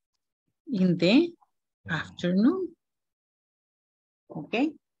in the afternoon.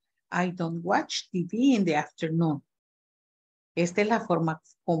 Okay. I don't watch TV in the afternoon. Esta es la forma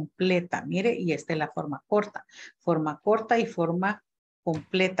completa, mire, y esta es la forma corta. Forma corta y forma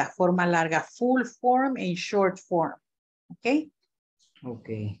completa. Forma larga, full form and short form. ¿Ok? Ok.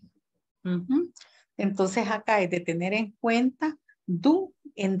 Entonces acá es de tener en cuenta do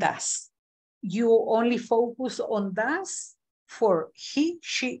and does. You only focus on does for he,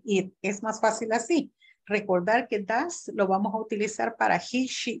 she, it. Es más fácil así. Recordar que does lo vamos a utilizar para he,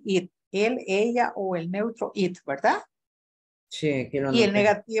 she, it. Él, ella o el neutro it, ¿verdad? Sí, aquí lo Y el anoté.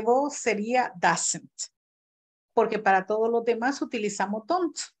 negativo sería doesn't. Porque para todos los demás utilizamos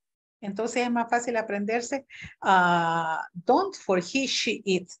don't. Entonces es más fácil aprenderse don't for he, she,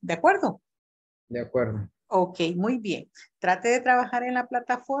 it. ¿De acuerdo? De acuerdo. Ok, muy bien. Trate de trabajar en la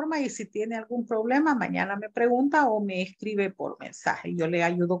plataforma y si tiene algún problema, mañana me pregunta o me escribe por mensaje. Yo le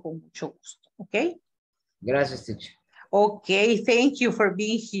ayudo con mucho gusto. ¿Ok? Gracias, teacher. Ok, thank you for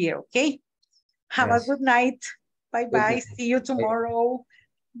being here. Ok. Have a good night. Bye bye. See you tomorrow.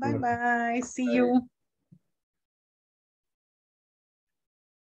 Bye bye. See you.